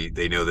because they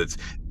know that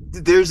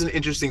there's an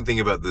interesting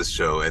thing about this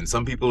show, and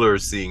some people are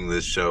seeing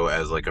this show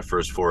as like a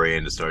first foray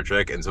into Star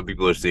Trek, and some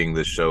people are seeing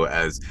this show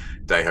as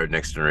diehard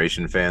Next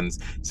Generation fans.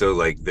 So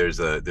like there's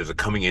a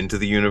coming into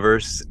the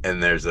universe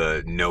and there's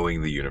a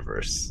knowing the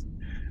universe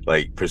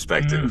like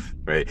perspective,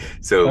 right?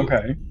 So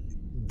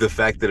the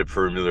fact that a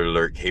perimeter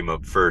alert came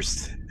up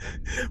first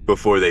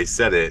before they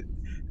said it,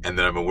 and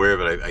that I'm aware of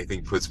it, I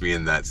think puts me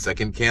in that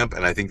second camp,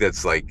 and I think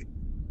that's like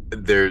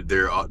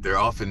they're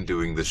often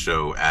doing the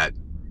show at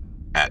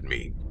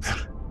me.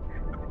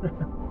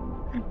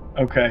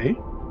 Okay.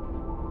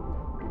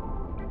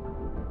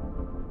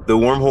 The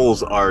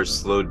wormholes are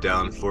slowed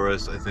down for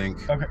us, I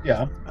think. Okay,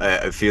 yeah.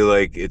 I feel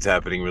like it's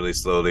happening really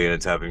slowly, and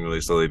it's happening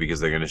really slowly because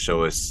they're going to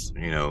show us,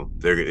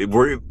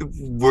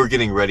 we're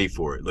getting ready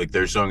for it. Like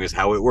they're showing us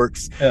how it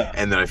works,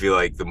 and then I feel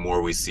like the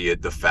more we see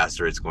it, the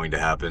faster it's going to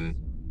happen.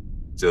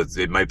 So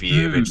it might be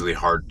eventually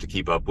hard to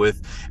keep up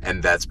with,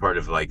 and that's part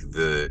of like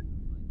the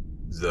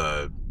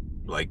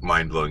like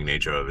mind-blowing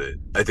nature of it.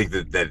 I think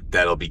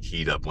that'll be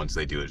keyed up once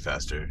they do it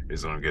faster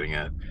is what I'm getting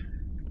at.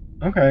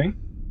 Okay.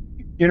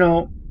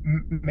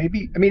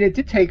 Maybe, it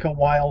did take a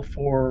while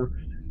for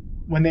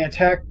when they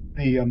attacked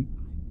the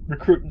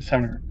recruitment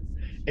center,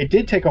 it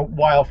did take a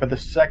while for the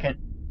second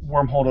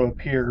wormhole to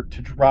appear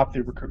to drop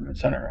the recruitment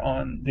center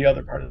on the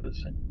other part of the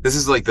scene. This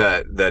is like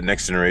that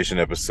Next Generation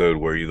episode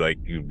where you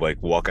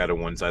walk out of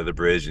one side of the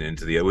bridge and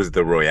into the, was it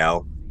the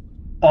Royale?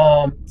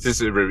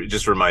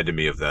 Just reminded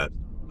me of that.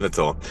 That's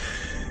all.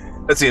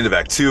 That's the end of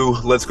Act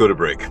 2. Let's go to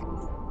break.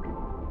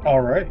 All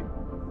right.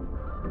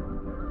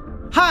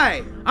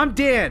 Hi, I'm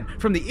Dan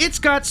from the It's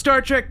Got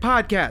Star Trek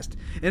podcast,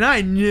 and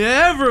I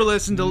never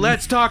listen to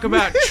Let's Talk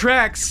About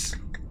Treks.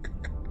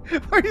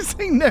 Why are you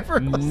saying never?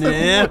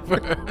 Never.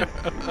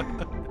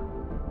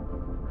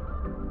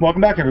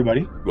 Welcome back,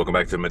 everybody. Welcome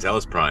back to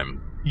Metallis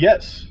Prime.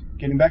 Yes,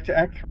 getting back to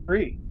Act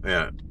 3.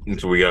 Yeah,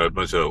 so we got a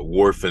bunch of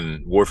Worf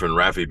and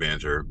Raffi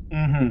banter.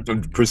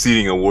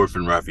 Preceding a Worf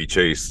and Raffi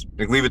chase.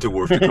 Like, leave it to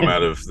Worf to come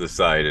out of the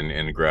side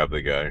and grab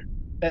the guy.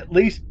 At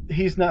least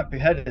he's not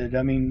beheaded.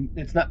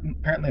 It's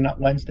apparently not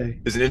Wednesday.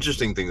 It's an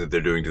interesting thing that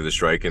they're doing to the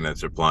strike, and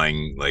that's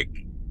applying like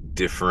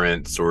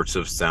different sorts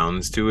of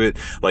sounds to it.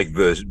 Like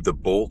the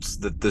bolts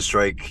that the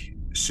strike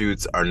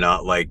shoots are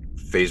not like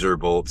phaser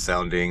bolt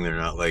sounding. They're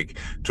not like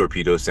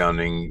torpedo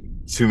sounding.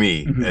 To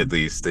me, at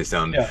least, they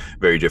sound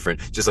very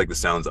different. Just like the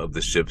sounds of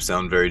the ship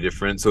sound very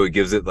different. So it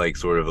gives it like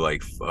sort of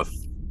like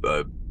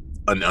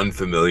an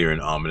unfamiliar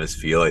and ominous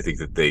feel. I think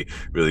that they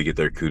really get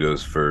their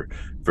kudos for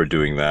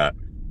doing that.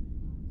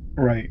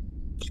 Right.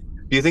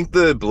 Do you think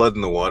the blood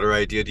in the water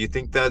idea, do you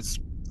think that's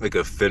like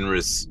a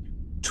Fenris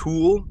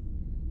tool,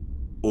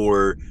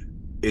 or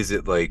is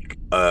it like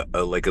a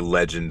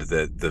legend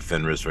that the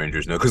Fenris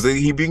Rangers know? Because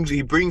he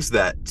brings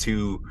that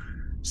to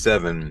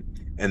 7,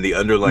 and the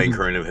underlying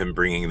current of him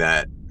bringing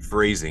that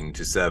phrasing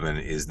to 7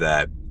 is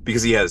that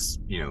because he has,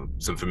 you know,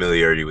 some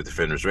familiarity with the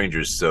Fenris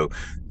Rangers, so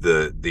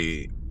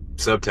the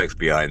subtext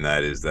behind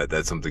that is that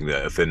that's something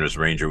that a Fenris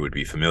Ranger would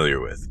be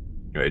familiar with,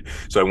 right?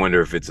 So I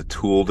wonder if it's a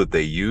tool that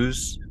they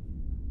use,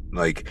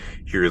 like,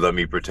 here, let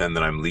me pretend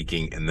that I'm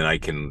leaking and then I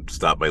can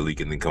stop my leak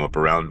and then come up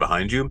around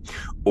behind you,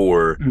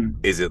 or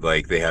is it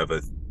like they have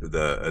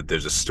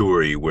there's a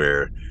story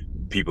where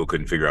people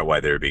couldn't figure out why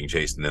they were being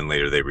chased, and then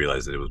later they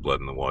realized that it was blood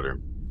in the water.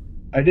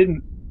 I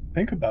didn't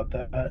think about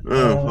that.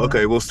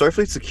 Okay. Well,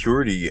 Starfleet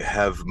Security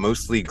have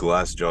mostly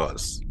glass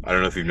jaws. I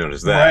don't know if you've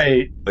noticed that.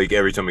 Right. Like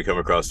every time we come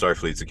across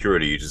Starfleet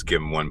Security, you just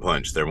give them one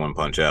punch. They're one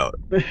punch out.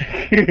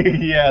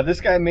 Yeah,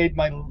 this guy made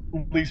my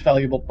least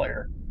valuable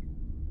player.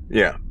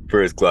 Yeah,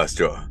 for his glass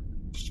jaw.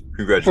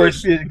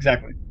 Congratulations.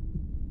 Exactly.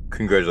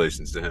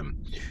 Congratulations to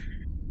him.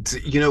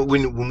 You know,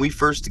 when we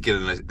first get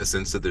a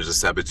sense that there's a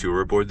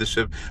saboteur aboard the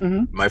ship,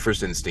 my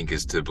first instinct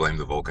is to blame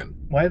the Vulcan.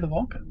 Why the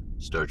Vulcan?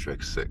 Star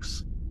Trek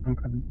 6.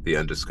 Okay. The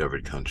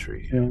Undiscovered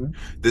Country. Yeah.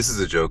 This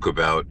is a joke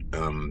about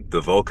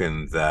the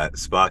Vulcan that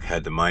Spock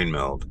had to mind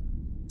meld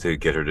to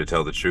get her to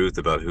tell the truth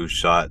about who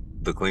shot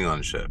the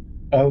Klingon ship.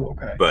 Oh,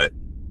 okay. But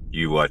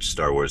you watch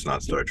Star Wars,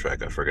 not Star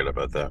Trek. I forget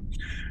about that.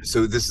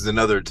 So this is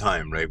another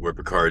time, right, where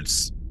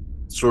Picard's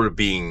sort of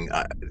being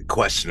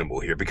questionable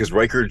here, because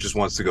Riker just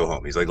wants to go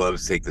home. He's like,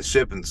 let's take the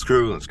ship and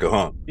screw, let's go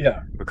home.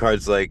 Yeah.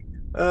 Picard's like,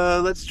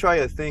 let's try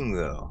a thing,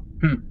 though.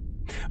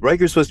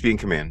 Riker's supposed to be in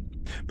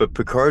command, but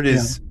Picard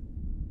is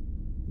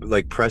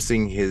like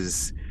pressing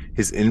his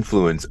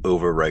influence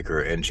over Riker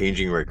and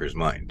changing Riker's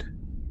mind.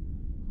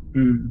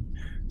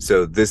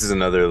 So this is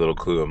another little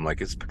clue. I'm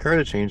like, is Picard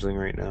a changeling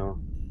right now?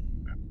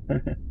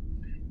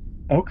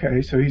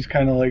 Okay, so he's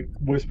kind of like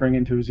whispering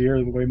into his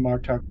ear the way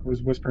Martok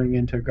was whispering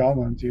into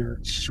Gowan's ear.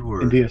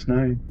 Sure. In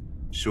DS9.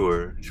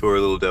 Sure, a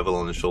little devil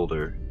on the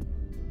shoulder.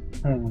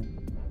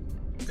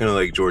 Kind of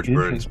like George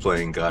Burns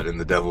playing God and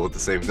the Devil at the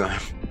same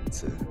time.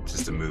 It's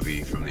just a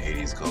movie from the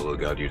 80s called Oh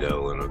God You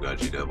Devil and Oh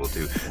God You Devil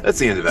 2. That's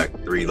the end of Act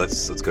 3.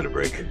 Let's go to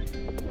break.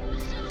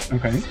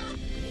 Okay.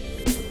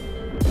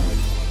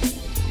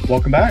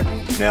 Welcome back.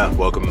 Yeah,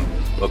 welcome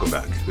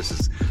back. This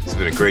has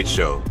been a great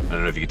show. I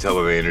don't know if you can tell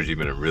by my energy,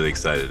 but I'm really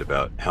excited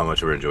about how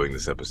much we're enjoying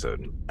this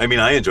episode. I mean,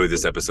 I enjoyed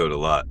this episode a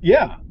lot.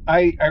 Yeah,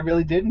 I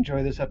really did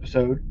enjoy this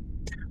episode.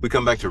 We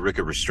come back to Rick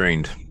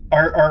Restrained.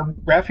 Are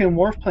Raffi and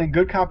Worf playing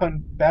good cop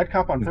on bad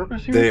cop on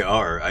purpose here? They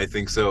are, I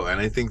think so. And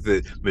I think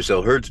that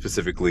Michelle Hurd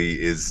specifically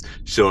is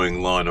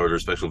showing Law and Order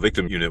Special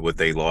Victim Unit what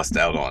they lost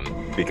out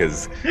on,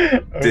 because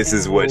this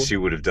is what she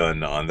would have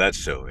done on that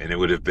show, and it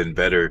would have been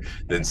better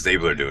than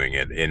Stabler doing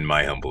it, in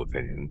my humble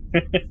opinion.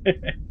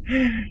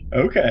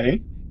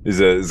 Okay.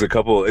 There's a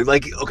couple,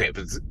 like, okay,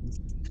 but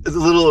a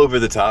little over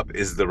the top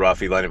is the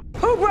Raffi line of,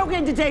 who broke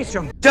into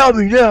Daystrom? Tell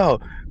me now!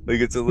 Like,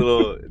 it's a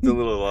little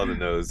on the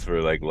nose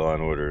for like Law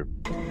and Order,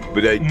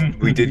 but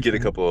we did get a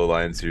couple of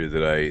lines here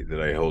that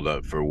I hold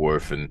up for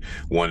Worf, and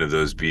one of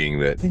those being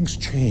that things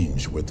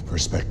change with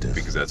perspective,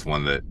 because that's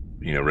one that,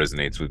 you know,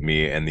 resonates with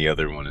me, and the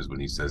other one is when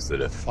he says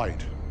that a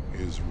fight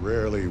is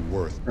rarely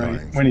worth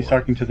dying when he's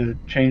talking to the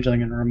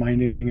changeling and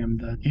reminding him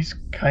that he's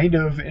kind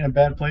of in a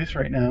bad place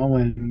right now,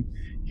 and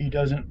he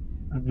doesn't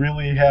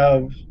really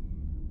have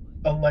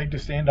a leg to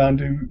stand on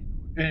to.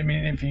 I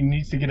mean, if he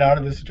needs to get out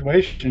of the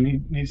situation,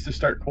 he needs to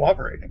start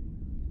cooperating.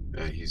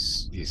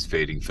 He's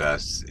fading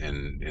fast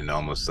and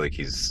almost like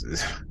he's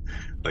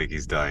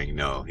dying.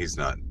 No, he's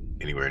not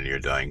anywhere near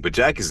dying, but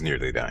Jack is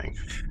nearly dying.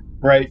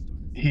 Right,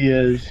 he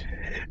is.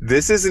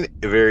 This is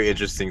a very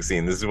interesting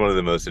scene. This is one of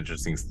the most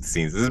interesting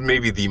scenes. This is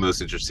maybe the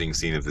most interesting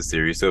scene of the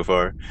series so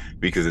far,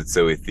 because it's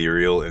so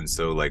ethereal and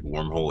so like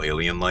wormhole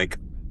alien-like.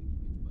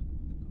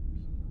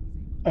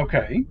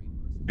 Okay.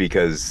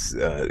 Because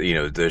you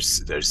know,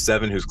 there's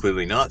Seven, who's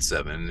clearly not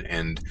Seven,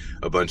 and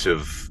a bunch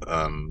of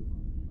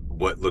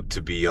what look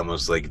to be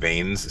almost like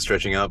veins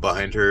stretching out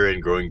behind her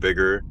and growing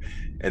bigger,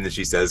 and then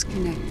she says,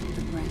 "Connect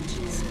the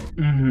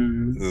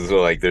branches." So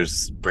like,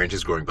 there's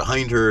branches growing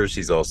behind her.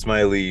 She's all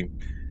smiley.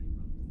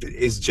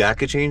 Is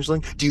Jack a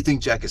changeling? Do you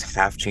think Jack is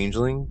half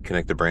changeling?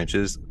 Connect the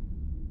branches.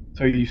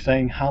 So are you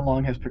saying, how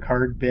long has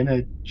Picard been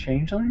a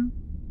changeling?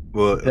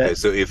 Well, okay,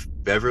 so if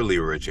Beverly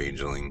were a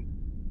changeling.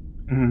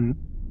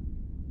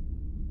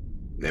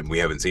 And we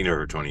haven't seen her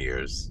for 20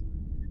 years.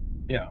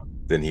 Yeah.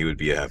 Then he would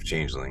be a half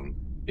changeling.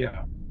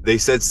 Yeah. They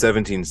said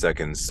 17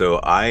 seconds, so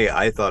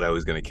I thought I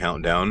was going to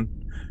count down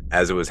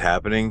as it was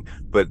happening,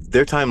 but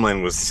their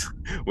timeline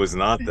was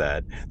not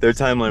that. Their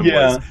timeline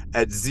was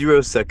at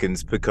 0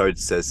 seconds, Picard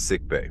says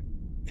sickbay.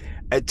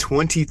 At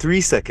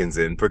 23 seconds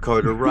in,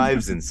 Picard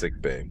arrives in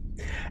sickbay.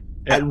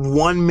 At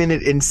 1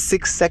 minute and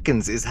 6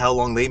 seconds is how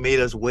long they made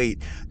us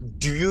wait.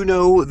 Do you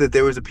know that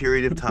there was a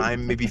period of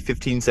time, maybe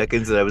 15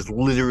 seconds, that I was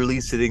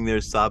literally sitting there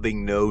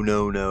sobbing, no,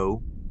 no,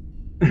 no?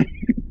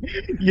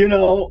 You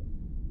know,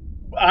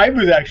 I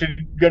was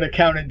actually going to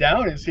count it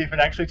down and see if it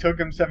actually took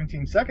him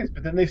 17 seconds,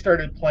 but then they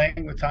started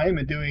playing with time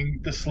and doing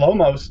the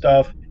slow-mo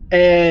stuff.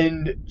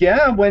 And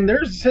yeah, when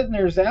they're sitting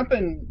there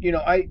zapping, you know,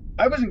 I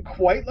wasn't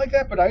quite like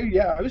that, but I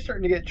was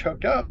starting to get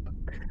choked up.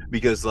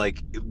 Because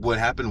like what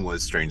happened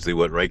was, strangely,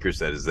 what Riker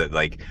said is that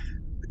like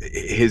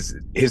his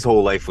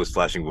whole life was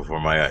flashing before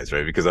my eyes,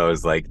 right? Because I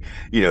was like,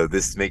 you know,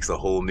 this makes a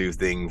whole new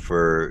thing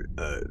for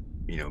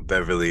you know,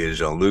 Beverly and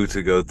Jean-Luc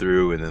to go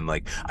through, and then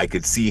like I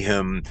could see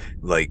him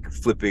like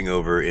flipping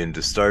over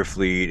into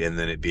Starfleet, and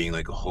then it being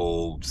like a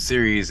whole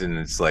series, and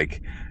it's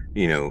like,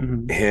 you know,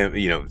 him,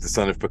 you know, the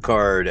son of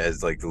Picard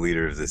as like the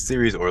leader of this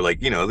series, or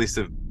like, you know, at least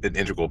an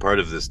integral part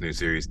of this new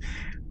series.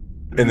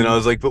 And then I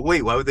was like, but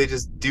wait, why would they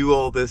just do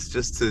all this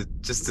just to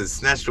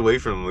snatch it away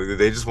from them?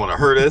 They just want to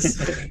hurt us.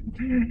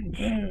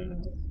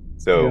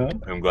 So yeah.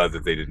 I'm glad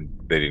that they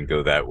didn't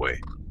go that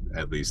way.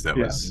 At least that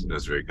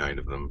was very kind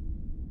of them.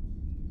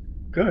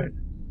 Good.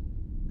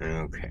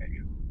 Okay.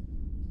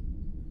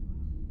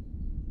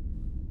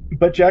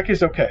 But Jack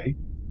is okay.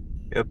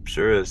 Yep,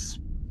 sure is.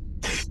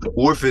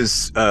 Worf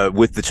is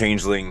with the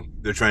Changeling.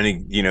 They're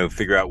trying to, you know,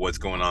 figure out what's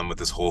going on with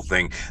this whole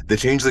thing. The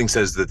Changeling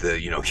says that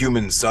the, you know,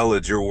 human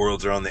solids, your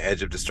worlds are on the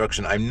edge of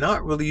destruction. I'm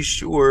not really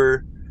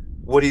sure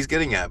what he's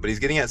getting at, but he's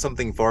getting at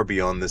something far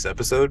beyond this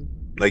episode.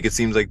 Like, it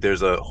seems like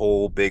there's a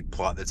whole big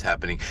plot that's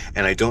happening,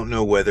 and I don't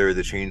know whether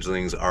the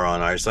Changelings are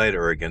on our side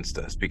or against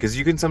us, because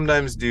you can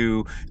sometimes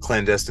do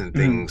clandestine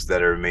things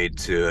that are made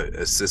to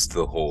assist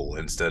the whole,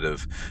 instead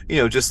of, you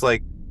know, just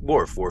like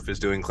Worf is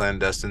doing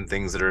clandestine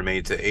things that are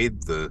made to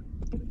aid the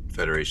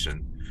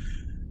Federation.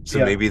 So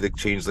maybe the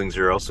Changelings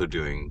are also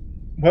doing...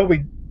 Well,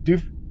 we do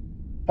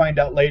find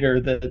out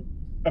later that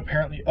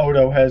apparently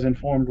Odo has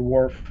informed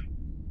Worf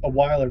a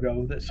while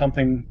ago that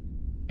something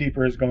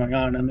deeper is going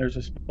on, and there's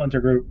a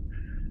splinter group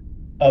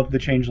of the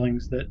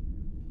Changelings that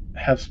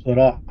have split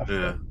off.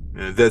 Yeah,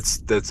 that's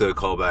a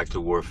callback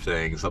to Worf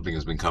saying something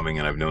has been coming,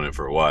 and I've known it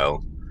for a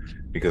while,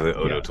 because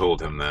Odo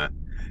told him that.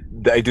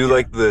 I do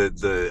like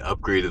the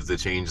upgrade of the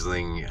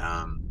Changeling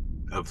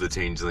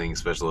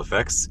special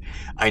effects.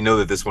 I know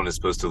that this one is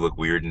supposed to look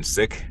weird and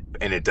sick,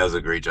 and it does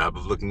a great job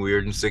of looking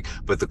weird and sick,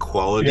 but the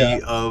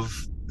quality of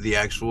the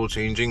actual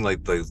changing,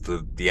 like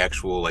the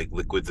actual like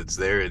liquid that's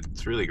there,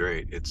 it's really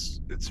great. It's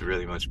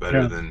really much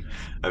better than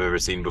I've ever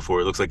seen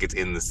before. It looks like it's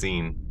in the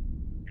scene.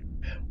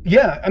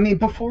 Yeah, I mean,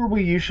 before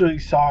we usually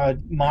saw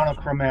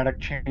monochromatic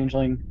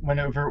Changeling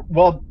whenever,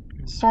 well,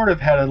 sort of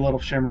had a little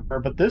shimmer,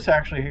 but this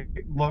actually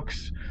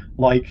looks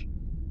like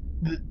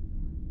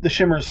the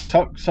shimmer is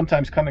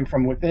sometimes coming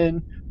from within,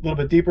 a little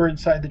bit deeper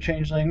inside the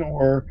Changeling,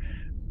 or,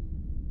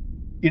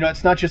 you know,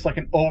 it's not just like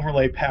an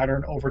overlay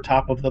pattern over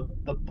top of the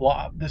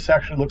blob. This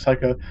actually looks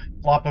like a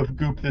blob of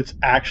goop that's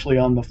actually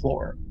on the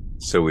floor.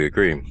 So we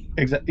agree.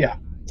 Yeah.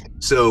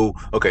 So,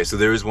 okay, so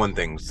there is one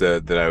thing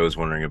that I was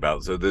wondering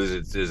about. So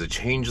there's a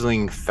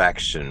Changeling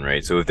faction,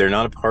 right? So if they're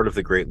not a part of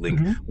the Great Link,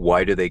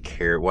 why do they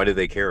care? Why do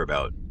they care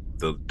about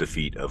the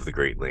defeat of the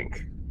Great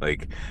Link?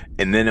 Like,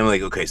 and then I'm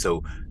like, okay,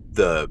 so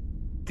the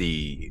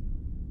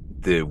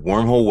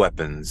wormhole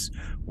weapons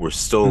were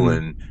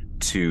stolen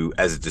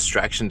as a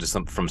distraction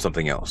from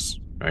something else,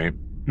 right?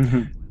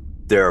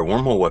 There are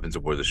wormhole weapons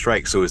aboard the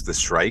Strike. So is the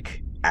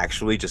Strike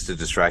actually just a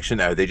distraction?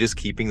 Are they just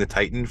keeping the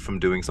Titan from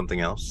doing something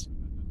else?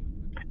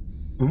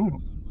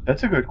 Ooh,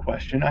 that's a good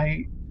question.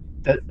 I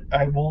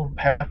will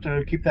have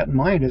to keep that in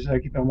mind as I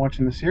keep on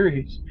watching the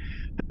series.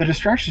 The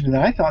distraction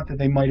that I thought that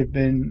they might have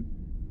been,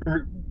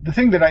 or the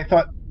thing that I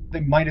thought they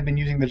might have been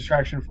using the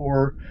distraction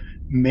for,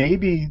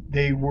 maybe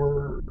they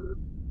were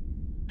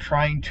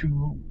trying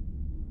to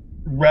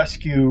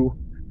rescue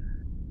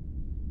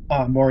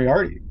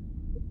Moriarty.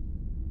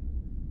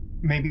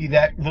 Maybe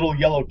that little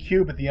yellow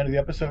cube at the end of the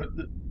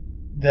episode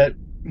that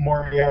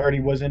Moriarty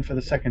was in for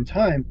the second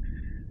time,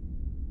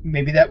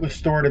 maybe that was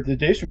stored at the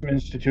Daystrom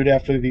Institute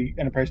after the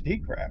Enterprise D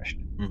crashed.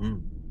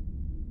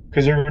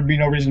 Because there would be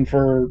no reason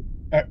for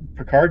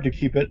Picard to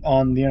keep it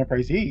on the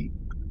Enterprise E.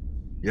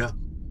 Yeah.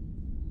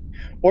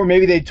 Or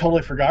maybe they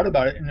totally forgot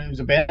about it and it was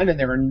abandoned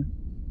there, and,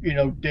 you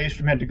know,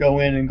 Daystrom had to go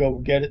in and go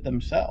get it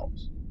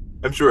themselves.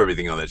 I'm sure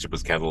everything on that ship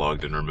was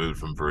cataloged and removed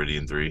from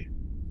Veridian 3.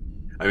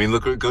 I mean,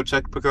 go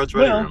check Picard's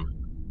ready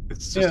room.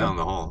 It's just down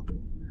the hall.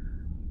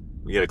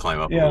 We got to climb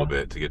up a little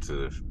bit to get to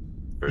the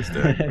first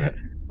deck.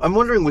 I'm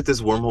wondering, with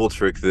this wormhole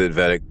trick that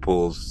Vadic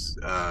pulls,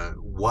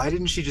 why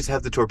didn't she just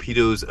have the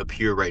torpedoes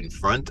appear right in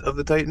front of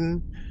the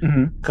Titan,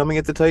 coming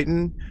at the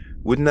Titan?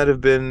 Wouldn't that have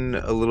been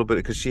a little bit,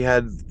 because she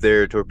had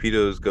their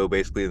torpedoes go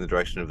basically in the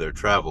direction of their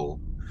travel,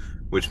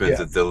 which meant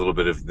that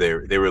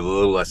they were a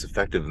little less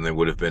effective than they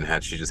would have been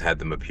had she just had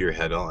them appear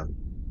head on.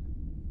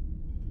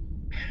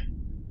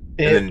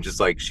 And then just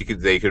like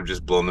they could have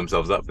just blown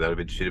themselves up.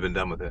 She'd have been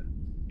done with it.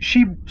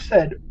 She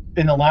said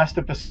in the last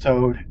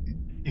episode,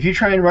 if you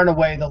try and run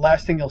away, the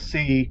last thing you'll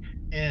see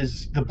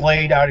is the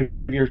blade out of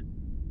your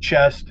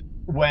chest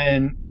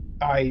when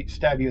I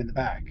stab you in the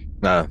back.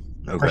 Okay.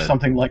 Or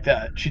something like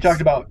that. She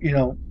talked about,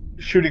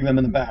 shooting them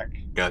in the back.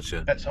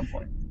 Gotcha. At some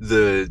point.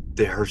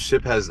 Her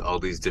ship has all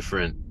these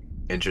different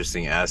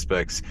interesting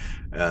aspects,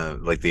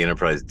 like the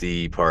Enterprise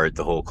D part,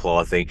 the whole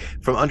claw thing.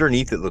 From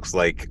underneath, it looks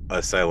like a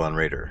Cylon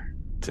Raider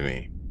to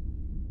me.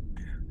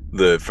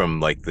 From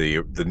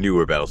the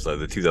newer Battlestar,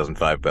 the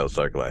 2005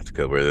 Battlestar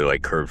Galactica, where they're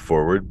like curved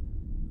forward.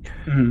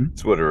 Mm-hmm.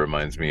 That's what it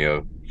reminds me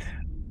of.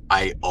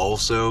 I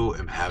also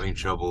am having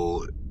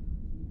trouble.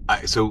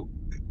 I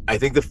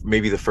think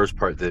maybe the first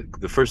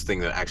thing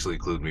that actually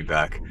glued me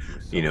back,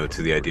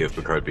 to the idea of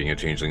Picard being a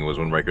changeling was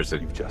when Riker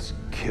said, "You've just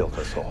killed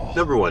us all."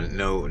 Number one,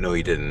 no,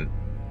 he didn't.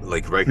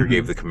 Like, Riker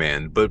gave the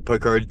command, but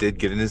Picard did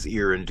get in his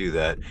ear and do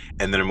that.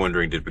 And then I'm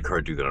wondering, did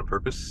Picard do that on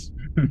purpose?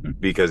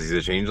 Because he's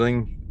a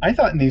changeling? I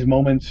thought in these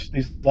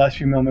last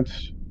few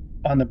moments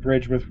on the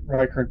bridge with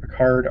Riker and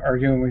Picard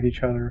arguing with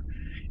each other,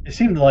 it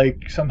seemed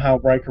like somehow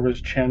Riker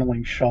was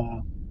channeling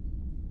Shaw.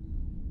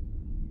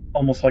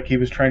 Almost like he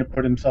was trying to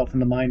put himself in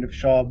the mind of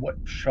Shaw, what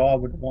Shaw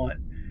would want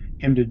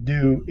him to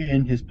do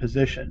in his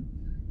position.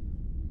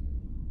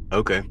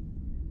 Okay.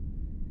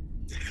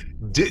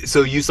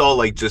 So you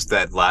saw just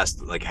that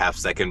last half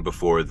second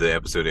before the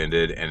episode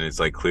ended, and it's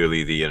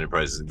clearly the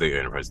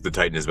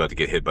Titan is about to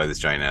get hit by this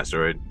giant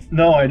asteroid?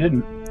 No, I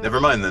didn't.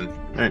 Never mind then.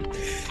 All right.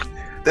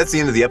 That's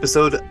the end of the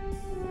episode.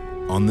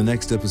 On the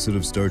next episode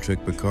of Star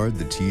Trek Picard,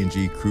 the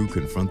TNG crew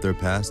confront their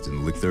past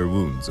and lick their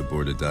wounds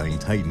aboard a dying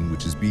Titan,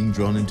 which is being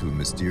drawn into a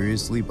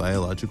mysteriously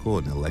biological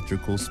and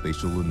electrical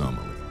spatial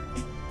anomaly.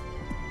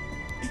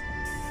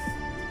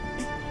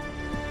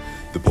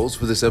 The polls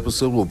for this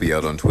episode will be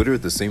out on Twitter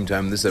at the same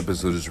time this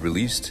episode is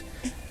released.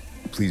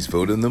 Please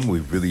vote on them,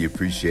 we really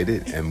appreciate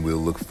it, and we'll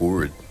look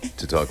forward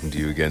to talking to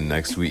you again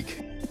next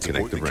week.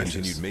 Connect the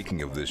continued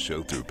making of this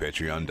show through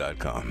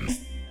patreon.com.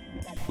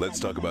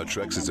 Let's Talk About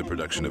Treks is a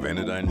production of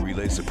Anodyne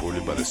Relay,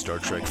 supported by the Star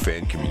Trek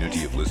fan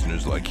community of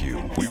listeners like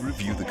you. We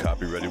review the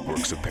copyrighted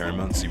works of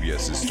Paramount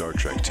CBS's Star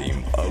Trek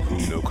team, of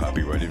whom no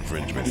copyright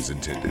infringement is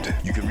intended.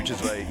 You can reach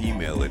us via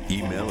email at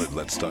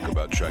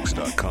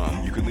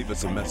letstalkabouttreks.com. You can leave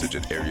us a message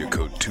at area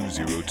code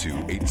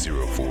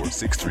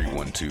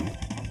 202-804-6312.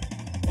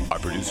 Our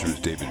producer is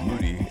David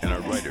Moody, and our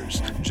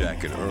writers,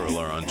 Jack and Earl,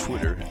 are on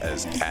Twitter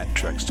as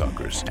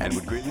 @TreksTalkers, and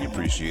would greatly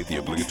appreciate the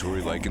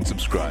obligatory like and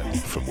subscribe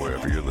from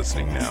wherever you're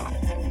listening now.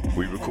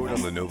 We record on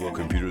Lenovo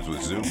computers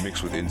with Zoom,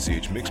 mix with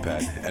NCH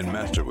Mixpad, and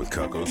master with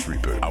Kakos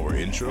Reaper. Our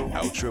intro,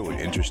 outro, and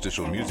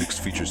interstitial musics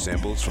feature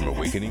samples from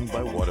Awakening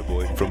by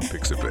Waterboy from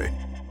Pixabay.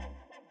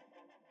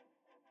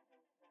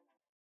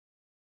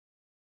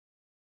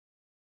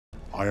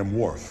 I am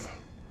Worf,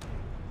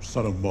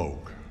 son of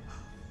Moog,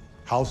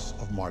 House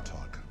of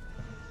Martok,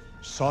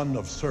 son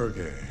of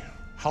Sergei,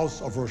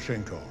 House of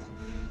Roshenko,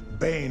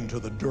 bane to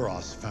the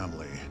Duras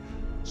family,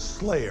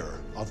 slayer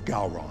of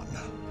Gowron.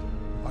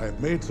 I have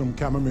made some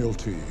chamomile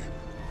tea.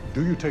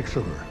 Do you take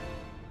sugar?